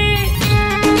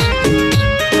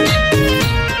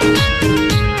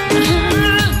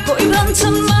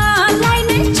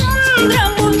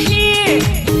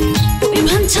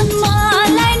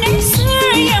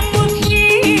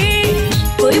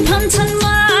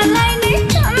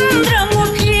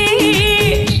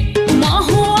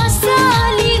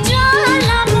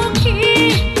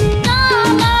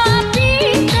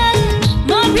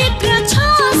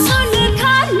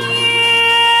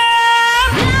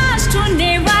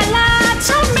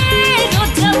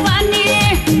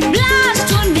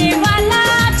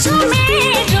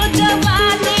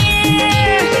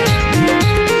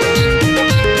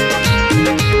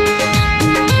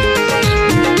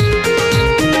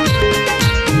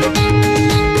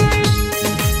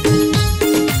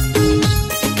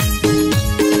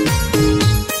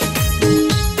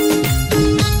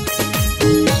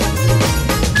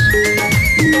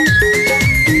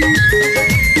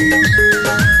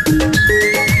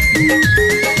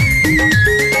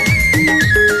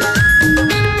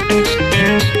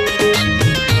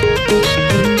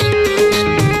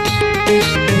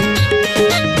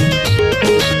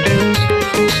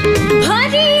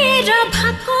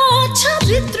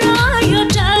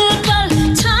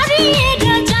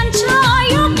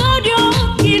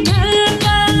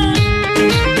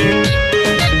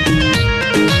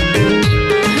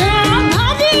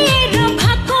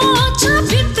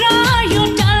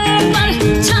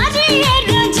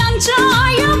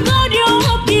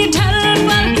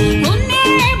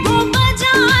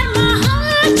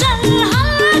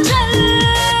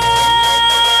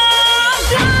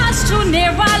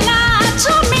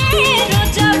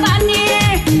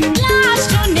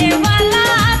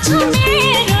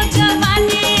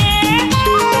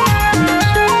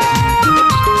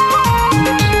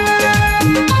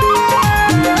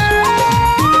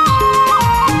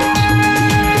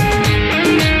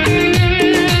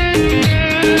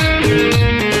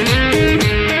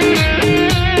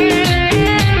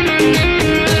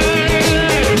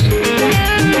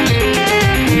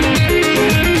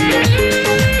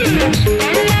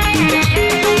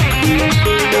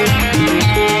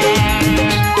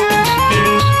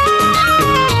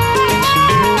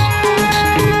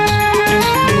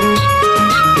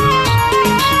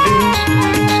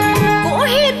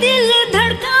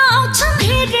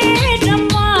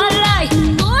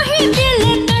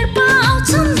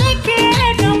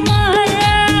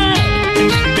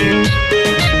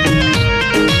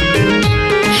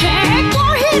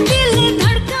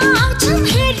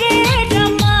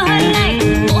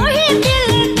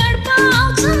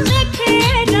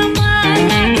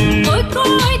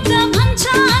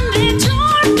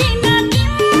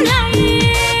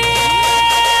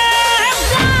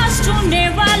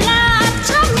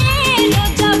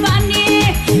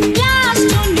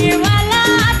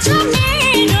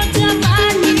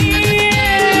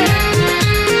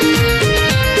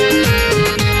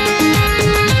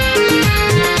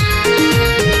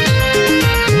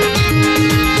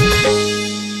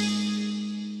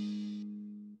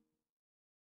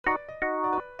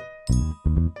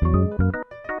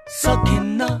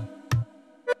सकिन्न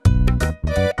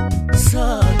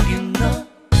सकिन्न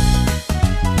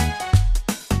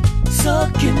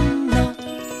सकिन्न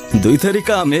दुई थरी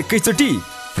काम एकैचोटि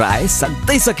प्राय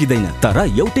सक्दै सकिँदैन तर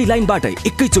एउटै लाइनबाट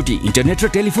एकैचोटि इन्टरनेट र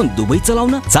टेलिफोन दुवै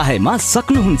चलाउन चाहेमा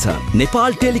सक्नुहुन्छ।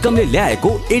 नेपाल टेलिकमले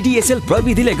ल्याएको एडीएसएल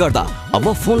प्रविधिले गर्दा अब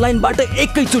फोन लाइनबाट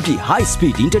एकैचोटि हाई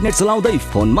स्पिड इन्टरनेट चलाउँदै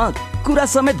फोनमा कुरा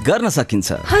समेत गर्न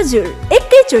सकिन्छ। हजुर,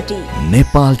 एकैचोटि।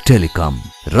 नेपाल टेलिकम,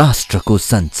 राष्ट्रको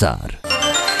संचार।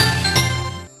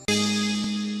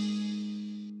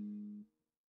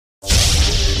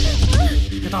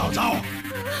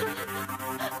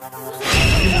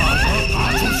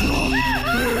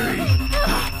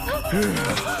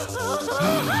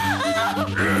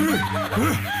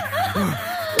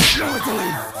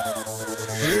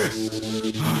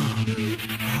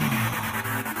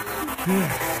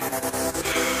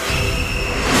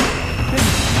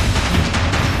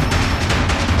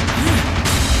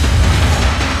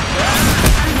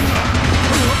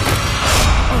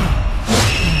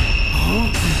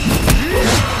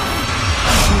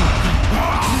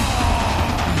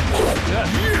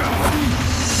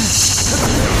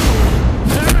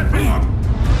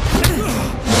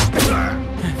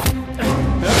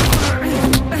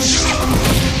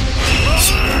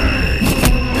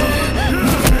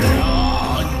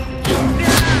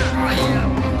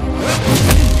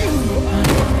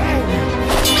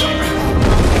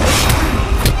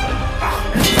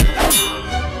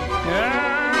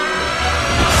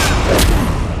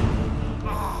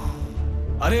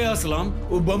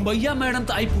 बम्बैया मैडम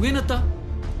त आइपुगे न त।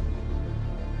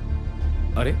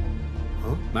 अरे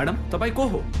मैडम तपाईँ को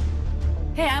हो?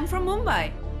 Hey, I'm from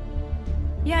Mumbai.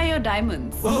 Yeah, your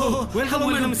diamonds. Oh, welcome,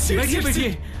 madam.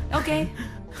 बैठिए। Okay.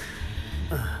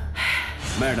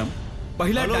 मैडम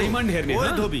पहिला डायमंड हेर्ने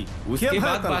ओए धोबी, उसके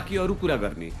बाद बाकी अरु कुरा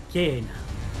गर्ने। के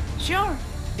Sure.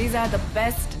 These are the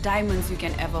best diamonds you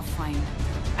can ever find.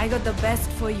 I got the best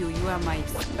for you. You are my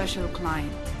special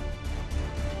client.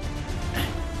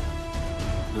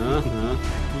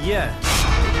 Yeah.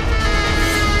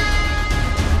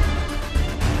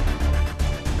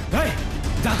 Hey,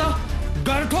 जाता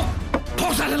गएर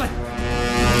ठोक सालेलाई।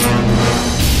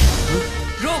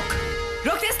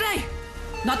 रोक त्यसलाई,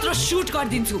 नत्र शूट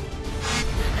गरिदिन्छु।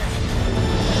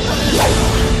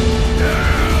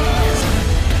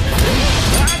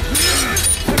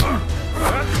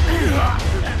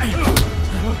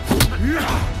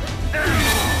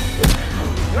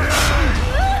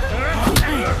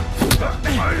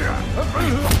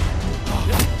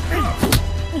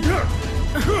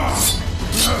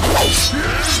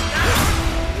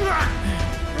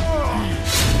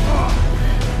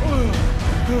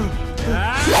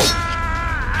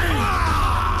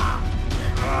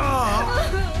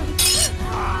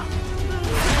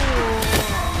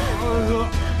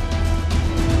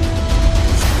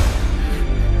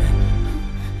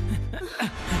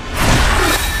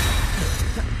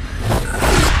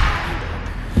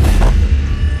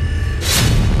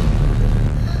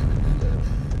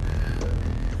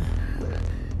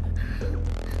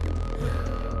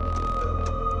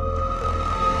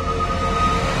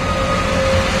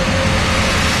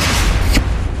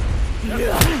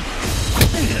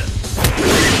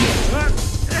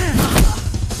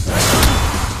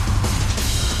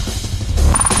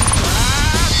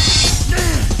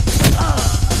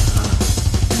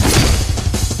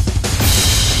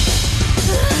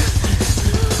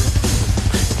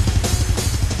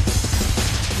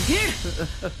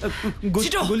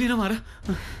 गोली नमार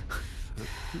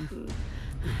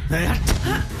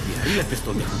बिहारीलाई त्यस्तो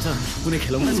देखाउँछ कुनै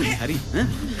खेलाउन बिहारी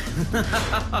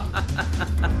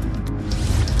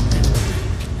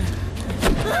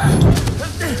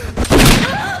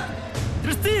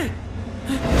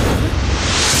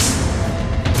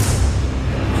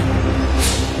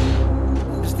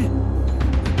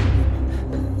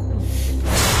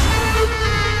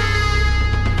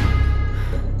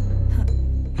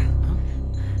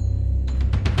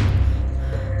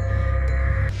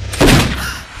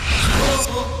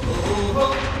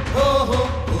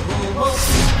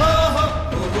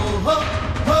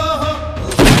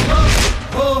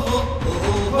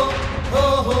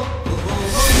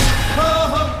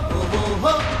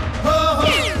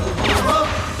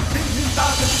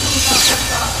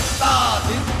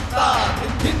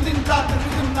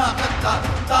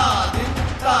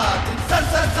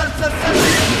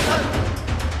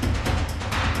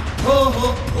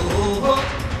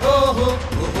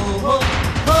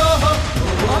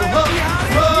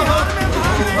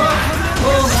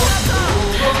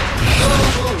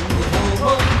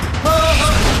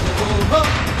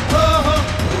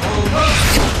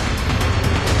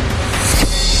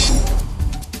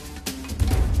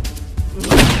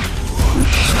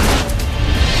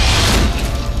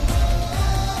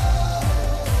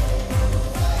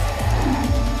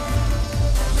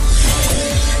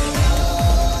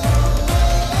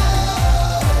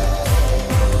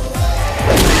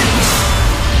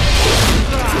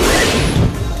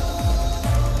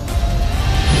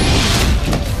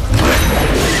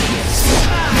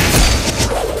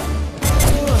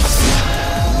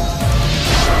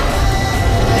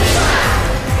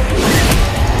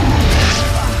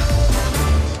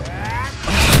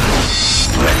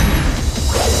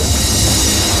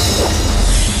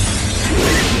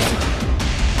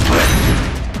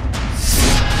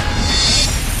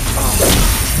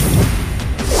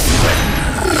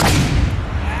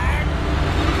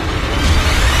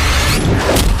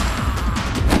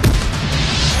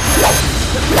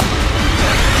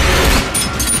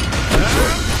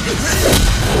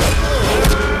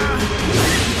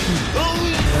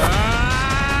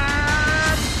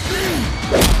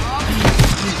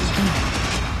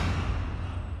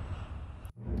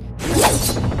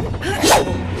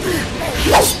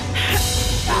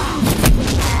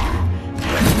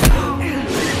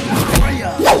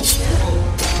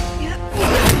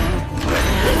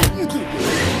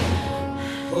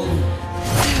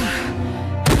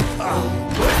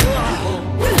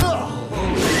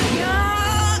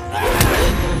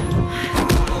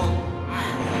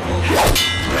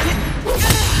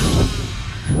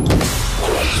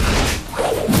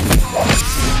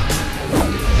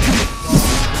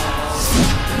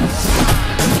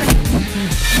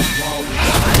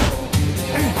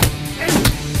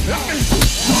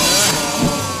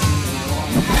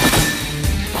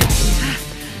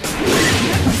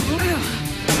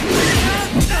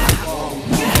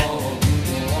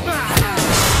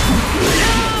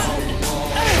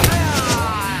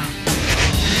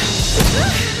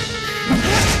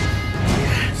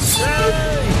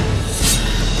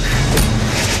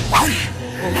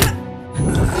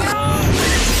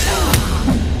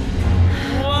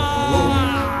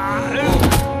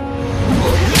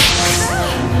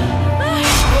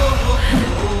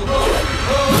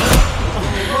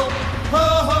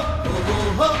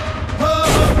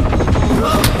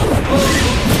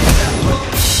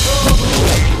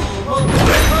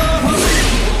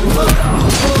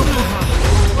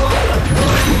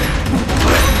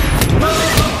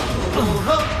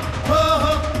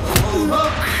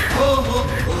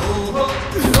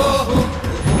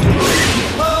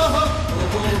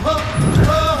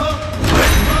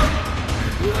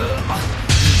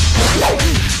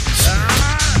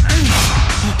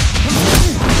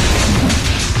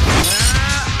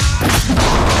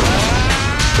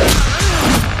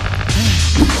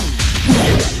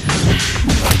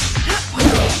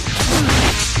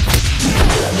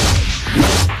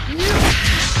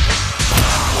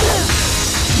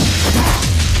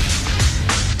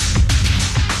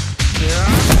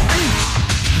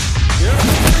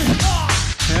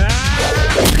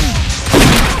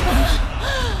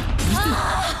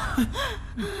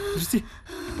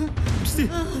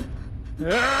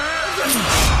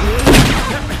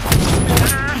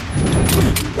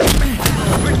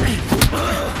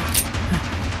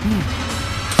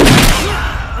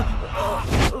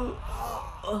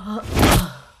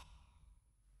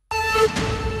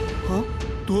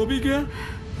तो भी क्या?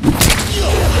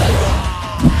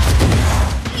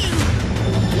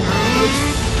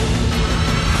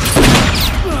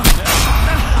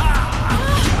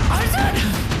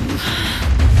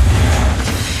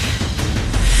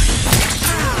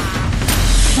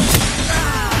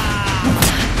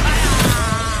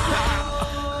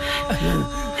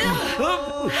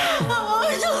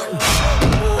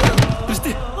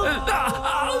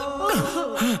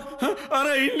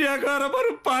 अरे इंडिया गएर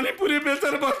बरु पानीपुरी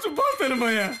बेचेर बस्छु बस्दैन म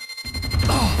यहाँ।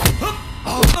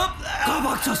 कहाँ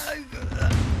भाग्छस्?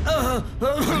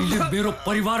 मैले मेरो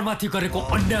परिवारमाथि गरेको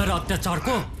अन्याय र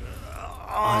अत्याचारको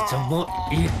आज म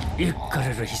एक एक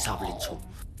गरेर हिसाब लिन्छु।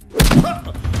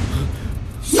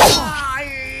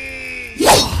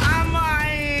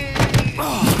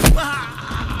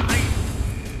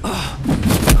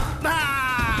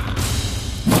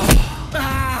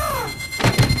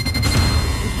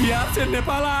 बिहार से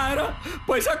नेपाल आएर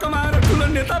पैसा कमाएर ठुलो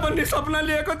नेता बन्ने सपना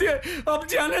लिएको थिएँ, अब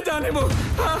जाने जाने भयो।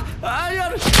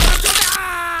 यार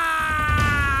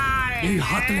यही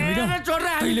हातले होइन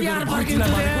तैँले मेरो भाइलाई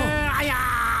मारेको।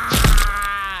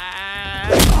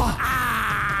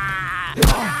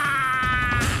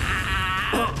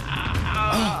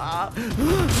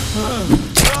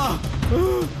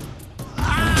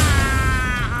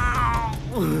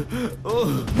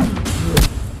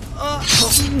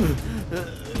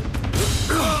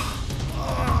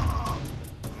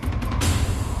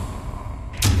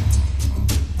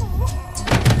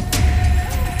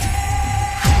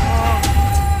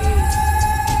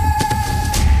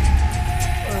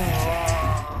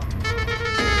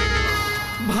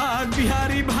 भाग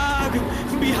बिहारी भाग,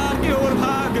 बिहार की ओर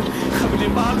भाग, अब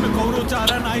नेपाल में कौनो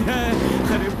चारा नहीं है।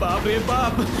 अरे बाप रे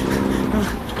बाप।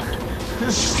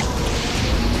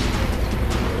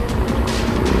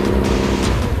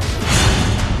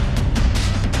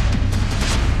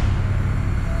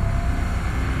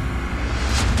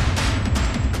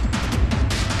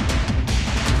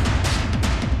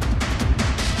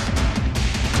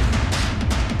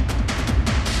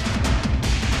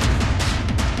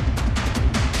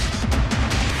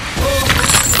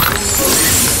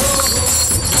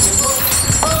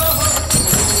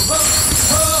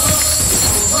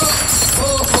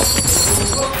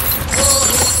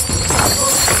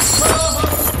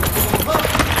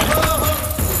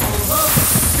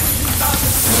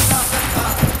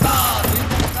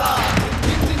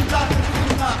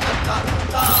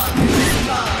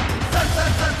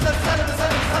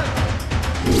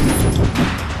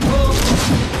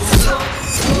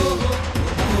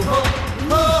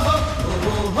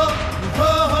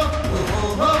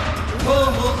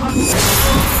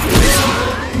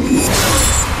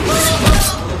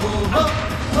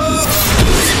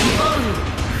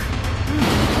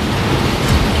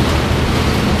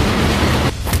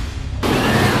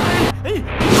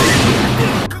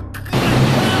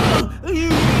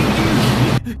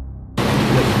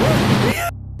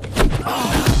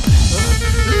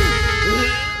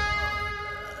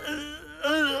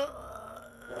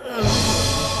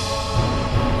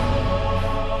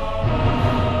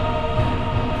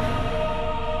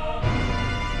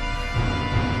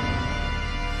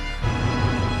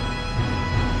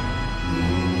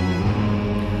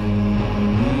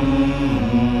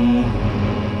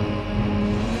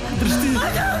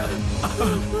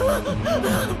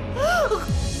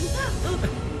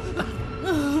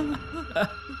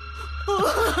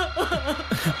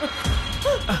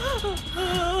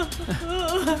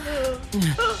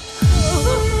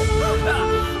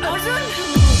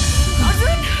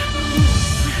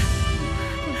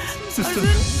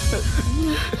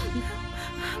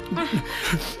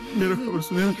 मेरो खबर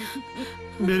सुनेर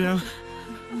मेरे यहाँ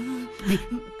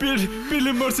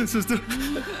पीले मर्छ सिस्टर।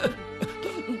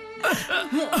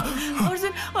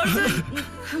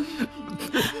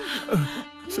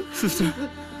 सिस्टर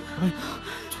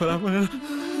छोरा भनेर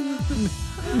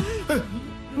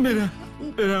मेरा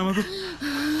आमाको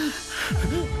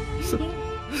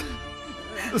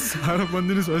सारा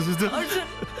बन्दिनुहोस् है सिस्टर।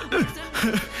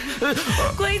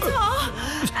 कोही छ?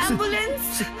 एम्बुलेन्स?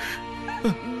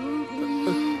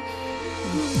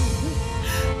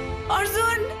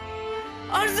 अर्जुन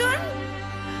अर्जुन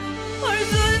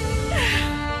अर्जुन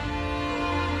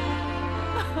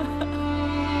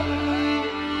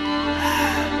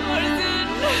अर्जुन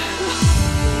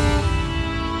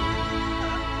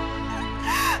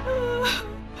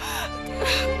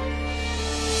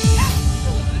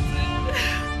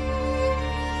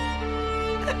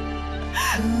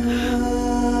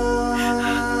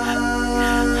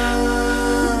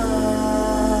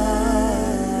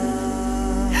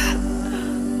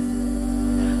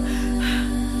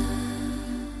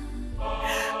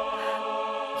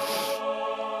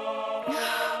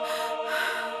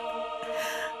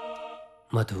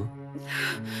मधु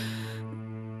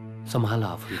सम्हाल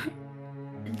आफूलाई।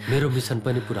 मेरो मिसन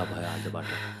पनि पुरा भयो आजबाट,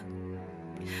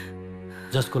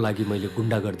 जसको लागि मैले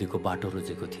गुण्डागर्दीको बाटो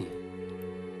रोजेको थिएँ।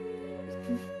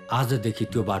 आजदेखि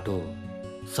त्यो बाटो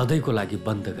सधैँको लागि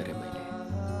बन्द गरेँ मैले।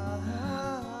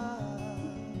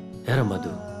 हेर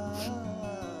मधु,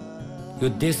 यो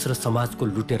देश र समाजको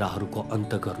लुटेराहरूको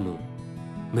अन्त गर्नु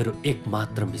मेरो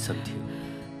एकमात्र मिसन थियो,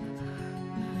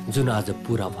 जुन आज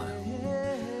पूरा भयो।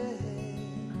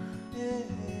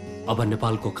 अब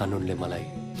नेपालको कानुनले मलाई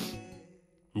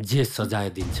जे सजाय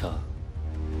दिन्छ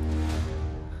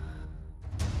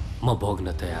म भोग्न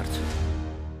तयार छु।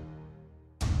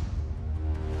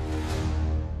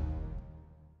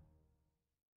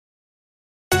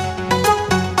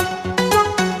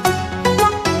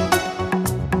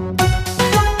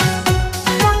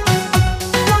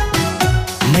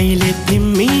 मैले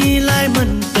तिमीलाई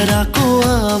मन पराएको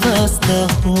अवस्था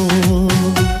हो,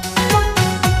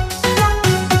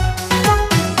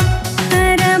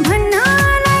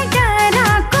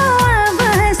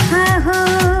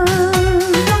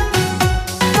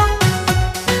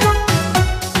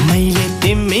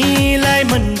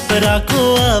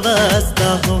 अवस्था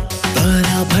हो,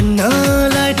 तारा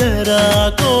भन्नलाई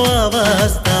डराको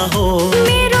अवस्था हो।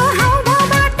 मेरो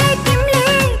हाउभावबाटै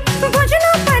तिमीले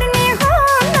बुझ्नु पर्ने हो,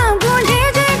 नबुझे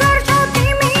जे गर्छौ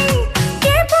तिमी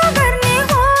के पो गर्ने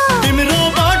हो। तिम्रो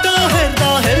बाटो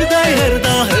हेर्दा हेर्दै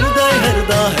हेर्दा हेर्दै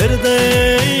हेर्दा हेर्दै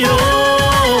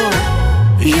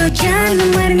यो जान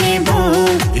मर्ने भो,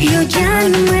 यो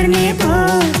जान मर्ने भो,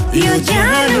 यो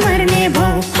जान मर्ने भो।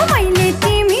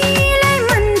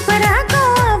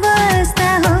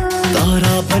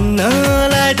 मैले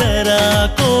भन्नलाई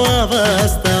डराको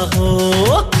अवस्था हो।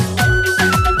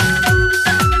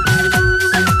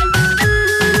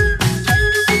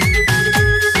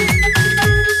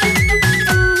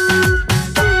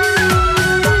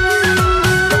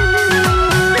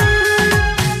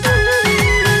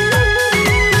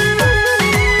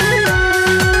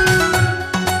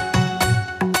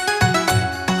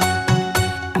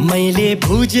 मैले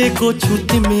बुझेको छु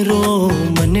तिम्रो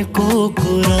मनको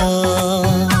कुरा,